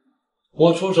了？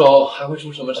我出手还会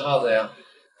出什么岔子呀？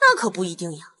那可不一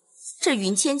定呀。这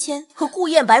云芊芊和顾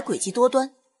燕白诡计多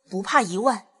端，不怕一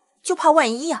万，就怕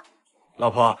万一呀。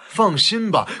老婆，放心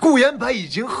吧，顾延白已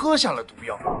经喝下了毒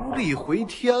药，无力回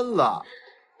天了。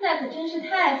那可真是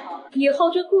太好了，以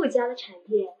后这顾家的产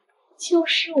业就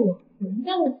是我们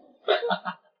的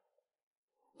了。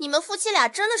你们夫妻俩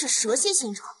真的是蛇蝎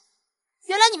心肠。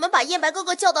原来你们把燕白哥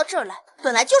哥叫到这儿来，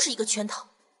本来就是一个圈套。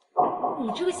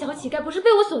你这个小乞丐不是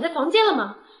被我锁在房间了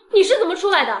吗？你是怎么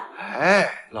出来的？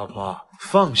哎，老婆，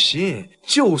放心，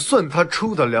就算他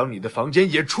出得了你的房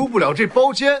间，也出不了这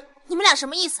包间。你们俩什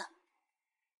么意思？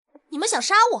你们想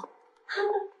杀我？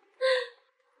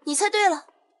你猜对了，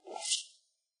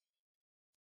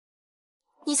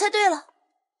你猜对了，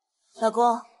老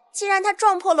公。既然他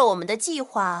撞破了我们的计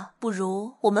划，不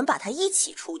如我们把他一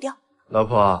起除掉。老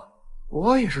婆，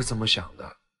我也是这么想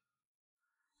的。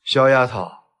小丫头，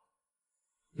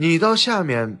你到下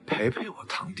面陪陪我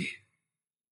堂弟。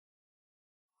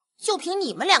就凭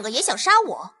你们两个也想杀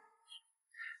我？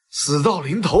死到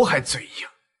临头还嘴硬。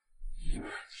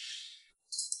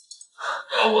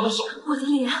我的手，我的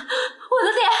脸，我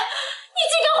的脸，你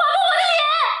竟敢划破我的脸！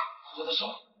我的手，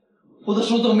我的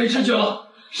手怎么没知觉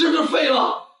了？是不是废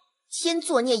了？天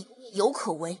作孽犹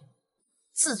可为，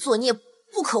自作孽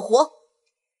不可活。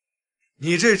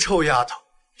你这臭丫头，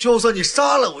就算你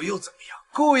杀了我又怎么样？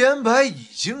顾延白已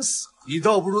经死了，你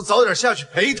倒不如早点下去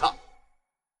陪他。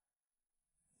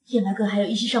燕白哥还有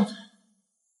一息尚存。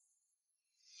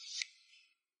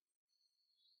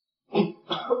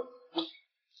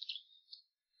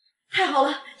太好了，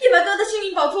燕白哥的性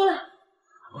命保住了。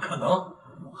怎么可能？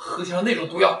喝下了那种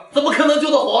毒药，怎么可能救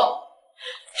得活？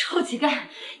臭乞丐，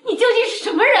你究竟是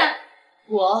什么人？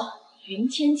我云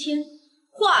芊芊，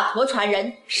华佗传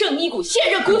人，圣医谷现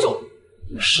任谷主。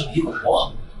圣医谷，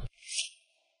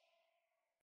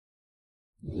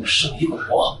圣医谷，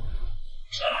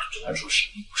传说圣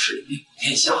医谷是名利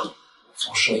天下，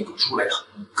从圣医谷出来的，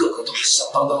个个都是响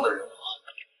当当的人物。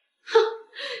哼，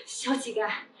小乞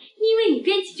丐，因为你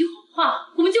编几句好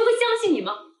话，我们就会相信你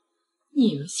吗？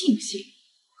你们信不信，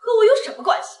和我有什么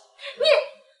关系？你。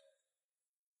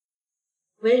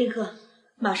喂，林克，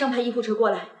马上派医护车过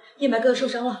来，燕白哥受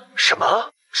伤了。什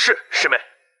么？是师妹。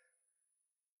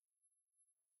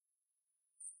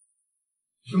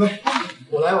师妹，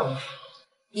我来晚了。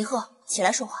林鹤，起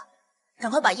来说话，赶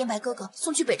快把燕白哥哥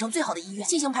送去北城最好的医院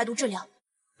进行排毒治疗。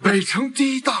北城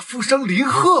第一大富商林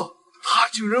鹤，他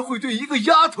竟然会对一个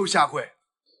丫头下跪？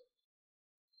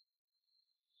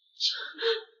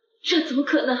这怎么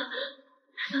可能？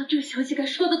难道这个小乞丐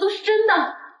说的都是真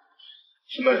的？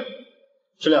师妹，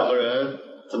这两个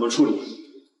人怎么处理？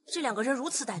这两个人如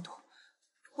此歹毒，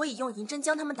我已用银针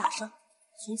将他们打伤，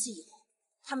从此以后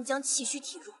他们将气虚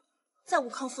体弱，再无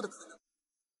康复的可能。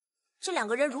这两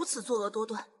个人如此作恶多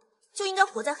端，就应该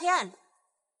活在黑暗里。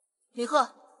李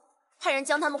贺，派人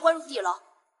将他们关入地牢，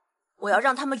我要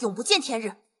让他们永不见天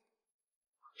日。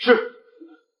是。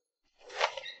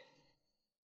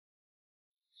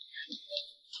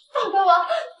放开我！放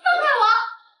开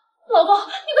我！老公，你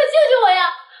快救救我呀！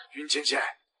云芊芊，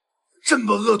这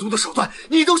么恶毒的手段，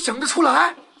你都想得出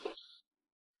来？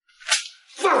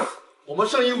放！我们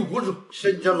圣医谷谷主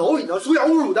是你这蝼蚁的猪羊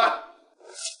侮辱的。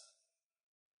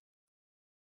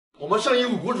我们圣医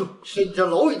谷谷主是你这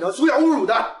蝼蚁的猪羊侮辱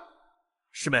的。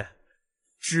师妹，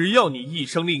只要你一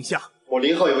声令下，我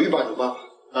林浩有100种办法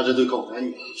让这对狗男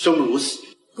女生不如死。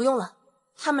不用了，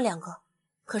他们两个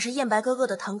可是燕白哥哥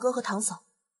的堂哥和堂嫂。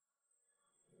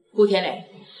顾天磊，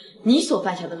你所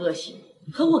犯下的恶行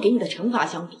和我给你的惩罚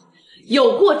相比，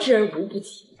有过之而无不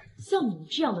及。像你们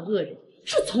这样的恶人，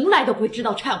是从来都不会知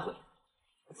道忏悔，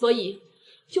所以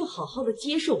就好好的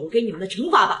接受我给你们的惩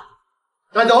罚吧。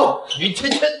带走云芊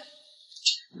芊。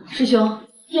师兄，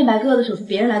燕白哥哥的手术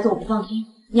别人来做我不放心，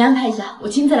你安排一下，我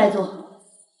亲自来做。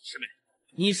师妹，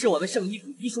你是我们圣医谷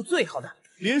医术最好的，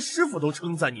连师傅都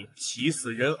称赞你起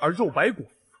死人而肉白骨。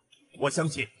我相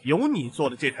信有你做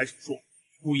的这台手术，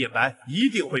顾衍白一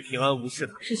定会平安无事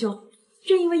的。师兄，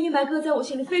正因为燕白哥在我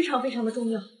心里非常非常的重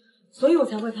要，所以我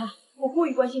才会怕我过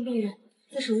于关心病人，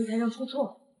在手术台上出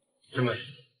错。师妹，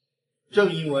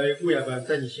正因为顾衍白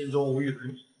在你心中无与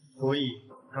伦比，所以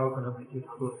才有可能比对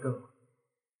他做得更好。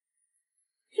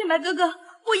燕白哥哥，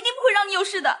我一定不会让你有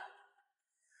事的。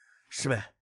师妹，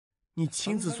你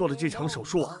亲自做的这场手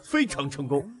术非常成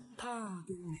功。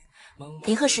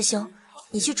林鹤师兄，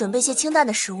你去准备些清淡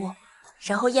的食物，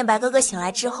然后燕白哥哥醒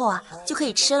来之后就可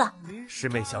以吃了。师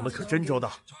妹想的可真周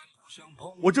到，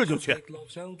我这就去。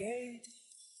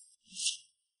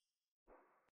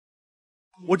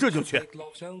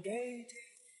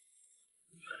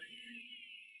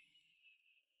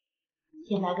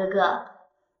燕白哥哥，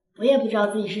我也不知道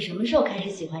自己是什么时候开始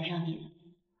喜欢上你的，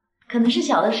可能是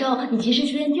小的时候你及时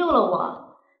出现救了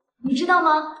我，你知道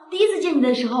吗？第一次见你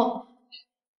的时候，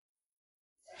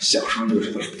小时候你有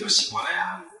什么比较喜欢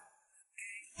呀？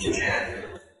甜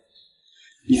甜，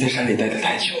你在山里待得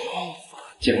太久，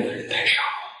见过的人太少，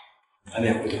难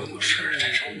免会对很多事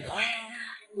产生误会。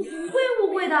你不会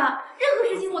误会的，任何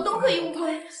事情我都可以误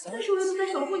会，但是我又都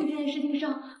在守护你这件事情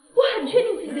上，我很确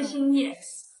定自己的心意。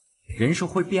人是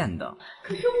会变的，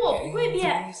可是我不会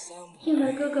变。燕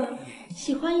白哥哥，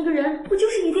喜欢一个人，不就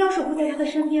是一定要守护在他的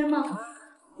身边吗？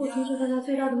我从小到大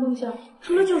最大的梦想，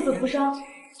除了救死扶伤，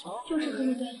就是和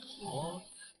你在一起。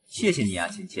谢谢你啊，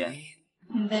芊芊。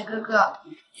燕白哥哥，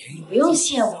你不用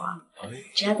谢我，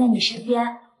只要在你身边，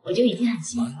我就已经很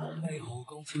幸福了。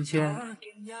芊芊，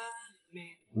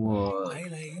我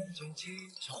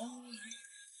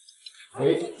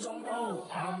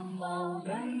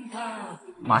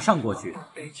马上过去。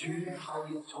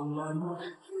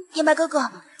燕白哥哥，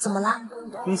怎么了？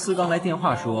公司刚来电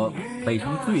话说，北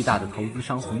城最大的投资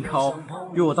商洪超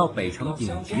约我到北城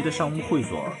顶级的商务会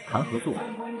所谈合作。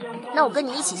那我跟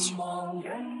你一起去。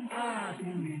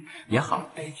也好。